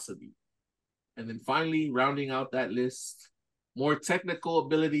curiosity. And then finally, rounding out that list, more technical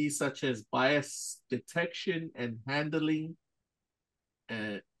abilities such as bias detection and handling,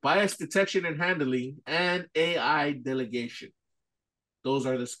 and AI delegation. Those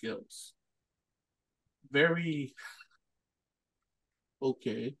are the skills. Very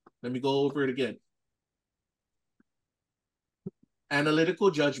okay. Let me go over it again.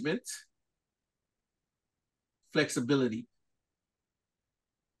 Analytical judgment, flexibility.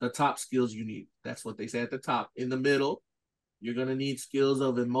 The top skills you need. That's what they say at the top. In the middle, you're going to need skills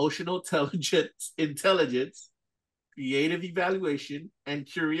of emotional intelligence, creative evaluation, and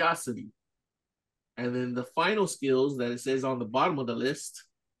curiosity. And then the final skills that it says on the bottom of the list,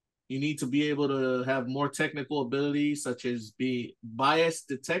 you need to be able to have more technical abilities such as bias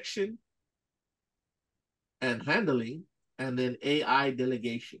detection and handling, and then AI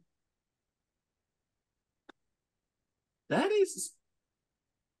delegation. That is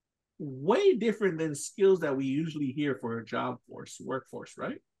way different than skills that we usually hear for a workforce,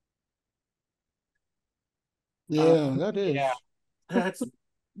 right? Yeah, that is. Yeah. That's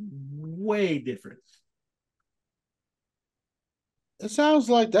way different. It sounds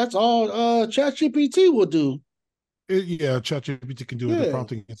like that's all ChatGPT will do. Yeah, ChatGPT can do it. The Yeah.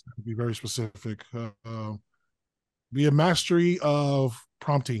 prompting is going to be very specific. Be a mastery of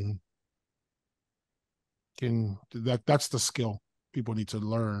prompting. That's the skill people need to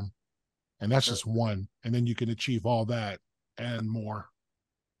learn, and that's just one. And then you can achieve all that and more.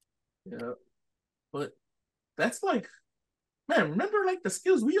 Yeah, but that's like, man, remember like the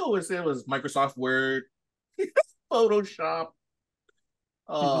skills we always said was Microsoft Word, Photoshop,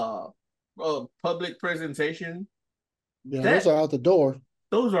 public presentation. Yeah, those are out the door.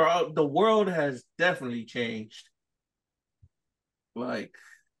 Those are out. The world has definitely changed. Like,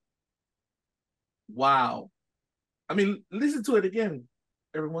 wow. I mean, listen to it again,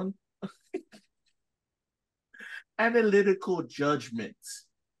 everyone. Analytical judgment,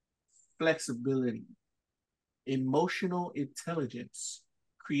 flexibility, emotional intelligence,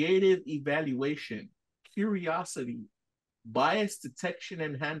 creative evaluation, curiosity, bias detection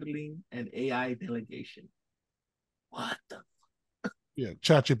and handling, and AI delegation. What the? Yeah,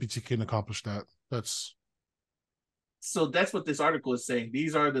 ChatGPT can accomplish that. So that's what this article is saying.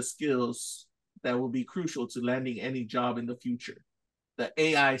 These are the skills that will be crucial to landing any job in the future. The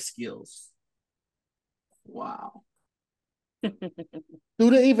AI skills. Wow. Do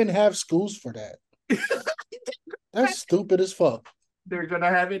they even have schools for that? That's stupid as fuck. They're gonna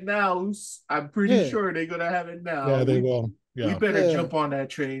have it now. I'm pretty sure they're gonna have it now. Yeah, they will. Yeah. We better jump on that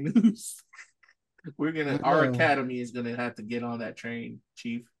train. Our academy is gonna have to get on that train,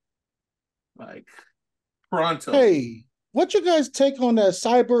 Chief. Like pronto. Hey, what you guys take on that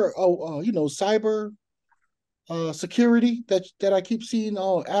cyber? Cyber security that I keep seeing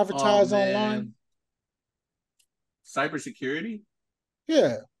advertised online. Cybersecurity.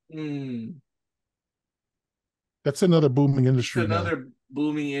 Yeah. That's another booming industry. It's another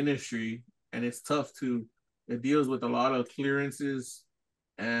booming industry, and it's tough too. It deals with a lot of clearances,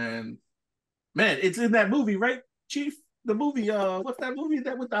 and man, it's in that movie, right, Chief? The movie, what's that movie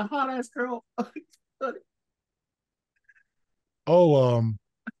that with the hot ass girl?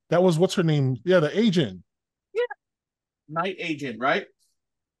 That was what's her name? Yeah, the agent. Yeah, Night Agent, right?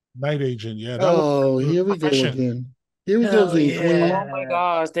 Night Agent. Yeah. Here we go again. Here we go again, Queen. Oh my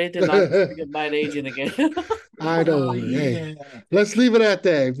gosh, they did not get Night Agent again. I know. Hey, let's leave it at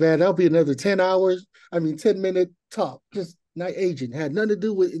that, man. That'll be another 10 hours. 10-minute talk. Just Night Agent had nothing to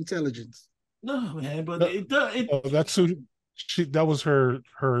do with intelligence. No, man, but that's who that was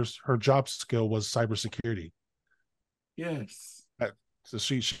her job skill was cybersecurity. Yes. So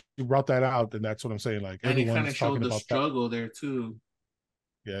she brought that out, and that's what I'm saying. Like, and everyone's it kind of showed the struggle that. there too.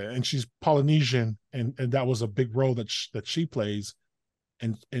 Yeah, and she's Polynesian, and that was a big role that she plays,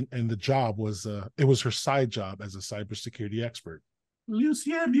 and the job was it was her side job as a cybersecurity expert.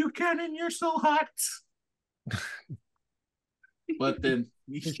 Lucien Buchanan, you're so hot. But then,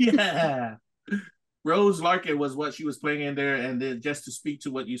 yeah, Rose Larkin was what she was playing in there, and then just to speak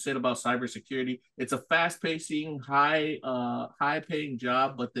to what you said about cybersecurity, it's a fast-pacing, high-paying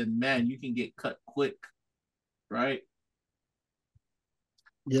job, but then man, you can get cut quick, right?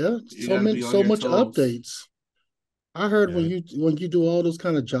 Yeah, so much updates. I heard when you do all those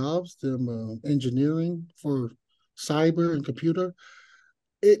kind of jobs, engineering for cyber and computer,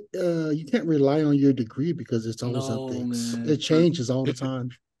 you can't rely on your degree because it's always updates. Man. It changes all the time.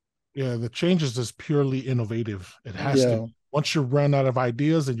 Yeah, the changes is purely innovative. It has to. Once you run out of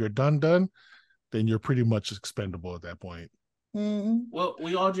ideas and you're done, then you're pretty much expendable at that point. Mm-hmm. Well,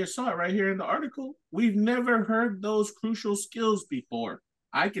 we all just saw it right here in the article. We've never heard those crucial skills before.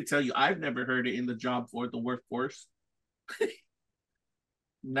 I can tell you, I've never heard it in the workforce.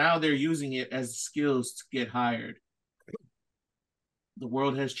 Now they're using it as skills to get hired. The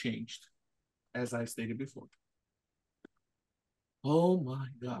world has changed, as I stated before. Oh my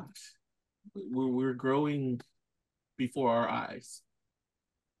gosh. We're growing before our eyes.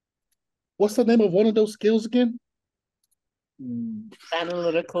 What's the name of one of those skills again?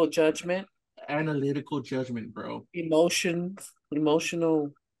 Analytical judgment. Analytical judgment, bro.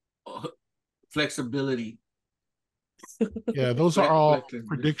 Emotional flexibility. Yeah, those are all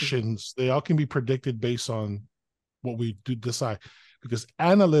predictions. They all can be predicted based on what we do decide, because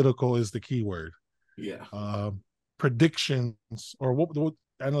analytical is the key word. Yeah. Predictions or what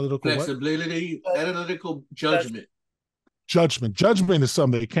analytical flexibility, analytical judgment. Judgment is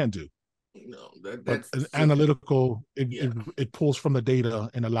something they can't do. No, that's analytical. It pulls from the data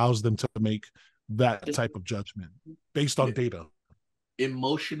and allows them to make that type of judgment based on data.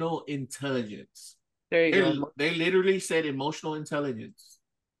 Emotional intelligence. There you go. They literally said emotional intelligence.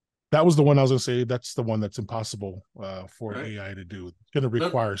 That was the one I was gonna say. That's the one that's impossible for Right. AI to do. It's gonna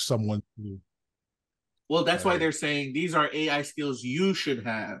require someone to. Well, that's why they're saying these are AI skills you should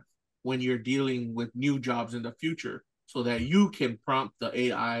have when you're dealing with new jobs in the future, so that you can prompt the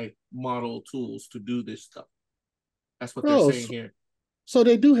AI model tools to do this stuff. That's what they're Oh, saying here. so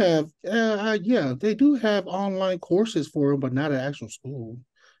they do have, yeah, they do have online courses for them, but not at actual school.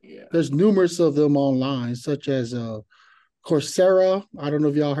 Yeah. There's numerous of them online, such as Coursera. I don't know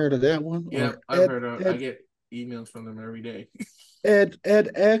if y'all heard of that one. Yeah, Or I've heard of. I get emails from them every day.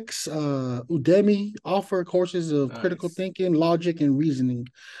 edX, Udemy offer courses of critical Nice. thinking, logic, and reasoning.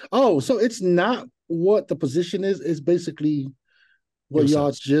 Oh, so it's not what the position is. It's basically what Skill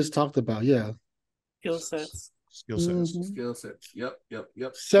y'all sets. just talked about. Yeah. Skill sets. Skill sets. Mhm. Skill sets.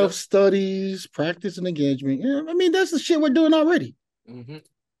 Yep. Self studies, practice, and engagement. Yeah, I mean, that's the shit we're doing already. Mm-hmm.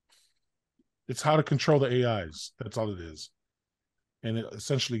 It's how to control the AIs. That's all it is. And it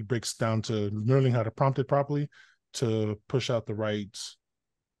essentially breaks down to learning how to prompt it properly to push out the right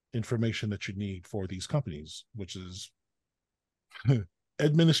information that you need for these companies, which is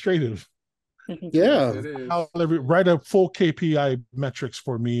administrative. Yeah. It is. I'll write a full KPI metrics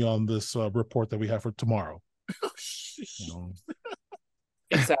for me on this report that we have for tomorrow. You know?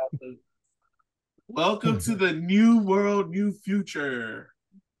 Exactly. Welcome to the new world, new future.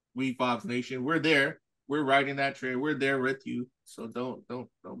 We Bob's Nation. We're there. We're riding that train. We're there with you. So don't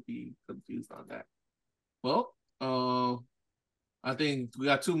be confused on that. Well, I think we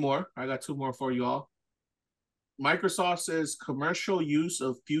got two more. I got two more for y'all. Microsoft says commercial use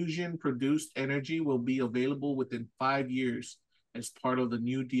of fusion-produced energy will be available within 5 years as part of the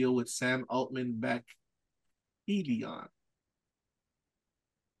new deal with Sam Altman-backed Helion.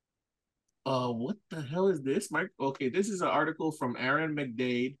 What the hell is this, Mike? Okay, this is an article from Aaron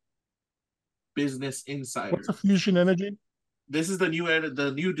McDade, Business Insider. What's a fusion energy? This is the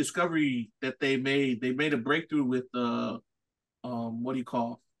new discovery that they made. They made a breakthrough with what do you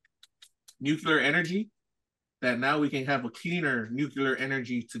call nuclear energy, that now we can have a cleaner nuclear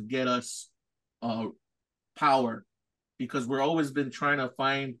energy to get us power, because we're always been trying to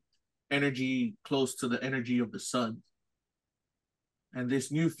find energy close to the energy of the sun. And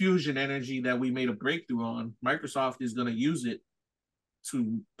this new fusion energy that we made a breakthrough on, Microsoft is going to use it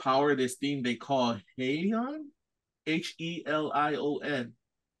to power this thing they call Helion, Helion,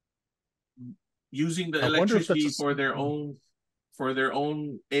 using the electricity for their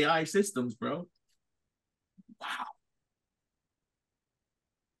own AI systems, bro. Wow.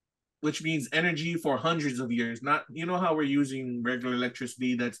 Which means energy for hundreds of years. Not, you know how we're using regular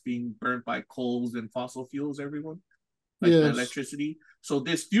electricity that's being burnt by coals and fossil fuels, everyone? Like the electricity. So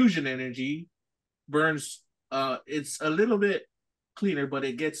this fusion energy burns, it's a little bit cleaner, but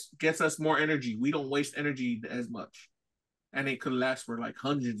it gets us more energy. We don't waste energy as much. And it could last for like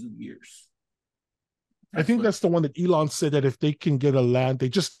hundreds of years. I think that's the one that Elon said that if they can get a land, they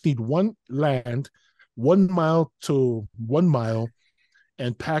just need one land, 1 mile to 1 mile,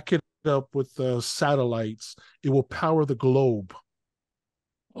 and pack it up with satellites. It will power the globe,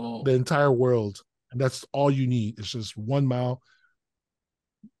 the entire world. And that's all you need. It's just 1 mile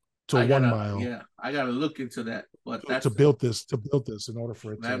to 1 mile. Yeah, I gotta look into that. But that's to build this in order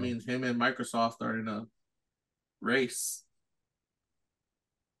for it that means him and Microsoft are in a race.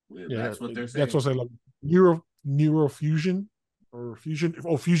 Yeah, that's what they're saying. That's what I'm saying. Like neurofusion or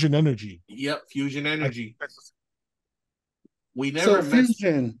fusion energy. Yep, fusion energy. We never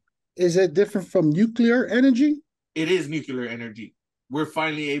fusion, is it different from nuclear energy? It is nuclear energy. We're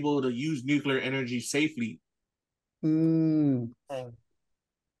finally able to use nuclear energy safely.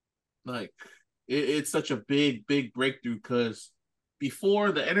 Like it's such a big breakthrough, because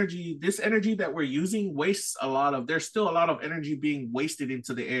before this energy that we're using wastes there's still a lot of energy being wasted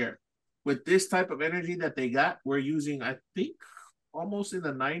into the air. With this type of energy that they got, we're using, I think, almost in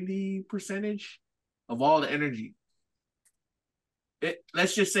the 90% of all the energy.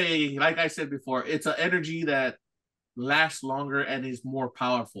 Let's just say, like I said before, it's an energy that lasts longer and is more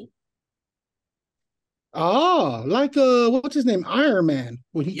powerful. Oh, like what's his name? Iron Man.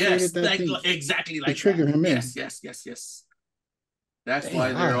 When he created that thing. Exactly like to trigger him in. Yes. That's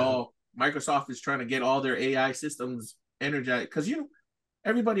why Microsoft is trying to get all their AI systems energized, because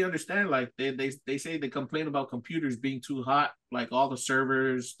everybody understand, like they say they complain about computers being too hot, like all the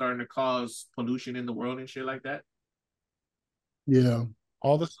servers starting to cause pollution in the world and shit like that. Yeah.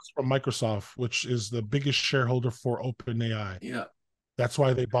 All this is from Microsoft, which is the biggest shareholder for OpenAI. Yeah. That's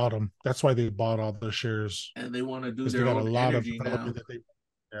why they bought them. That's why they bought all the shares. And they want to do their own energy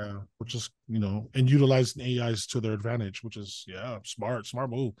now. Which is, and utilizing AIs to their advantage, which is, smart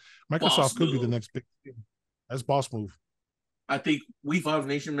move. Microsoft could be the next big thing. That's boss move. I think we Five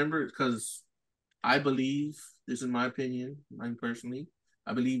Nation members, because I believe, this is my opinion, mine personally,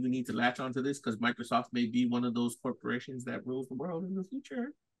 I believe we need to latch onto this because Microsoft may be one of those corporations that rules the world in the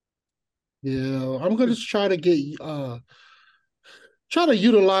future. Yeah, I'm gonna try to try to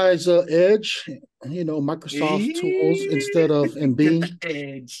utilize Edge, Microsoft tools instead of and Get Bing. the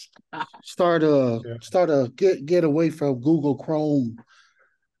edge. Start to get away from Google Chrome.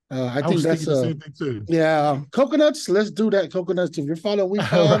 I think was that's thinking the same thing too. yeah. Coconuts, let's do that. Coconuts. If you're following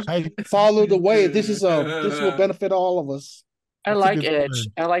We5, Right. follow the way. This will benefit all of us. I That's a like good Edge.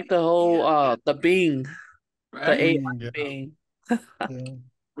 plan. I like the whole the Bing, the Right? AI Mm, Yeah. Bing. yeah.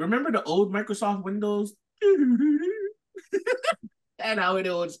 Remember the old Microsoft Windows? And how it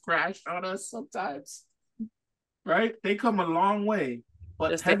always crashed on us sometimes. Right? They come a long way.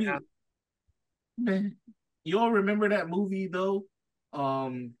 But Yes, have they you have. man, you all remember that movie though?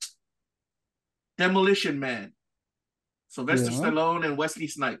 Demolition Man. Sylvester Yeah. Stallone and Wesley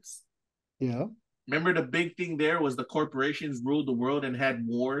Snipes. Yeah. Remember the big thing there was the corporations ruled the world and had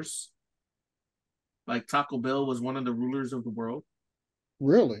wars? Like Taco Bell was one of the rulers of the world.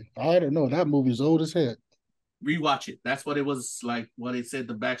 Really? I don't know. That movie's old as heck. Rewatch it. That's what it was like, what it said,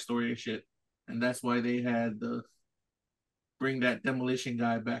 the backstory and shit. And that's why they had the bring that demolition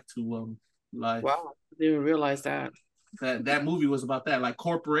guy back to life. Wow, I didn't even realize that. That movie was about that. Like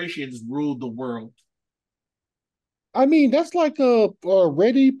corporations ruled the world. I mean, that's like a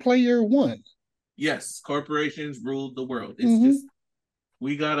Ready Player One. Yes, corporations ruled the world. It's Mhm. just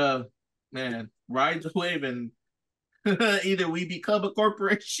we gotta ride the wave and either we become a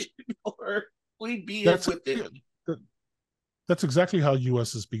corporation or we be That's with it. that's exactly how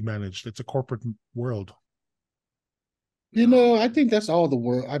US is being managed. It's a corporate world. I think that's all the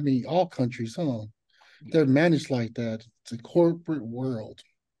world. I mean, all countries, huh? They're managed like that. It's a corporate world.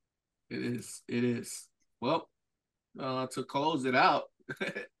 It is. It is. Well, to close it out,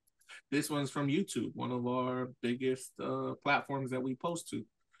 this one's from YouTube, one of our biggest platforms that we post to.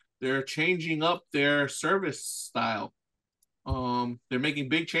 They're changing up their service style. They're making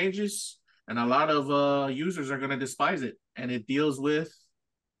big changes, and a lot of users are going to despise it. And it deals with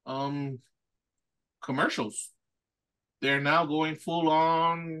commercials. They're now going full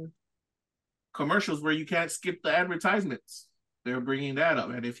on commercials where you can't skip the advertisements. They're bringing that up,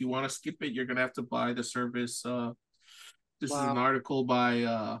 and if you want to skip it, you're gonna have to buy the service. This is an article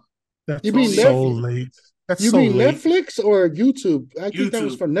by That's You mean so late. That's You so mean late. Netflix or YouTube? I think that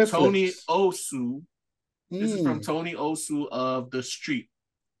was YouTube. from Netflix. Tony Osu. This is from Mm, Tony Osu of The Street.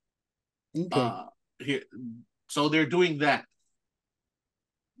 okay. Here, so they're doing that.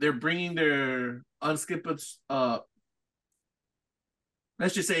 They're bringing their unskippable.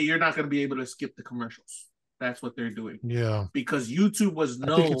 Let's just say you're not going to be able to skip the commercials. That's what they're doing. Yeah. Because YouTube was I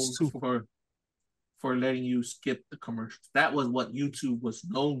think known it's too for letting you skip the commercials. That was what YouTube was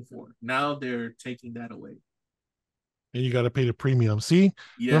known for. Now they're taking that away. and you got to pay the premium. See,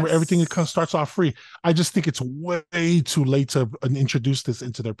 Yes. remember everything starts off free. I just think it's way too late to introduce this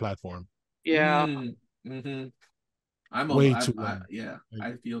into their platform. Yeah. Mm-hmm. Way too late.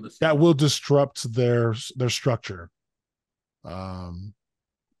 I feel the same. That will disrupt their structure.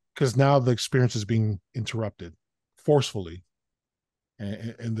 Because now the experience is being interrupted forcefully,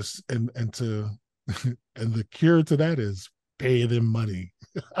 and this and to and the cure to that is pay them money.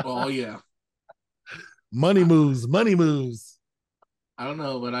 Oh yeah, money moves. I don't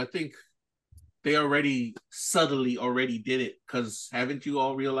know, but I think they already subtly did it. Because haven't you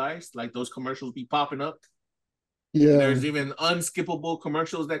all realized, like, those commercials be popping up? Yeah. There's even unskippable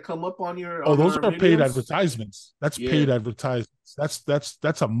commercials that come up on your. Oh, on those our are paid videos. advertisements. That's paid advertisements.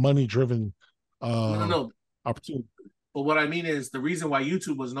 That's a money driven No. opportunity. But what I mean is, the reason why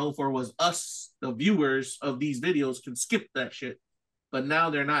YouTube was known for was us, the viewers of these videos, can skip that shit. But now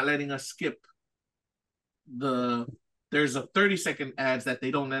they're not letting us skip there's a 30-second ads that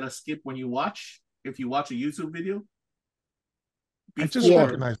they don't let us skip when you watch. If you watch a YouTube video. I just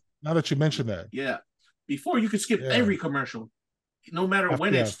recognize now that you mentioned that. Yeah. Before you could skip every commercial, no matter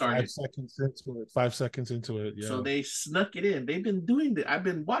when it started. 5 seconds into it. Yeah. So they snuck it in. They've been doing that. I've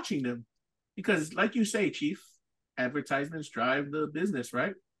been watching them. Because like you say, Chief, advertisements drive the business,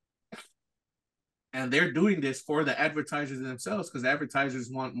 right? And they're doing this for the advertisers themselves because advertisers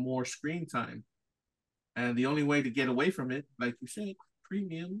want more screen time. And the only way to get away from it, like you say,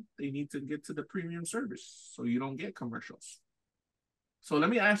 premium, they need to get to the premium service so you don't get commercials. So let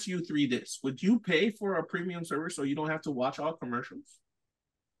me ask you three this. Would you pay for a premium service so you don't have to watch all commercials?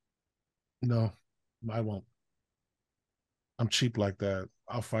 No, I won't. I'm cheap like that.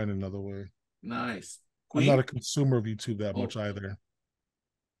 I'll find another way. Nice. I'm not a consumer of YouTube that much either.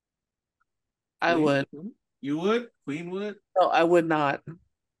 I would. You would? Queen would? No, I would not.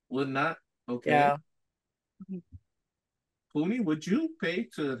 Would not? Okay. Yeah. Clooney, would you pay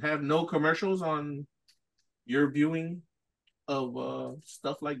to have no commercials on your viewing of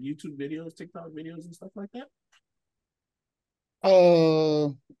stuff like YouTube videos, TikTok videos, and stuff like that?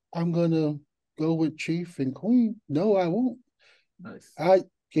 I'm gonna go with Chief and Queen. No, I won't. Nice.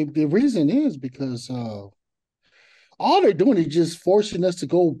 The reason is because all they're doing is just forcing us to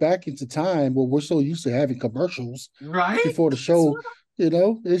go back into time where we're so used to having commercials Right? before the show. You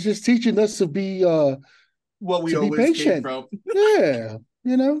know, it's just teaching us to be What we to be always came patient. from. Yeah,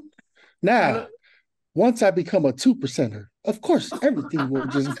 you know. Now, once I become a 2%er, of course, everything will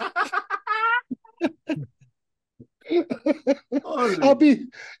just. I'll be,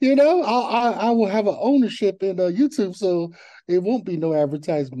 you know, I will have an ownership in YouTube, so it won't be no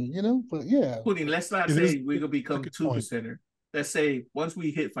advertisement, you know. But yeah, Clooney, let's not say we're gonna become 2%er. Let's say once we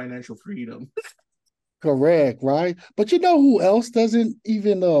hit financial freedom. correct, right? But you know who else doesn't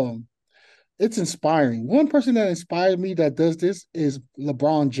even it's inspiring. One person that inspired me that does this is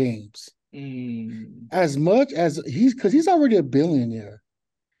LeBron James. As much as because he's already a billionaire.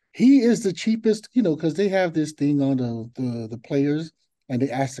 He is the cheapest, you know, because they have this thing on the players, and they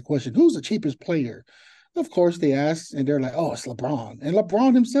ask the question, "Who's the cheapest player?" Of course, they ask, and they're like, "Oh, it's LeBron." And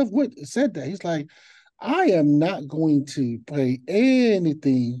LeBron himself said that. He's like, "I am not going to pay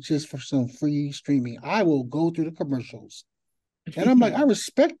anything just for some free streaming. I will go through the commercials." And I'm like, I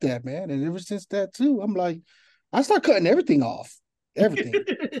respect that, man. And ever since that too, I'm like, I start cutting everything off, everything.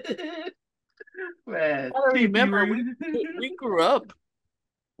 Man, I remember we grew up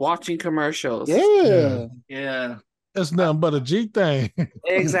watching commercials. Yeah. It's nothing but a G thing.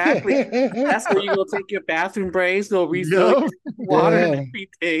 Exactly. That's where you go take your bathroom breaks, go refill water and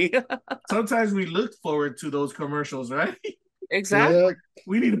everything. Sometimes we look forward to those commercials, right? Exactly. Yeah.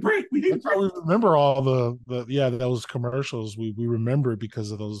 We need a break. We need a break. We remember all those commercials. We remember it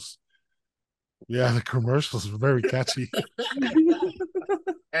because of those. Yeah, the commercials were very catchy.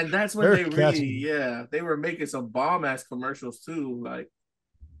 And that's when they really, they were making some bomb ass commercials too. Like,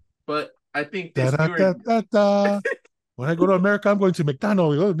 but I think this when I go to America, I'm going to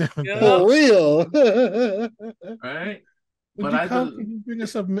McDonald's. For real. Right? Can you bring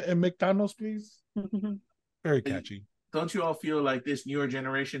us a McDonald's, please? Very catchy. Don't you all feel like this newer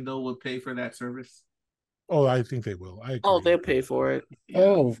generation though would pay for that service? Oh, I think they will. I agree. Oh, they'll pay for it. Yeah.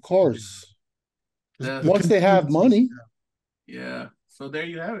 Oh, of course. Once they have money. Yeah. So there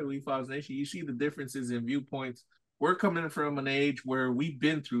you have it, WeFox Nation. You see the differences in viewpoints. We're coming from an age where we've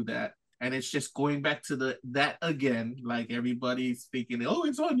been through that, and it's just going back to that again. Like everybody's thinking, "Oh,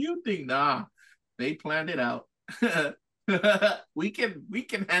 it's on you" thing. Nah, they planned it out. we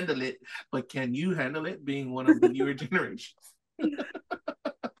can handle it, but can you handle it? Being one of the newer generations.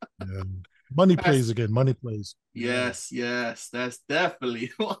 Yeah. Money plays again. Money plays. Yes, that's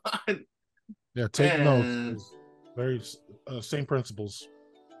definitely one. Yeah, take notes. Very same principles.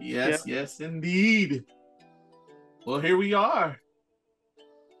 Yes, indeed. Well, here we are.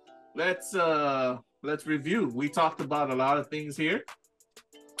 Let's review. We talked about a lot of things here.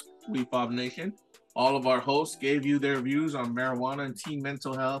 WeFob Nation. All of our hosts gave you their views on marijuana and teen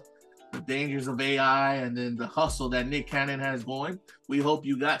mental health, the dangers of AI, and then the hustle that Nick Cannon has going. We hope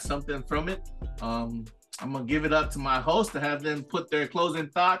you got something from it. I'm gonna give it up to my host to have them put their closing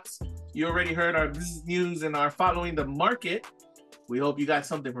thoughts. You already heard our business news and our following the market. We hope you got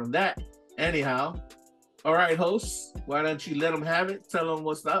something from that. Anyhow, all right, hosts, why don't you let them have it? Tell them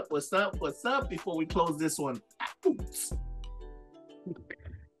what's up before we close this one out.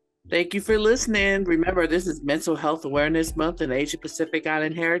 Thank you for listening. Remember, this is Mental Health Awareness Month in Asia Pacific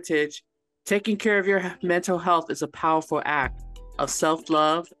Island Heritage. Taking care of your mental health is a powerful act of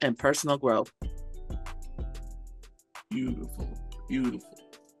self-love and personal growth. Beautiful.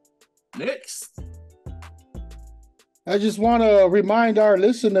 Next. I just want to remind our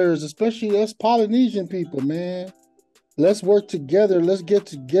listeners, especially us Polynesian people, man, let's work together. Let's get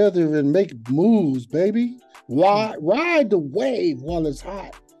together and make moves, baby. Ride the wave while it's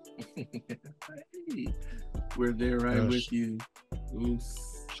hot. We're there with you.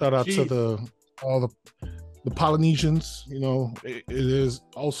 Shout out to all the Polynesians. You know, it is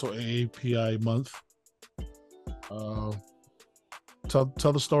also AAPI month.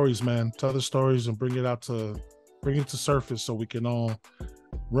 Tell the stories, man. Tell the stories and bring it to surface so we can all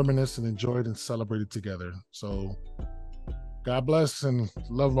reminisce and enjoy it and celebrate it together. So God bless and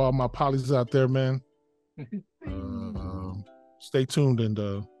love all my polys out there, man. Stay tuned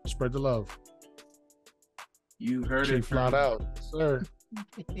and spread the love. You heard it. Flat out, sir.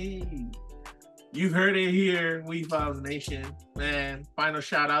 You've heard it here, We Files Nation. Man, final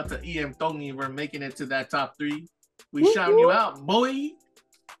shout out to EM Tongi for making it to that top 3. We shouting you out, boy.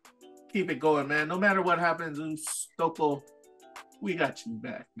 Keep it going, man. No matter what happens, Stoko, we got you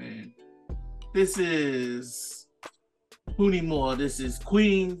back, man. This is Puni Moore. This is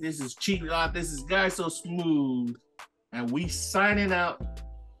Queen. This is Cheap Lot. This is Guy So Smooth. And we signing out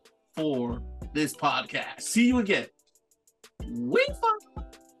for this podcast. See you again. We fun.